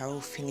spoil my parole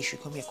finish. You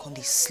come here, come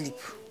dey sleep.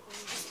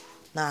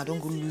 Nah, I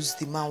don't go lose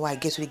the man why I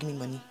get to give me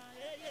money.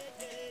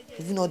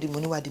 Even all the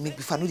money why they make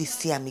before, I know they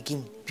see I'm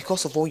again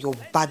because of all your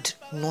bad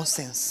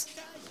nonsense.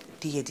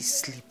 They hear they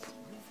sleep.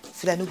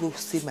 If I no go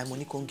save my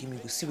money, come give me,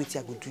 go see what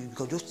I go do.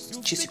 Because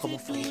just chase you come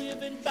off for you.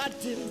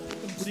 Pity,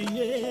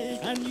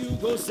 I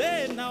just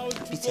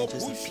pity.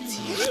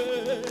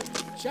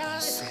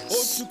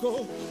 Nonsense.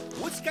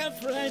 Which kind of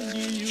friend do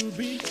you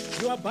be?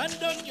 You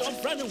abandon your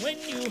friend when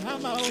you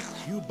hammer.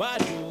 You bad.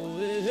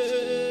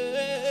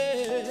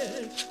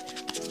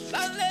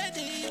 That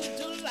lady you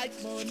too like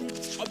money.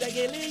 Or the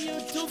girl you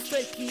too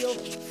fake yo.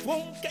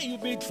 Won't you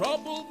be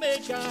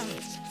troublemaker?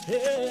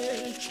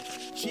 Hey.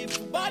 She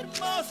bad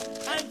mouse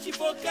and she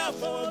forgot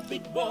for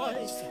big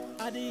boys.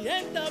 At the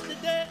end of the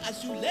day,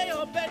 as you lay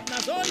your bed, now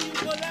so you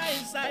go lie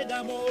inside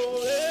them.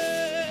 Oh,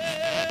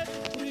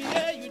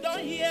 hey, you don't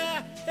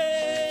hear.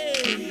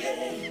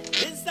 Hey,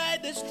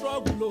 inside the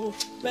struggle,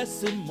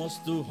 person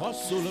must do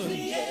hustle.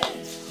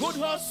 Good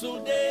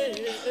hustle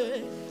day,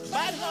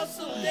 bad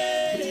hustle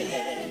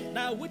day.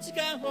 Now which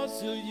can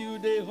hustle you?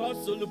 They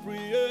hustle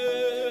Preye.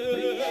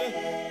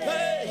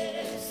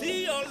 Hey,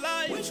 see your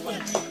life. Which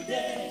one you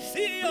there?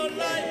 See your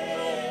life.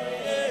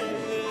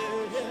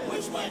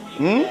 Which one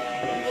you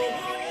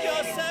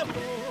yourself?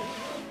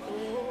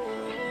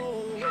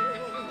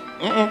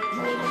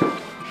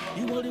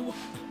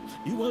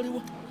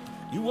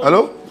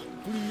 Hello?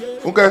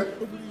 Okay.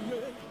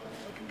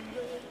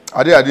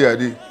 Adi.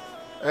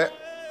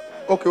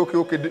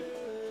 Okay.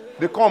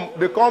 They come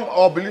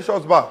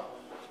Obilicious Bar.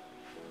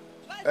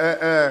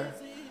 That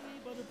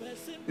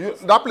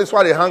place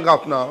where they hang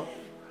out now.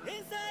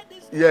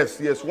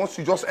 Yes. Once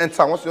you just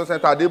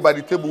enter, they by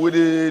the table with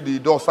the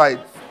door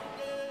side.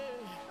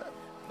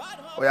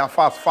 Oh yeah,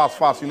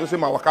 fast. You know, say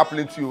my work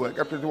happening to you. I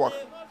get plenty work.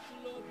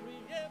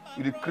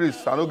 With the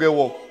Chris, I don't get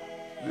work.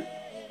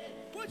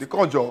 The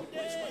conjure.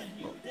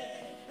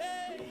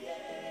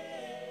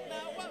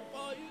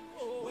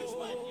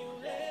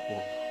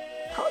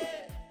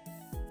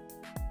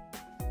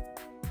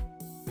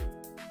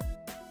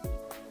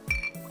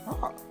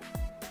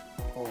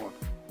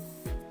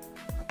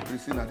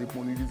 See now the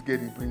money this girl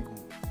they bring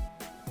home.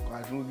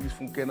 I know this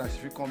funke now,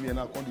 she will come here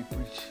now, come to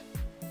preach.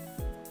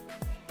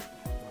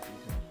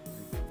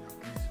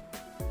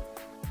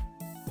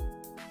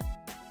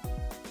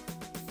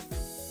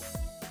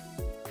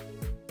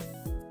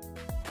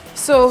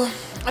 So,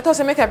 I thought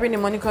I make I bring the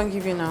money, can't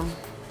give you now.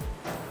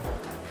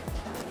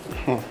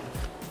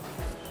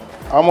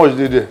 How much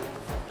did they?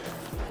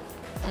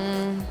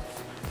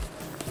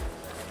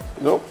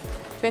 No?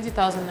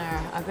 20,000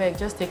 naira. I beg,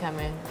 just take her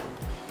man.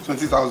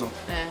 20,000.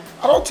 Yeah.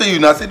 I don't tell you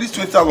now. Say this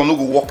 20,000 no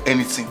go work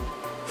anything.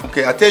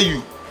 Okay, I tell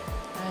you.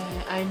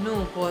 I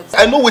know, but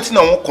I know wetin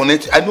I want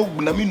connect. I know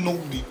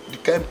the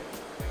kind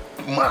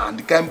man,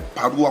 the kind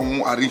paru I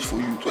want arrange for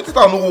you.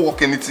 20,000 no go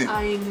work anything.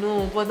 I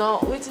know, but now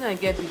waiting I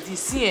get with this.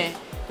 See,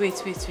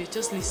 wait.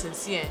 Just listen.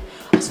 See,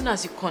 as soon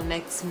as you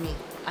connect me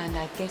and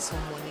I get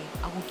some money,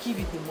 I will give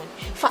you the money.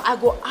 In fact, I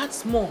go add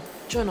more.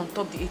 Join on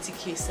top the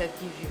 80K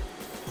self give you.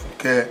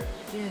 Okay.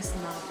 Yes,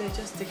 now. Okay,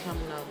 just take him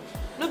now.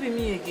 No be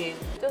me again.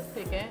 Just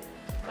take,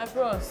 my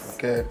bros.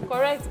 Okay.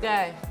 Correct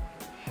guy.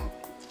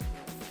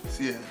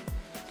 See,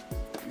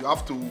 you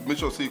have to make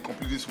sure say you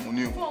complete this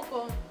money.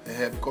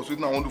 Because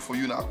what I want to do for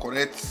you now,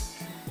 correct.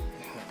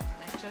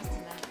 I trust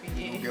in that.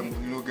 You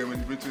don't get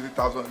money, bring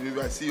 20,000. If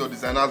I see your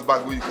designer's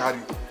bag where you carry.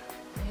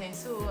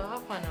 So what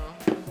happen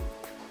now?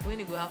 When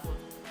it go happen?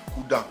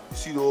 Cool down. You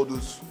see all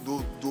those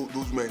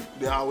men.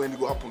 They are when it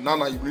go happen.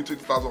 Now you bring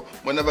 20,000.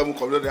 Whenever we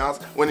come, they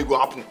ask when it go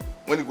happen.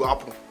 When it go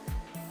happen.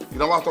 You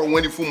don't want to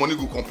when the full money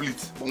go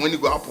complete. But when it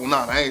go happen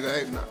now, right,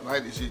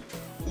 they say,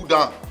 cool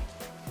down.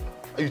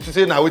 You to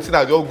say now waiting,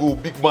 I just go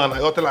big man. I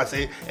tell her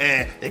say,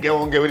 they get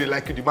one girl when they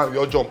like you, the man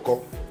your jump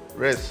come.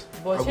 Rest.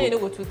 But you no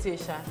go to take,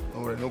 Sha.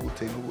 No go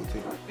take.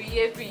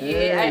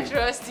 Preye, I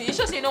trust you. You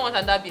sure say you don't want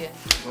another beer?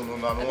 No, I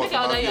don't want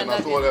another beer.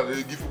 That's all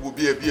they give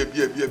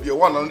you beer.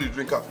 One and only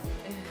drinker.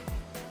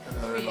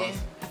 Preye,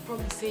 I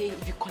promise say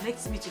if you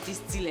connect me to this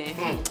deal,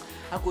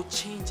 I go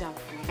change am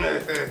for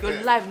you.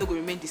 Your life no go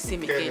remain the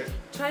same again.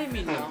 Try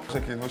me now.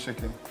 No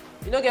shaking.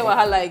 You don't get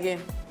wahala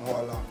again. No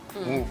wahala.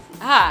 Move.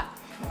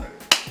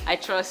 I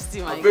trust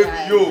you, my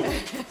guy. Yo.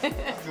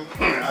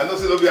 I know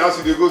say don't be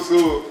asked you to go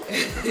so.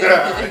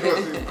 I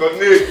just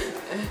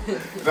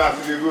connect.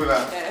 That's the go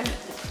now.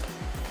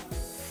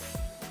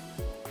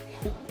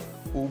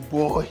 Oh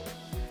boy.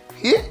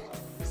 Hey,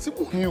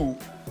 simple new.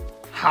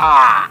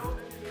 Ha.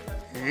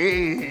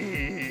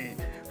 Hey.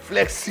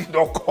 Flexi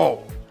don't come.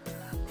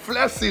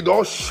 Flexi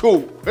don't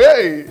show.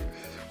 Hey.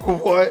 Oh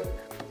boy.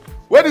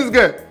 Where this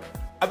girl?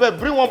 I better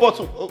bring one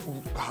bottle. Oh,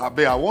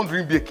 I won't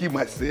drink beer key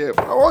myself.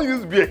 I won't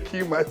use beer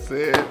key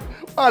myself.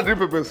 I drink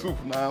pepper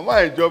soup now.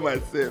 I enjoy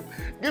myself.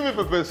 Give me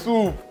pepper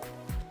soup.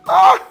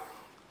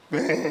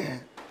 Man.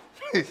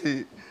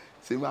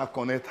 See my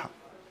connector.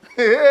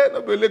 Hey,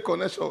 no be late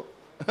connection.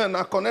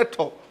 Na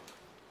connector.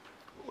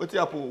 What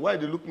happen? Why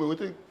they look me? What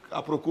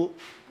aproko?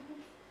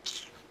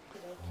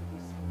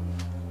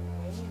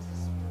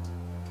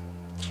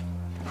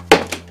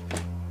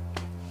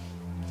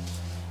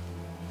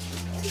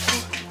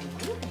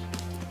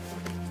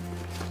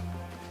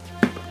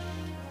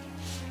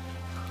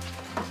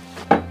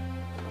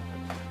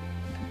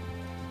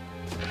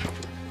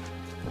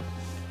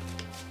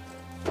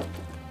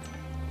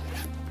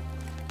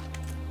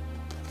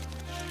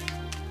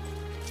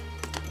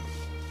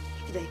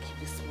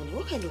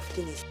 What kind of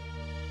thing is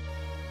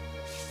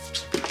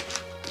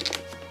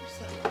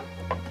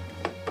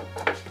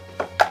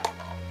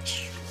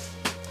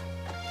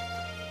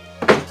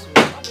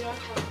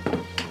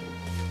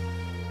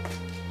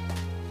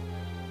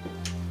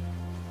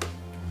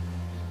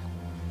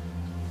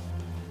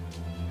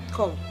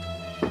Come.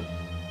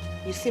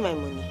 You see my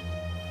money.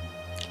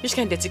 Which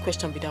kind of dirty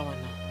question be that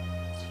one now?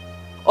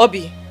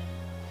 Obi,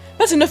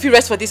 let's enough you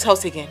rest for this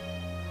house again.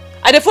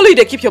 I dey follow you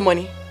to keep your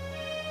money.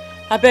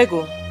 I beg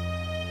you.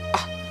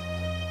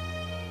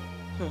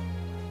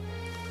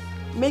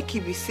 Make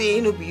it be say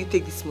no be you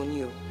take this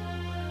money.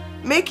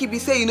 Make it be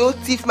say you no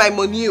thief my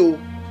money.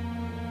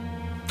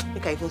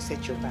 Make I even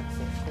set your back.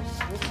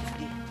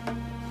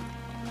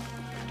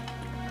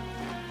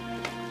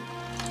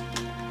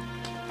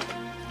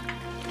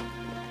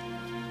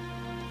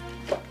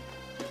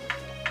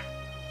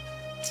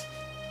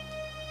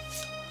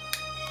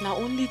 Now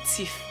only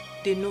thief,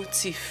 they know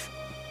thief.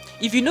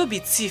 If you no be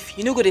thief,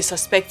 you no go they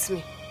suspect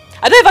me.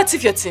 I don't ever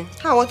thief your thing.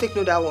 How I want to take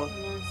know that one?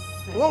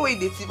 One way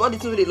they thief, all the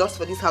things they lost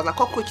for this house, like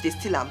cockroach they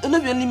steal them.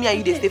 Don't be only me and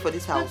you they stay for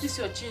this house. This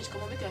your change,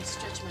 come on, make I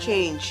stretch my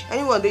change.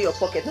 Anyone in your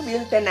pocket, don't be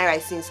only 10 naira I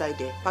see inside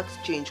there. Pack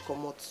change,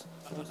 come out.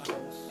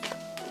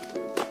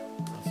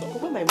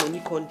 Where my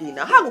money conde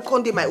now? How go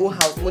conde my own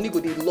house? Money go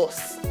they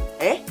lost.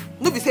 Eh?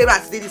 No be say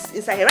rats did this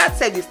inside here. Rats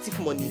said they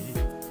steal money.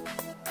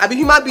 I be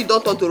human being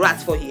don't turn to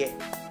rats for here.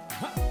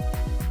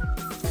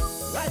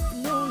 Life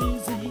no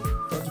easy,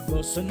 but the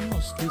person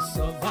must to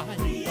survive.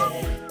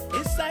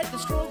 Inside the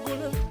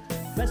struggle,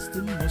 best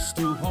must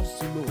to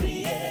hustle.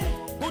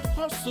 Good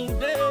hustle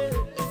day,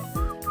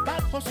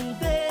 bad hustle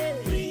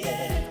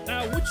day.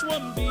 Now which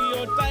one be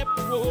your type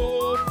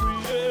of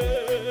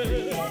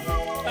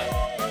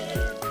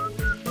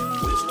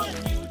Which one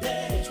you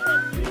day?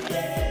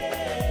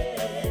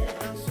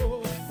 So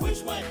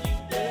which one you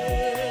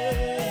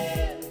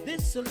day?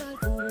 This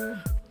life oh,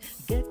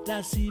 get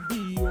that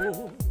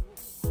CBO.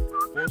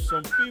 For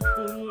some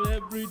people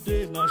every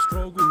day na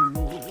struggle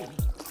oh.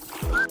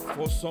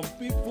 For some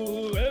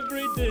people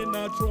every day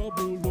na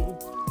trouble oh.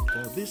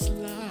 For this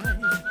life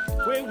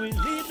where we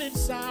live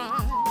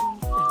inside,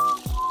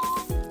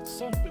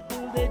 some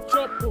people they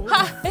trouble.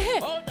 Ha! Hey,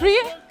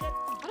 Preye!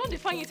 I don't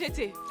define you,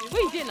 Tete.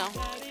 Where you there now?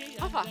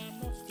 How far?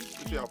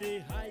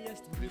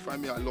 They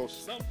find me at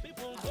loss.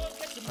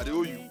 I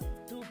owe you.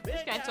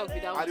 Which can't talk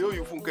without I owe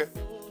you, Funke.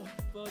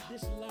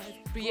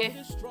 Preye,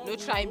 no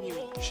try me.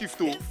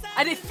 Shift oh.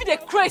 I dey feed a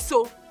craze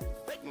so.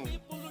 No.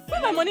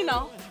 Where my money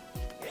now?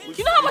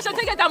 You know how much I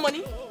take get that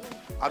money?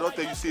 I don't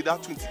tell you say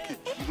that 20k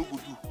you no go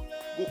do.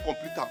 Go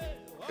complete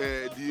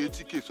the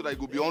 80k so that it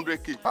go be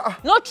 100k.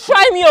 No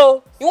try me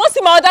oh. You want to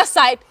see my other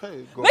side?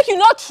 Hey, make you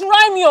not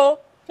try me oh.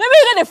 Maybe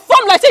you know the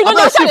form like say you don't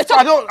know how to talk.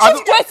 I don't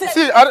see.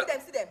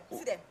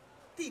 See them.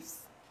 Thieves.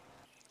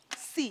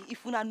 See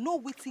if una know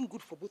waiting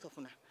good for both of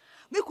una.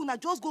 Make una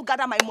just go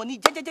gather my money.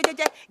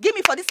 Give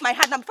me for this my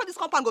hand now before this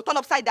compound go turn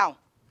upside down.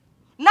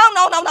 Now.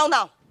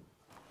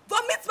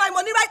 Vomit my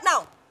money right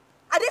now.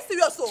 Are they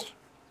serious so?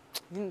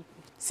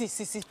 See.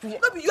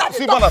 No be you are the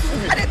See, top. man, see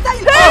me. I dey tell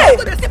you. Hey!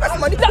 Go dey steal my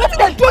money. What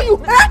they do you?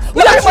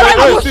 You are trying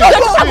to show you.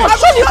 I will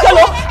show this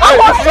girl.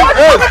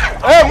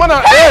 Hey, man,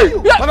 I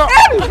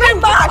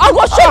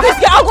will show this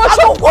girl. I will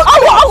show.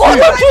 I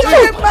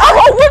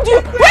will wound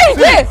you. Where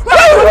is it?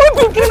 Where you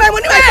wound Give me my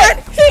money, my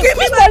friend. Give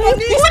me my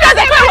money. You see that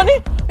my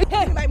money?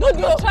 Hey, no,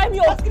 don't try me.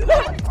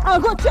 I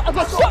will show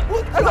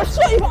you. I will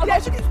show you.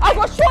 I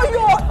will show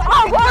you.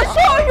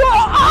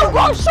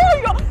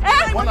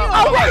 I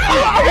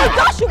will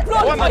dash you, bro.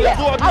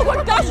 I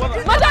will dash you.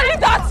 Madam,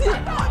 that's it.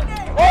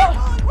 Oh,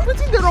 what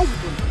is the wrong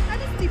with you? I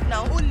dey thief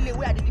now. Only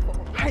where I dey live for.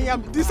 I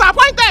am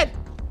disappointed.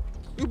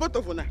 You both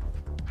of una.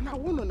 And I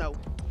want to know,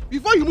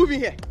 before you move in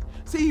here,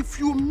 say if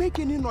you make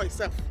any noise,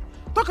 self,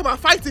 talk about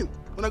fighting,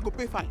 when I go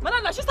pay fine.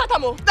 Madam, she start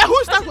am o. Then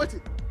who start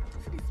waiting?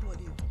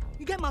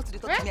 You get mouth to the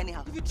talk to me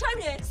anyhow. If you try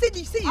me,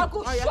 see you. I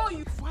go show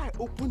you. Before I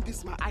open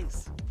this my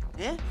eyes,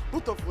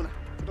 both of una,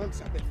 don't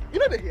disappear. You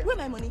know they here. Where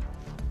my money?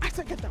 I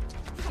said get out.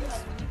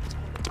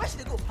 Where should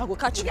they go? I will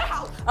catch you.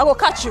 I will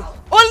catch you.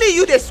 Only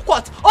you they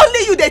squat.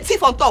 Only you they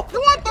thief on top.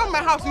 You want to turn my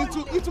house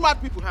into mad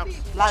people house?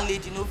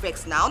 Landlady, no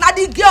vex now. Now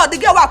the girl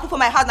who I put for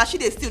my house, now she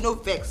they still no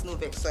vex.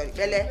 Sorry,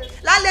 Bele.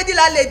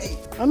 Landlady.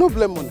 I no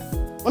blame money.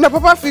 When a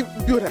papa fit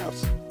build a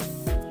house.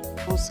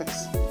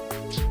 Nonsense.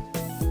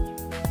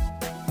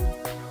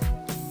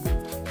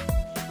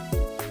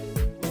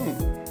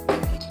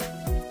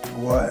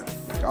 What?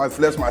 I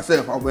flex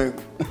myself.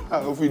 I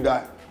hope you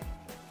die.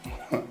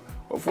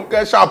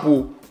 Funke sharp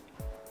oh.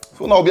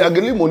 So now be a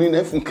getting money,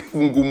 then Funke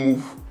even go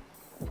move.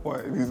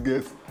 Boy, these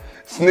guys.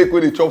 Snake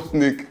where they chop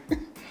snake.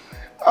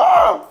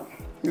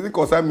 Is it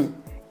concern me?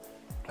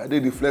 I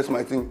did the flex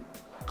my thing.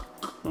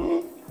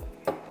 I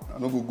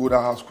no go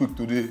that house quick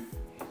today.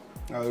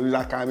 I reach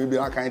that kind, maybe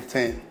that kind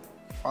 10.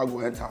 I go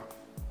enter.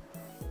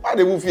 Why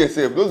they move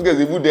yourself? Those guys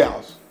they move their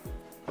house.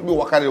 I be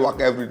work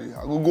every day.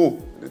 I go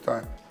the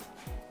time.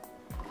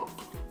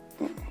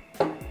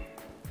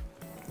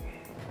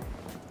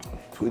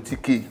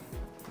 $20K.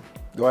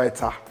 Do I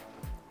enter?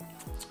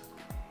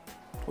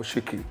 Or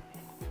shaky.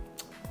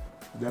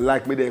 They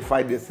like me, they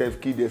fight themselves,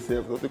 kill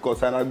themselves. Nothing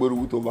concern I go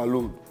with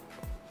overload.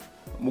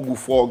 I go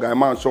for guy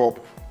man shop.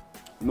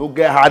 No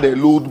get hard a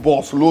load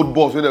boss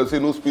where they say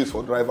no space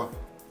for driver.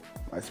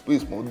 My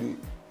space must be.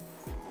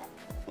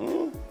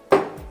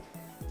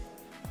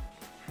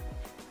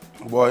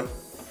 Boy.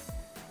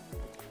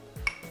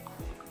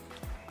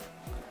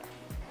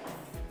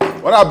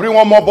 When I bring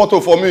one more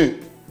bottle for me.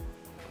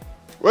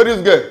 Where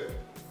this guy?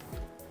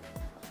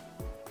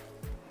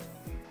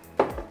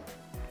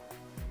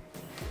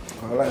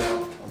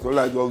 That's all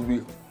I just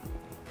be.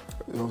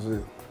 Just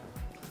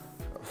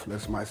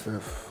flex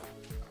myself.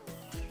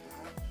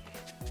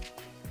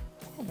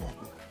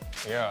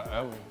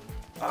 Yeah,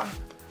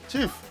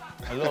 Chief.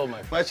 hello,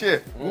 my friend. My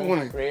chair. Good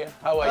morning. Preye,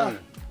 how are you?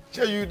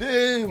 Chair, you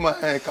did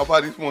my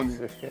kappa this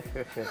morning.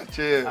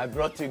 Chair. I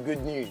brought you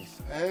good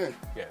news. Eh?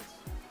 Yes.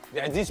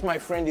 There's this my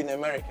friend in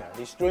America.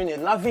 He's throwing a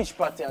lavish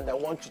party and I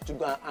want you to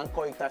go and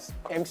anchor it as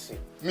MC.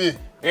 Me?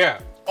 Yeah.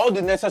 All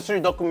the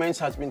necessary documents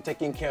has been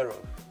taken care of.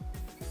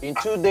 In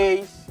 2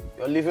 days,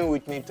 you're leaving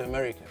with me to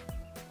America.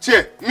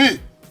 Che, me?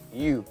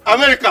 You.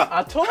 America?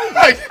 I told you.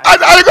 I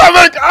go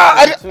America.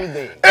 2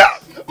 days. Yeah.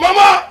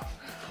 Mama!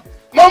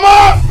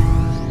 Mama!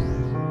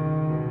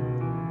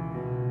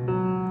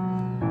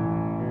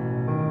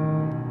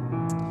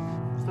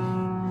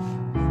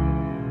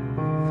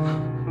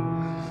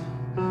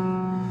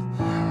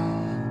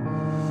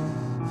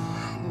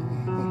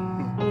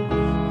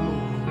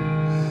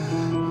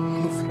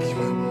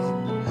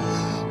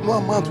 No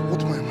amount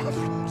what my mouth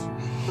flows.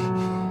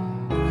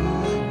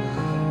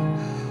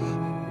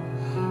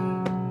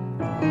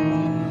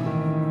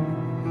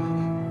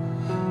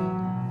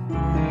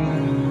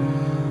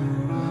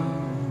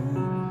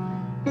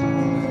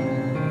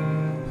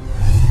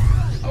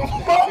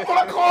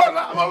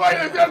 Mama,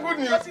 you fear good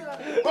news.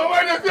 Mama,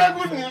 you fear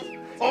good news.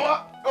 Mama,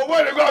 why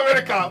you go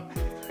America?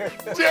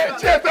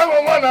 Tell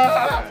Mama now.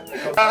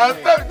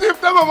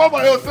 Tell Mama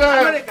by yourself.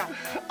 America.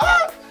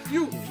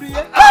 You, Preye.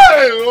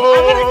 Hey!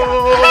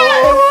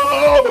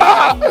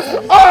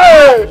 Hey!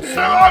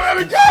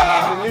 America!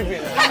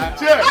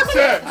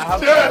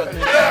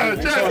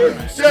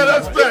 Share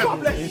respect.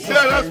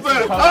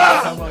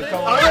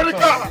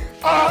 America!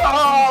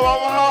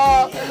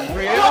 Mama!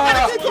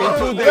 In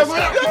 2 days.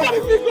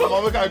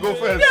 Mama, can I go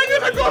first?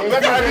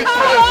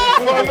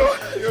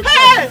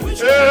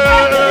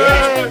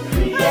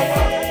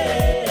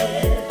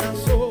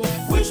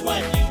 Which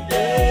one you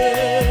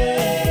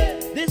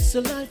did? This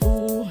life,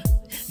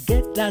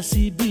 get that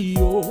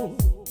CBO.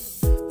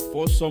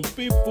 For some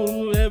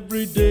people,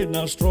 every day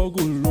now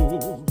struggle,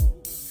 oh.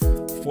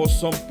 For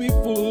some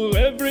people,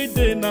 every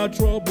day now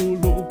trouble,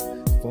 oh.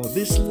 For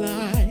this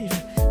life,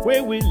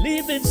 where we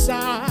live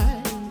inside.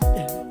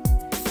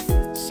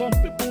 Some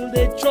people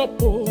they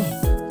chop, oh.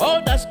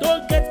 Others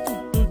don't get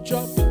food to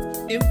chop.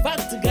 In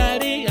fact,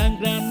 Gary and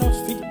grandmas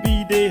fit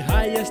be the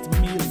highest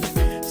meal.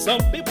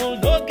 Some people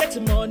don't get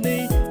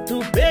money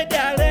to pay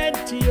their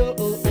rent, oh.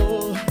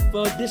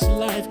 For this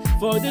life,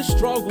 for this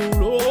struggle,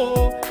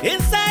 oh.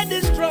 Inside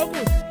this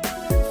struggle,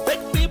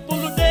 fake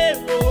people there,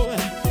 oh.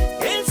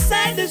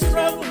 Inside this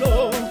struggle,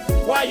 oh.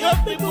 Why your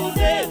people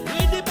there,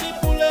 with the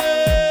people,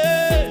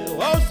 eh?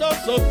 All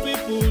sorts of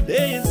people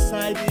there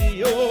inside,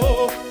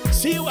 oh.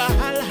 See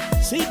wahala,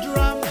 see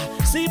drama,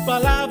 see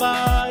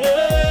palava.